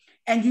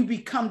and you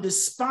become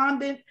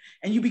despondent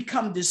and you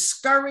become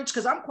discouraged,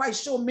 because I'm quite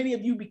sure many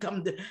of you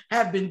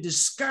have been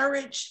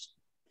discouraged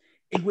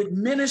with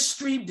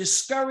ministry,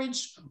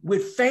 discouraged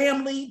with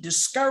family,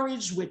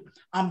 discouraged with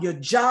your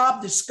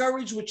job,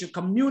 discouraged with your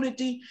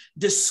community,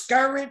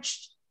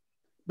 discouraged.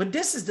 But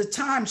this is the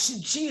time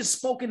she has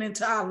spoken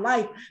into our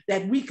life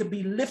that we could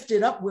be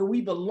lifted up where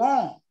we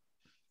belong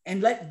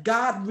and let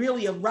God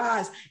really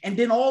arise. And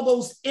then all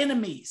those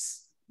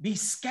enemies be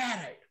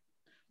scattered.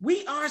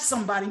 We are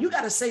somebody. You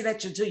got to say that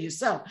to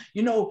yourself.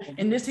 You know,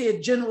 in this here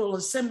General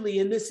Assembly,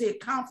 in this here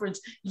conference,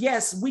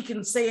 yes, we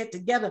can say it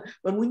together.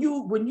 But when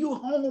you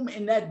home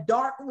in that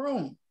dark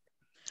room,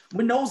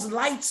 when those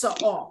lights are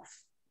off,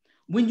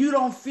 when you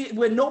don't feel,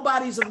 when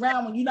nobody's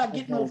around, when you're not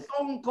getting no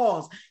phone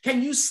calls,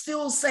 can you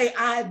still say,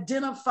 I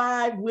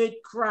identify with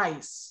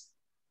Christ?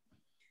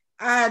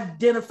 I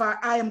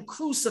am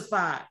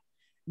crucified.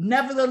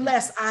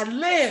 Nevertheless, I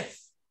live.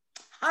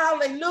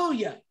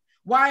 Hallelujah.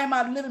 Why am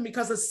I living?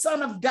 Because the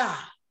Son of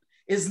God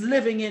is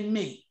living in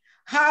me.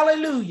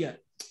 Hallelujah.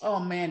 Oh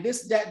man,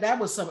 that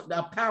was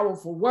a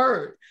powerful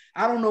word.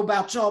 I don't know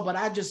about y'all, but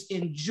I just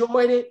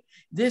enjoyed it.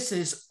 This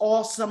is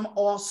awesome,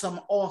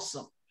 awesome,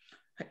 awesome.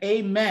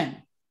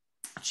 Amen.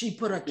 She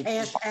put her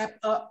Cash App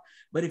up,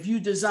 but if you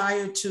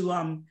desire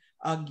to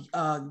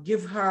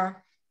give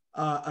her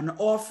an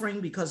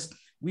offering, because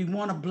we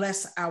want to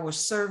bless our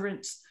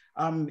servants,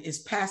 is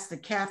Pastor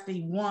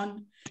Kathy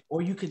 1,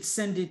 or you could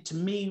send it to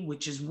me,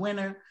 which is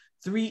Winner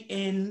 3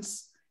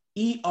 N's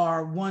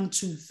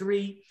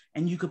ER123,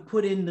 and you could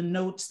put in the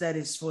notes that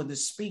is for the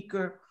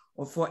speaker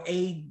or for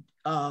a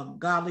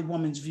Godly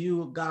Woman's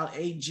View,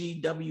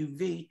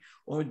 AGWV,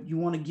 or you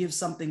want to give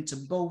something to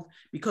both,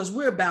 because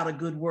we're about a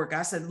good work.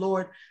 I said,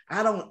 Lord,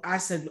 I don't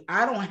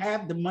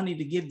have the money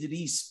to give to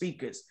these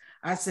speakers.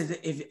 I said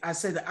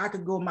that I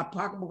could go in my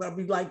pocketbook, I'll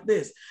be like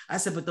this. I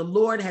said, but the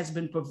Lord has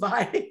been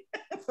providing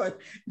for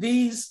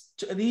these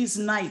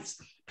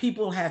nights.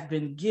 People have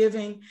been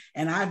giving,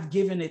 and I've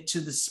given it to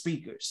the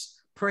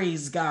speakers.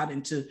 Praise God.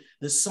 And to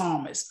the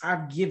psalmists,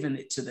 I've given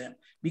it to them.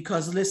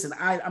 Because listen,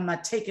 I'm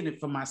not taking it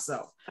for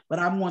myself, but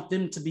I want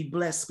them to be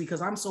blessed,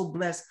 because I'm so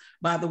blessed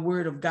by the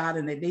word of God,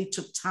 and that they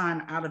took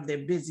time out of their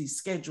busy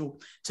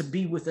schedule to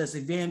be with us.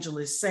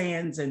 Evangelist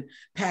Sands and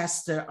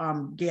Pastor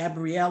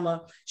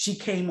Gabriella, she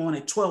came on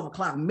at 12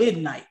 o'clock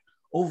midnight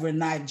over in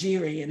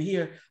Nigeria, and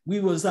here we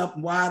was up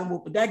wide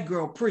open. That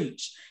girl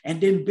preached,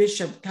 and then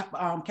Bishop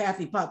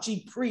Kathy Pop,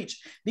 she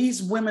preached.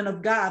 These women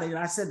of God, and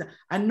I said,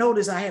 I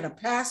noticed I had a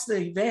pastor,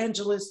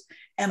 evangelist,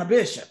 and a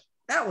bishop.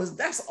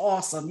 That's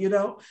awesome, you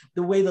know,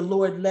 the way the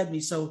Lord led me.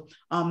 So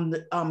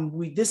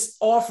this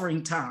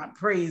offering time,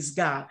 praise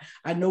God.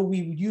 I know we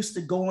used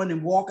to going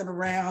and walking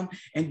around,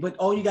 but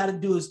all you got to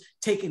do is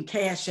take and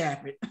Cash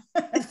App it.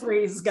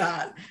 Praise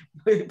God.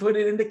 Put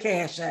it in the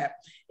Cash App.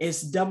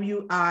 It's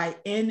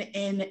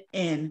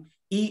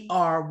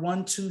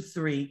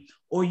WINNNER123,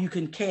 or you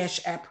can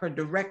Cash App her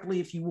directly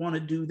if you want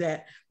to do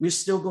that. We're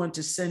still going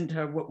to send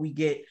her what we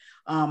get.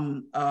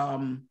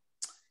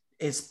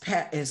 It's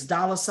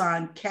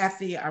 $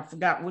 Kathy. I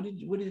forgot. What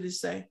did it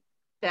say?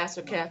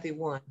 Pastor Kathy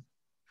 1.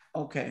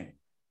 Okay.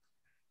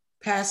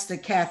 Pastor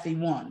Kathy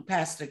 1.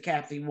 Pastor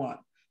Kathy 1.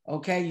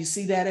 Okay. You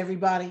see that,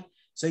 everybody?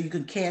 So you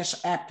can Cash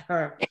App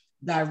her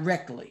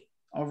directly.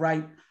 All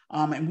right.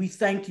 And we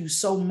thank you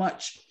so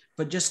much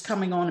for just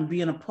coming on and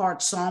being a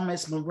part.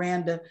 Psalmist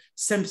Miranda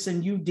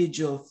Simpson, you did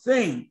your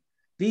thing.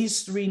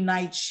 These 3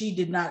 nights, she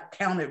did not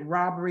count it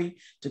robbery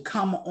to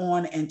come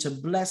on and to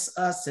bless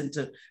us and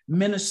to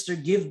minister,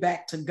 give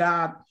back to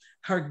God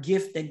her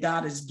gift that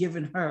God has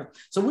given her.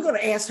 So we're going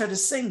to ask her to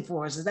sing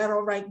for us. Is that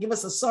all right? Give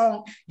us a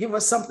song, give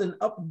us something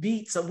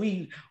upbeat so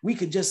we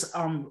could just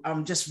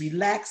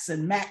relax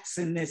and max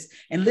in this.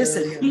 And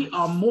listen, we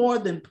are more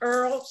than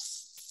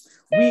pearls.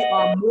 We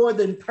are more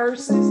than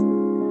purses,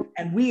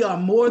 and we are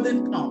more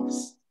than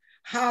pumps.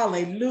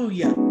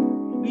 Hallelujah.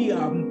 We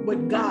are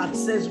what God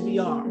says we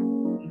are.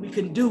 We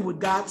can do what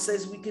God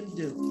says we can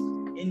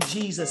do in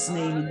Jesus'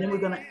 name. And then we're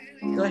going to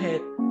go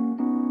ahead.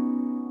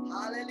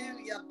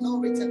 Hallelujah.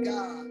 Glory to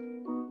God.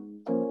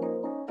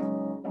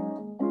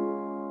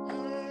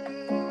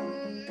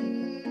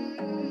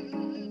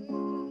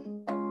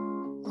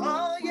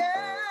 Oh, yeah.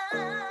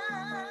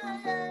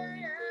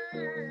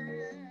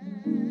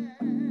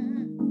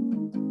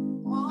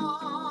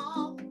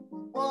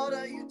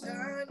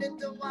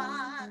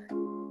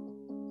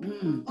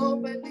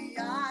 Open the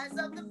eyes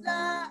of the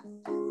blind.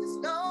 There's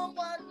no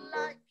one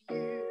like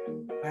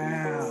you.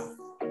 Wow.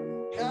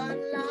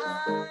 None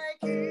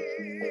like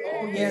you.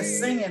 Oh, yes.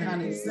 Sing it,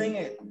 honey. Sing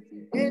it.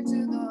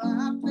 Into the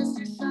darkness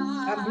you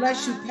shine. God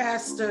bless you,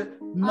 Pastor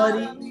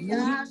Moody.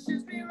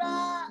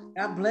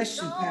 God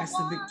bless you,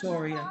 Pastor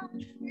Victoria.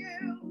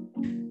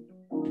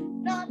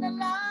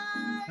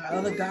 My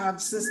other God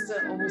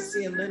sister,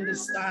 Overseer Linda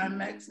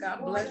Steinmetz.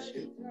 God bless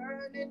you.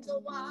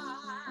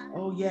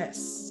 Oh,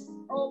 yes.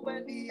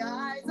 Open the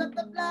eyes of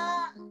the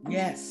blind.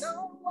 Yes.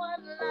 No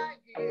one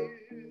like you.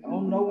 Oh,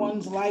 no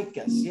one's like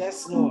us.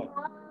 Yes, Lord.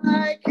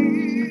 Like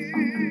you.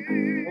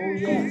 Oh,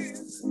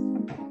 yes.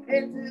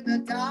 Into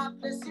the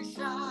darkness you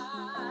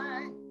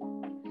shine.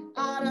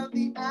 Out of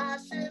the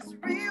ashes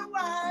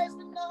rerise.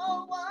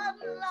 No one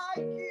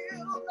like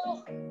you,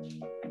 Lord.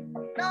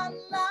 None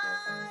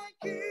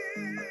like you.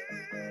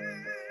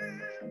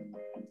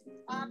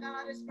 Our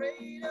God is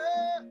greater.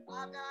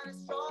 Our God is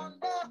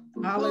stronger.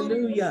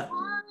 Hallelujah.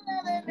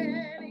 Than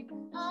any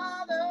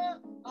other.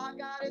 Our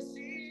God is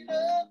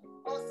healer.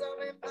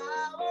 Awesome in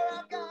power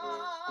of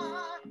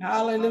God.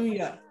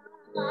 Hallelujah.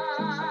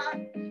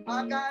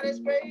 Our God is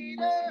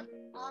greater.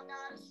 Our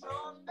God is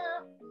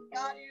stronger.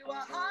 God, you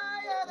are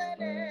higher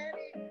than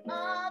any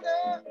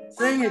other.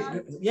 Sing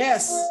it.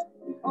 Yes.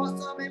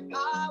 Awesome in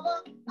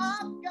power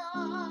of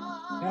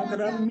God. Y'all can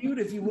unmute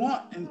if you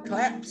want and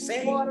clap.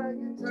 Say. Water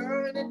you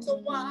turn into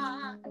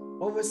wine.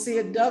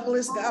 Overseer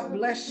Douglas, God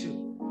bless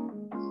you.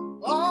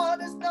 Oh,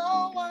 there's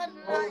no one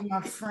like all of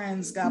my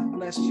friends, God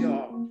bless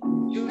y'all.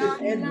 Judith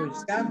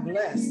Edwards, God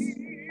bless.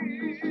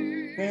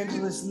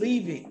 Evangelist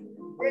Levy.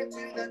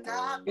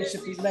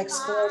 Bishop-elect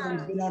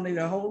Spaulding's been on it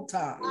the whole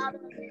time.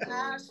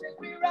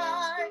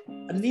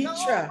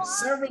 Anitra,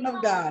 servant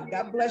of God.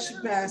 God bless you,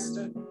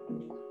 Pastor.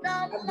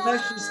 God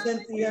bless you,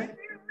 Cynthia.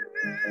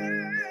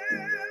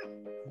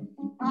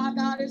 Our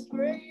God is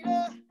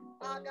greater.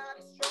 Our God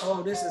is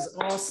stronger. Oh, this is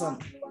awesome.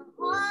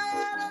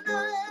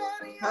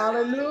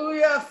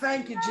 Hallelujah.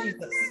 Thank you,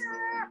 Jesus.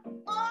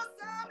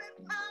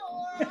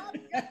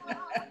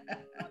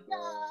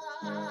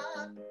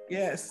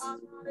 Yes. Our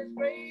God is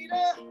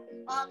greater.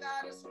 Our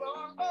God is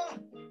stronger.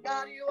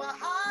 God, you are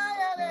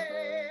higher than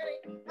any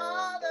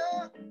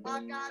other.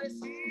 Our God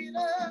is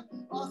healer.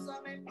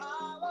 Awesome in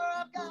power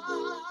of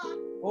God.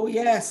 Oh,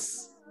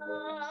 yes.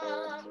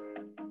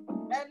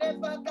 And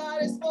if our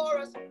God is for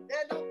us,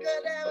 then who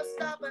could ever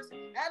stop us?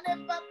 And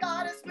if our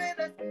God is with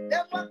us,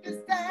 then what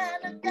can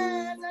stand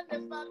against? And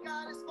if our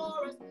God is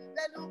for us,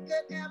 then who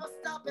could ever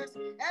stop us?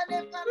 And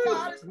if our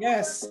God is for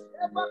us,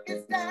 then what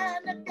can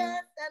stand against?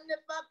 And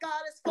if our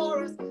God is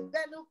for us,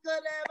 then who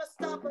could ever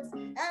stop us?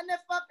 And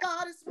if our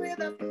God is with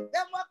us,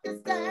 then what can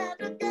stand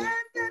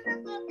against? And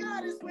if our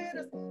God is with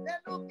us, then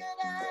who could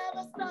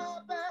ever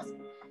stop us?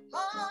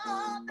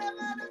 Oh, then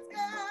what is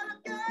stand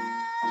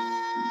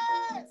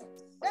against?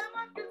 Then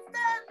what can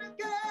stand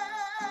against?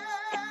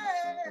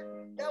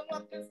 Then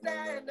what can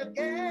stand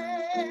against?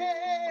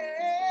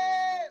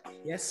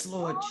 Yes,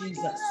 Lord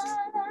Jesus.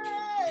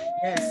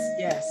 Yes,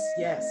 yes,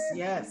 yes,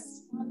 yes.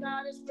 Our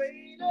God is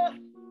greater.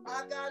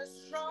 Our God is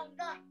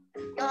stronger.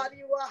 God,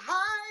 you are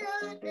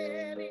higher than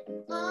any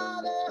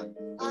other.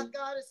 Our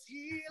God is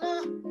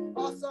healer.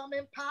 Awesome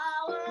in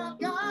power of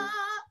God.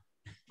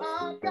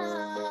 Our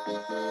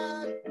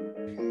God.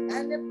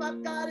 And if our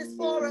God is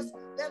for us,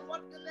 then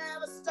what can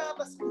ever stop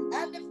us?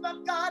 And if our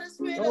God is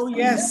with us, oh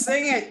yes,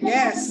 sing it,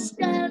 yes.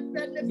 And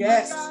if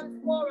yes. our God is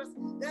for us,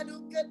 then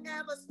who can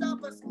ever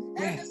stop us? And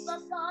yes. if our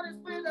God is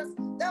with us,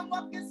 then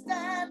what can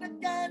stand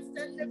against?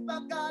 And if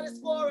our God is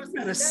for us,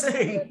 then who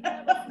can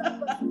ever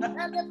stop us?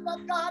 And if our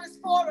God is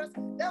for us,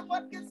 then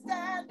what can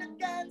stand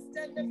against?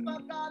 And if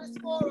our God is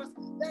for us,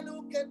 then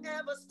who can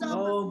ever stop us?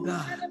 Oh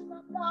God. And if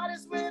our God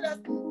is with us,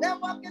 then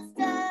what can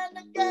stand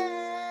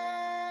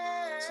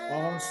against?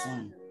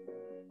 Awesome.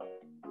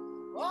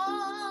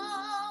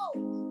 Oh,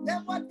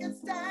 then what can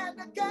stand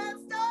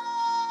against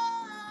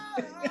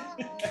us?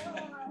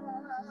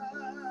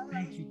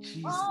 Thank you,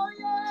 Jesus. Oh,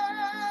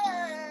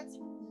 yes.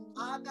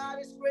 Our God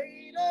is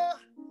greater.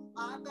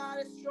 Our God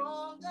is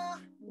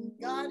stronger.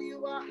 God,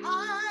 you are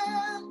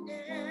higher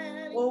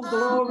than oh,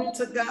 glory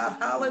to God.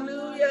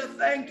 Hallelujah.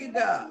 Thank you,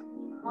 God.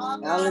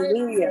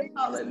 Hallelujah.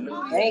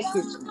 Hallelujah. Thank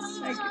you, Jesus.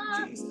 Thank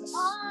you, Jesus.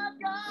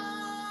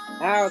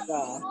 Our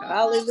God.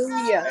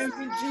 Hallelujah. Thank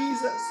you,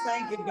 Jesus.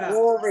 Thank you, God.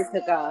 Glory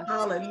to God.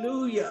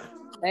 Hallelujah.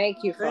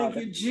 Thank you, Father.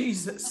 Thank you,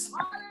 Jesus.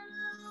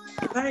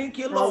 Thank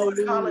you, Lord.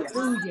 Hallelujah.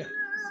 Hallelujah.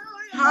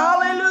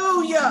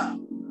 Hallelujah.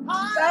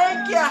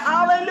 Thank you.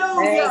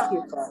 Hallelujah. Thank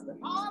you, Father.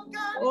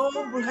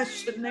 Oh,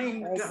 bless your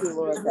name, Thank God. you,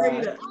 Lord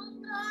Greater.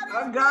 God.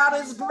 Our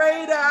God is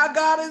greater. Our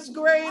God is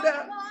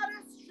greater.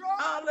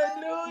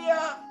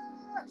 Hallelujah.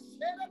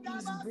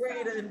 He's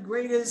greater, and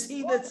greater is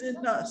he that's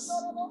in us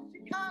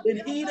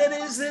than he that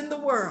is in the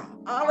world.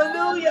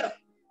 Hallelujah.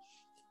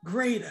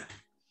 Greater.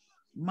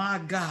 My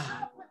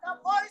God.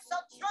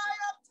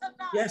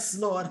 Yes,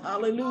 Lord.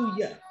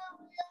 Hallelujah.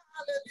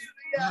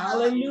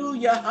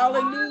 Hallelujah.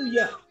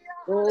 Hallelujah.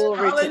 Glory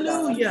to God.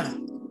 Hallelujah.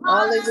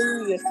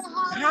 Hallelujah.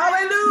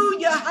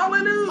 Hallelujah.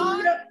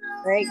 Hallelujah.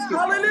 Thank you.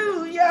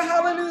 Hallelujah,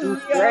 hallelujah.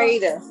 He's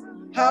greater.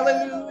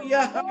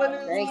 Hallelujah,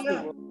 hallelujah. Thank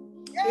you.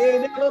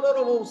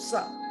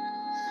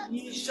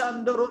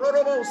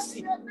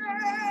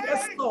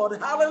 Yes, Lord,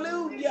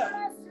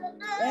 hallelujah.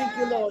 Thank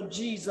you, Lord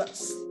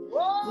Jesus.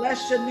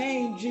 Bless your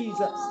name,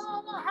 Jesus.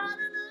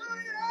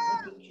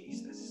 Thank you,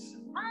 Jesus.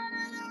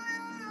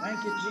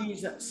 Thank you,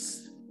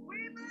 Jesus.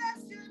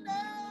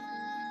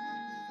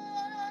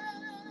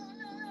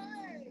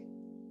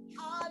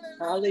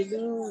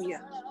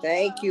 Hallelujah.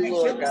 Thank you,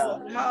 Lord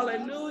God.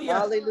 Hallelujah.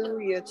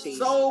 Hallelujah, Jesus.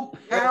 So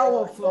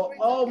powerful.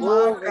 Oh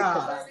my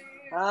God.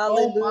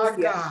 Hallelujah. Oh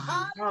my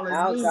God. Hallelujah.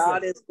 Our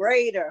God is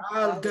greater.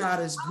 Our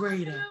God is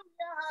greater.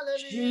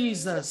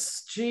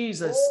 Jesus,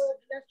 Jesus.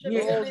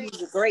 Oh,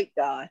 he's a great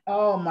God.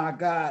 Oh my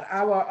God.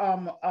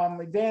 Our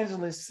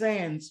evangelist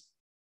Sands,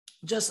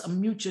 just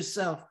unmute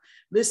yourself.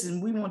 Listen,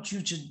 we want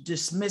you to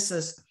dismiss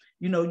us.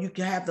 You know, you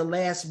can have the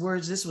last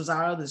words. This was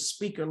our other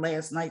speaker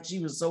last night. She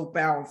was so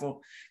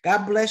powerful.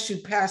 God bless you,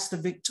 Pastor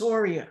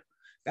Victoria.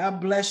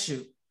 God bless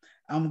you.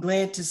 I'm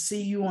glad to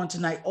see you on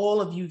tonight. All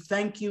of you,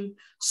 thank you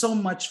so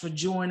much for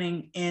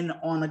joining in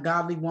on a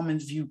Godly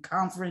Woman's View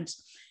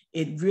conference.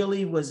 It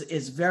really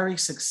is very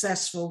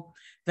successful.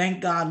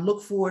 Thank God.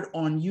 Look for it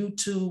on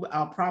YouTube.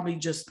 I'll probably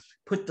just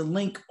put the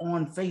link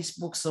on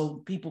Facebook so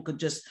people could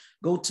just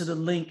go to the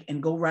link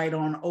and go right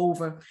on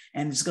over.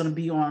 And it's going to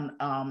be on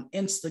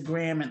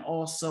Instagram and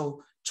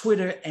also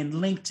Twitter and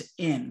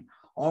LinkedIn.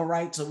 All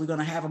right. So we're going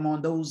to have them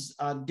on those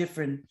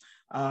different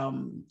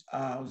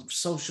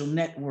social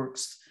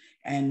networks.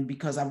 And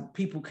because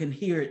people can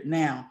hear it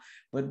now,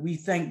 but we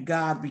thank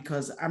God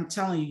because I'm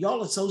telling you,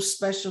 y'all are so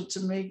special to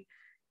me.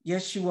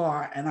 Yes, you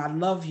are. And I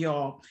love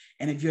y'all.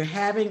 And if you're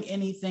having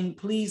anything,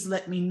 please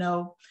let me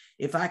know.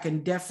 If I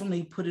can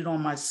definitely put it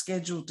on my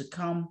schedule to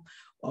come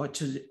or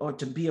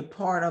to be a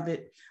part of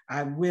it,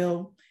 I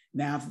will.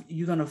 Now, if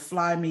you're going to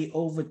fly me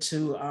over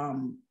to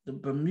the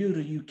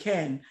Bermuda, you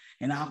can,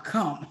 and I'll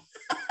come.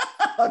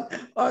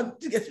 or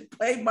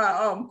pay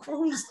my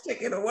cruise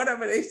ticket or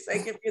whatever they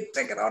say, give me a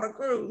ticket on a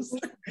cruise.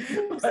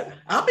 But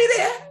I'll be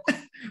there.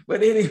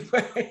 But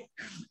anyway,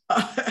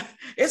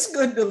 it's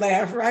good to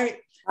laugh, right?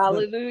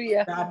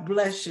 Hallelujah. But God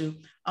bless you.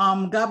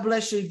 God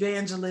bless you,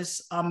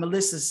 Evangelist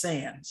Melissa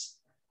Sands.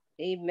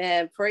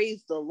 Amen.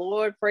 Praise the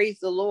Lord. Praise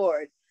the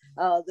Lord.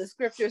 The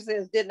scripture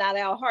says, did not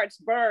our hearts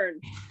burn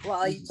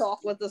while you talk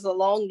with us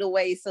along the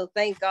way? So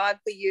thank God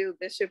for you,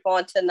 Bishop,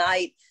 on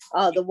tonight,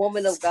 the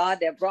woman of God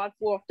that brought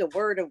forth the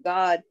word of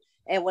God.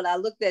 And when I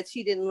looked at,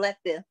 she didn't let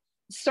the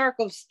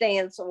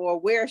circumstance or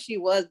where she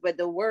was, but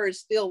the word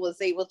still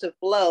was able to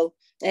flow.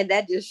 And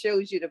that just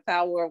shows you the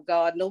power of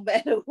God, no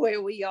matter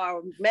where we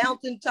are,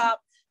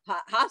 mountaintop,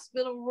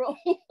 hospital room,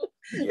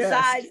 yes,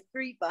 side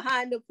street,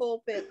 behind the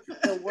pulpit,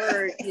 the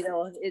word,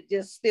 it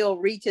just still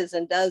reaches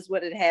and does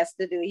what it has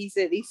to do. He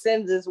said he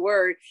sends his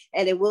word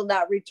and it will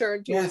not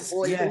return to his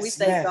voice. So we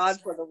thank God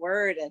for the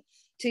word. And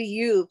to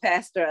you,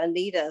 Pastor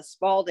Anita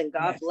Spaulding,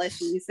 God bless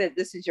you. You said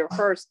this is your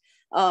first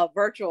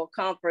virtual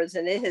conference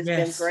and it has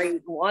been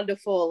great,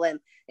 wonderful, and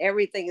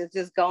everything has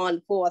just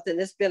gone forth, and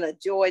it's been a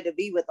joy to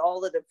be with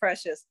all of the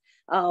precious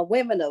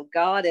women of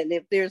God. And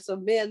if there's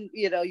some men,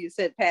 you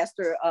said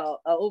Pastor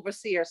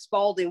Overseer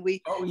Spaulding,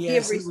 we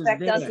give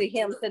respect unto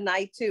him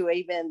tonight too.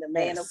 Amen. The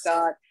man of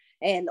God.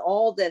 And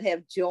all that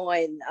have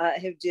joined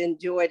have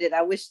enjoyed it.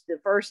 I wish the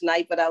first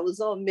night, but I was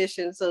on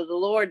mission, so the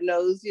Lord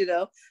knows,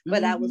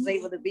 but I was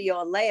able to be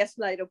on last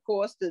night, of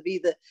course, to be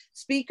the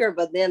speaker,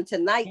 but then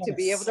tonight to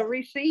be able to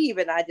receive.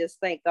 And I just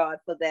thank God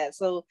for that.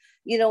 So,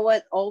 you know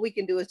what? All we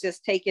can do is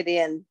just take it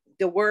in.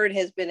 The word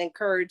has been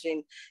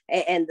encouraging,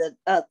 and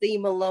the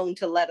theme alone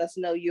to let us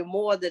know you're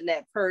more than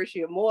that purse,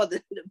 you're more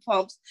than the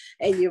pumps,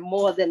 and you're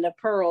more than the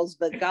pearls.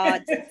 But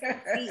God,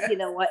 you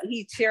know what?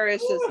 He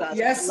cherishes us.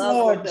 Yes,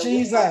 Lord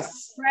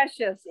Jesus.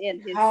 Precious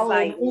in His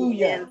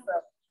Hallelujah. sight. And so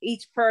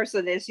each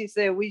person, as she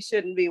said, we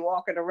shouldn't be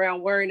walking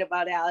around worrying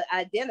about our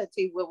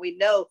identity when we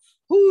know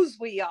whose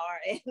we are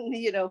and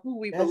who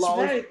we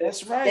belong to.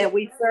 That's right. That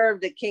we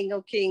serve the King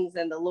of Kings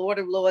and the Lord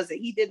of Lords, and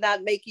He did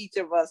not make each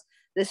of us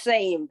the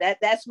same.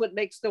 That's what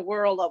makes the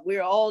world up.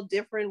 We're all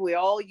different, we're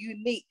all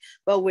unique,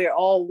 but we're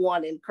all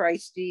one in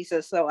Christ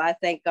Jesus. So I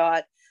thank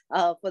God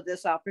for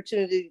this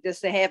opportunity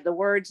just to have the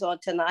words on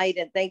tonight,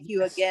 and thank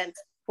you again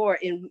for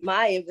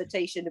my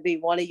invitation to be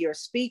one of your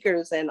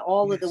speakers, and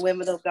all of the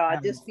women of God.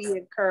 Just be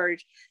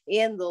encouraged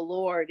in the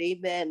Lord.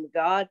 Amen.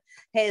 God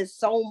has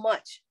so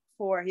much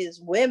for His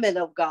women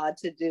of God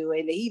to do,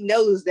 and He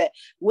knows that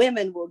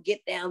women will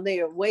get down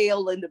there and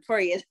wail and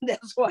pray, and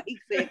that's why He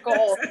said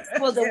call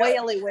for the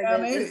wailing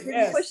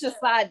women. Push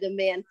aside the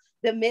men.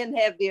 The men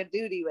have their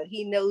duty, but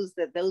He knows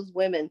that those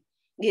women,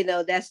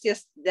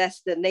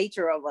 that's the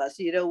nature of us,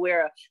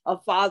 where a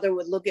father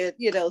would look at,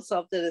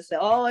 something and say,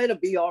 oh, it'll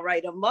be all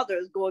right. A mother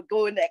is going to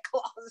go in that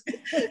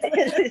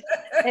closet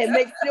and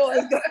make sure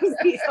it's going to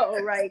be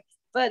all right.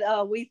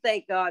 But we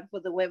thank God for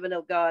the women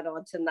of God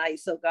on tonight.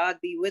 So God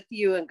be with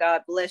you and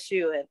God bless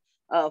you,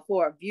 and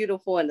for a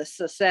beautiful and a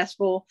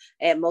successful,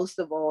 and most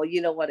of all,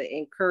 an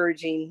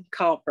encouraging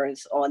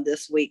conference on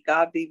this week.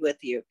 God be with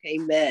you.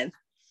 Amen.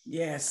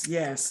 Yes,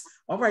 yes.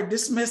 All right,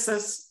 dismiss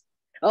us.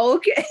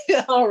 Okay.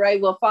 All right.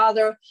 Well,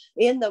 Father,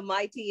 in the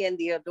mighty and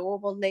the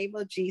adorable name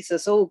of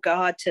Jesus, oh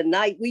God,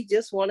 tonight we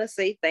just want to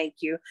say thank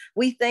you.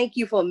 We thank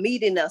you for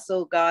meeting us,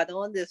 oh God,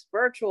 on this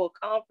virtual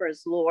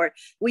conference, Lord.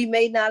 We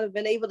may not have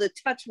been able to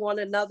touch one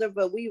another,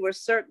 but we were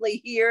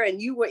certainly here and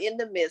you were in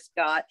the midst,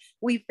 God.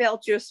 We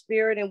felt your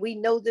spirit and we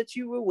know that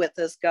you were with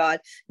us,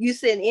 God. You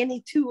said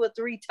any 2 or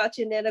 3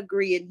 touching and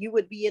agreeing, you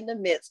would be in the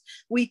midst.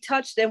 We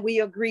touched and we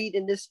agreed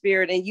in the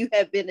spirit and you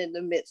have been in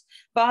the midst.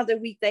 Father,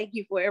 we thank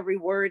you for every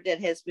word that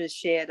has been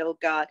shared, oh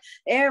God,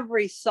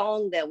 every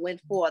song that went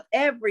forth,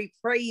 every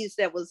praise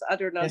that was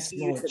uttered unto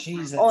you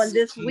on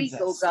this week,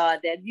 oh God,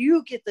 that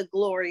you get the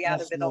glory out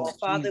of it all.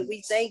 Father,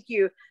 we thank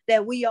you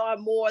that we are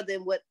more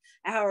than what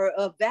our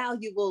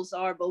valuables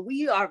are, but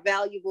we are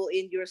valuable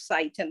in your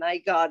sight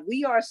tonight, God.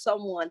 We are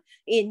someone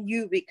in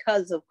you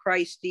because of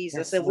Christ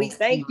Jesus. And we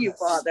thank you,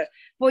 Father,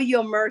 for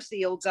your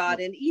mercy, oh God.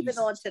 And even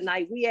on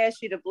tonight, we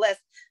ask you to bless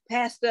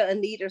Pastor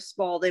Anita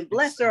Spaulding,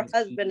 bless her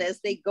husband as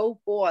they go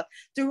forth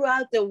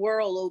throughout the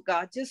world, oh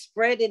God, just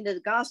spreading the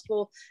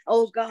gospel,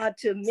 oh God,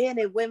 to men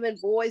and women,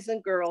 boys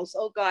and girls,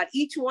 oh God,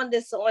 each one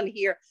that's on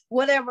here,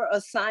 whatever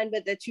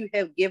assignment that you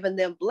have given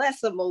them, bless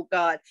them, oh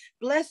God,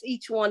 bless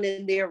each one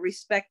in their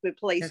respective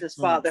places,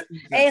 Father.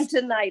 And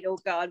tonight, oh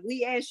God,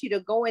 we ask you to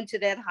go into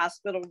that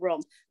hospital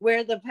room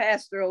where the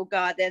pastor, oh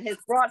God, that has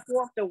brought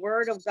forth the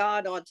word of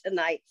God on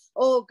tonight,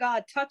 oh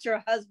God, touch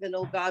her husband,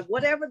 oh God,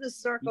 whatever the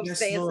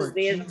circumstances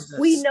is,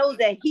 we know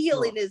that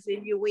healing is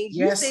in you wings.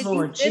 You said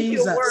you sent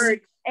your word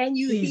and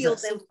you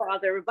healed them,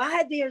 Father.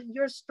 By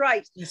your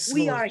stripes,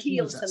 we are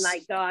healed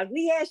tonight, God.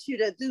 We ask you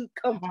to do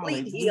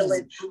complete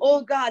healing.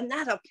 Oh God,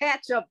 not a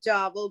patch-up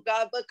job, oh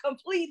God, but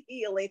complete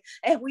healing.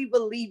 And we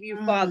believe you,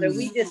 Father.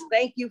 We just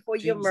thank you for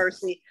your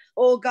mercy.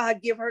 Oh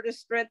God, give her the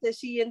strength that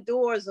she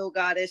endures, oh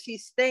God, as she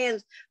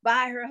stands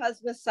by her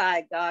husband's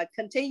side, God.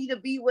 Continue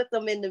to be with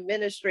them in the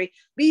ministry.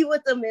 Be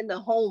with them in the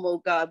home,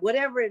 oh God,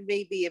 whatever it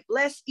may be.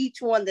 Bless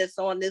each one that's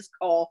on this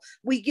call.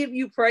 We give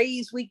you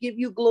praise. We give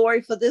you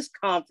glory for this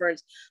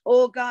conference.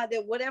 Oh God,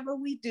 that whatever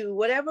we do,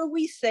 whatever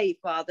we say,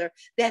 Father,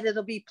 that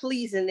it'll be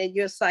pleasing in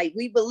your sight.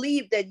 We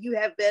believe that you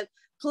have been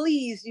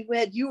pleased.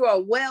 You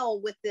are well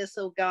with this,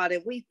 oh God,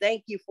 and we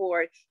thank you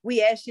for it.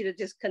 We ask you to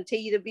just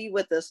continue to be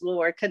with us,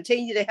 Lord.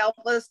 Continue to help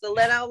us to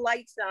let our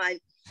light shine.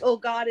 Oh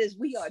God, as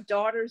we are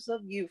daughters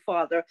of you,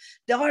 Father,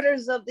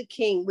 daughters of the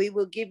King, we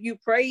will give you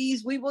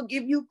praise. We will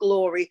give you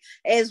glory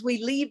as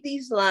we leave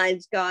these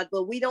lines, God,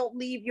 but we don't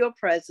leave your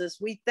presence.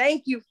 We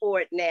thank you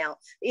for it now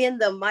in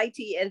the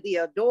mighty and the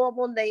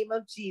adorable name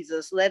of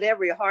Jesus. Let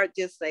every heart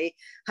just say,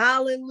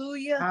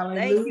 hallelujah.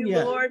 Hallelujah. Thank you,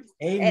 Lord.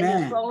 Amen.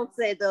 And the song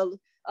said,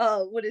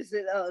 what is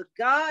it?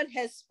 God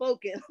has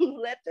spoken.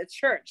 Let the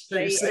church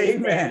say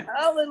amen.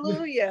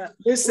 Hallelujah.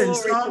 Listen,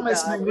 Glory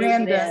Psalmist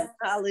Miranda. Amen.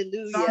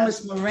 Hallelujah.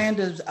 Psalmist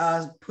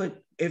Miranda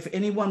put, if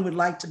anyone would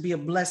like to be a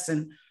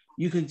blessing,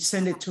 you could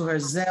send it to her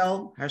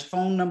Zelle. Her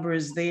phone number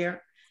is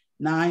there,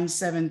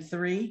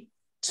 973.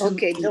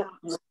 Okay, no,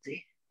 let's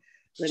see.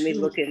 Let me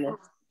look in the.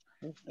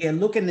 Yeah,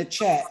 look in the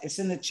chat. It's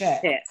in the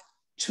chat. Yeah.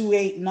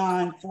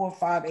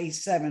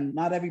 289-4587.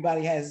 Not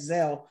everybody has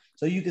Zelle,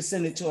 so you can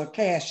send it to a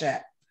Cash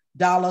App.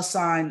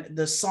 $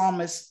 the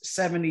Psalmist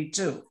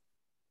 72.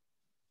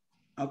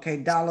 Okay,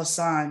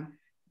 $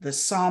 the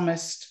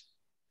Psalmist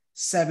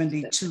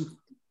 72.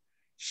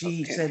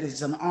 She said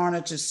it's an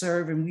honor to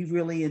serve, and we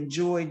really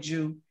enjoyed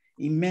you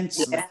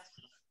immensely. Yeah.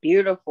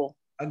 Beautiful.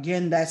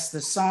 Again, that's the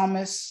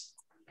Psalmist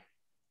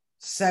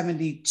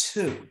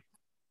 72.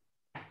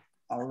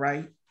 All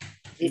right.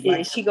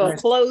 Is she gonna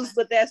close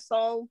with that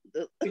song?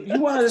 You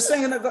want her to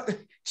sing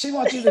it? She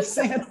wants you to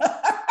sing it.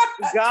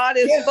 God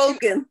is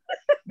spoken.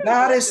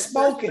 God is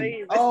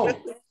spoken.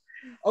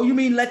 Oh, you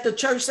mean let the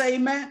church say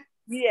amen?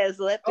 Yes,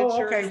 let the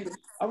church. Okay.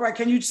 All right.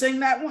 Can you sing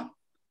that one?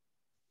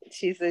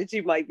 She said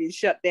she might be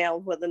shut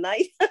down for the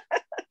night.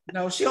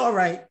 No, she all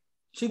right.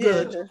 She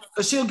good. Yeah.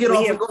 But she'll get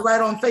off and go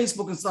right on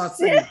Facebook and start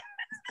singing.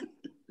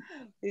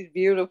 She's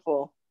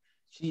beautiful.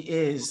 She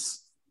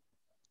is.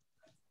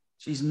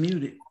 She's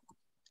muted.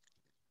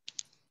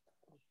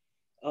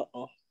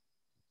 Uh-oh.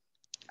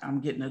 I'm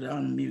getting her to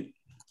unmute.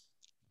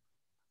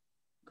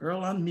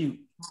 Girl, unmute.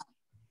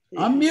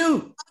 Yeah.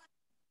 Unmute.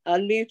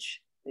 Unmute.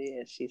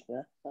 Yeah, she's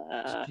not.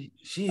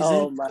 She's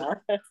my.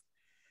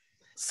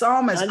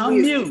 Psalmist,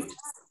 unmute.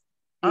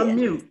 Yeah.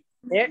 Unmute.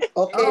 There.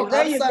 Okay. Oh,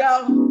 there you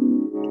go.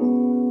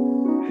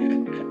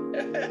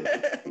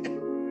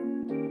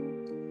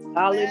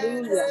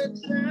 Hallelujah.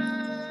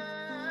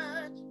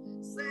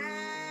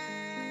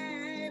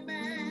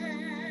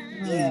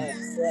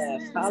 Yes,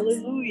 yes.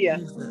 Hallelujah.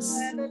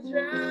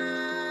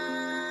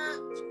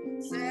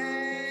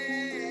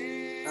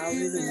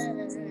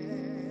 Hallelujah.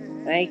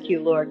 Thank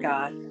you, Lord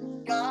God.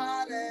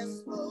 God has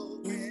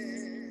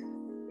spoken.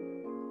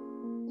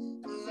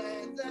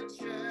 Let the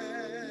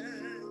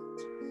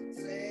church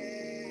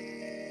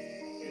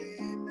say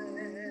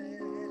amen.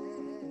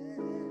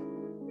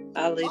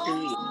 Hallelujah. Oh,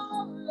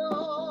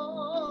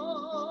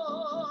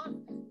 Lord,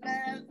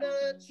 let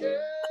the church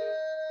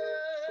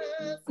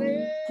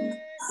say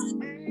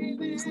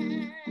amen.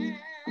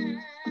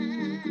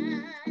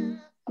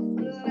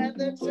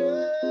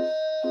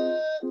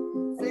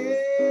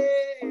 say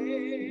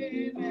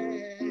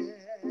amen.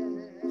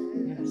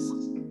 Yes.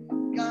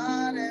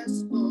 God has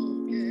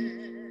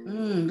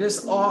spoken. This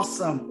is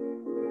awesome.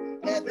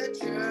 Let the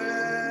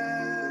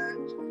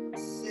church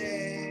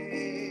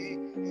say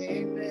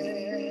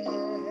amen.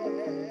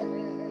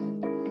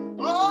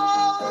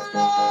 Oh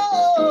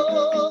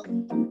Lord,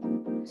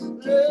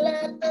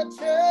 let the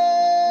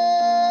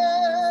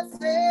church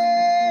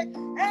say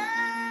amen.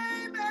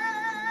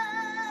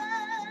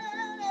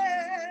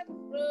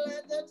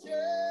 Let the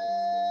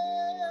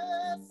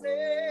church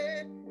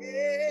say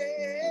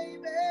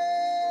amen.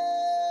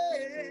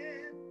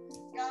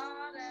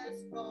 God has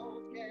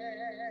spoken.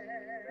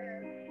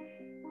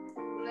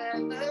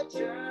 Let the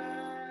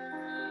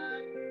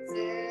church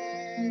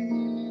say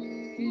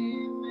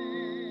amen.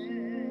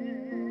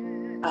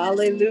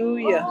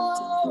 Hallelujah.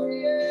 Oh,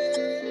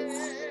 yes.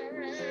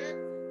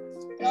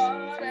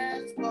 God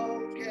has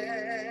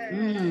spoken.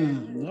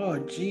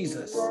 Lord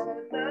Jesus.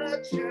 Let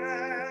the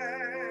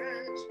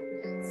church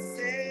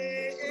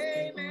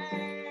say amen.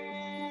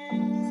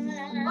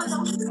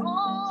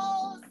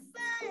 Oh,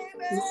 say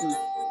amen.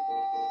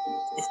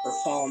 It's the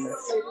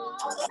psalmist.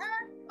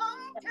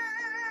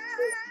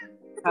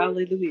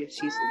 Hallelujah.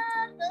 She's the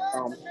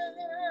psalmist.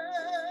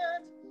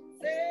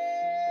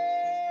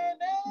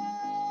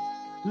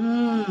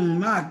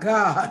 My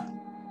God.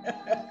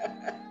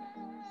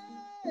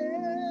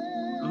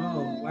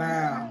 Oh,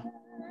 wow.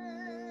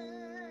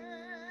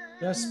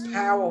 That's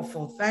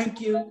powerful.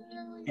 Thank you.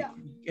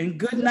 And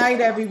good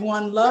night,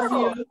 everyone. Love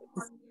you.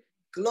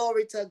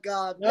 Glory to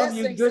God. Love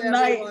you. Blessings, Good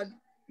night. everyone.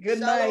 Good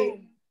Shalom.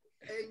 night.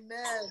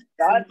 Amen.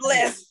 God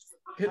bless.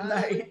 Good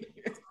night.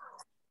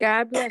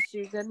 God bless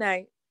you. Good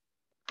night.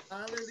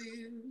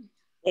 Hallelujah.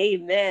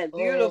 Amen.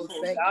 Beautiful.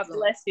 thank God you,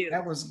 bless you.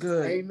 That was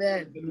good.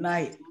 Amen. Good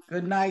night.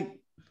 Good night.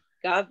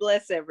 God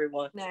bless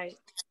everyone. Night.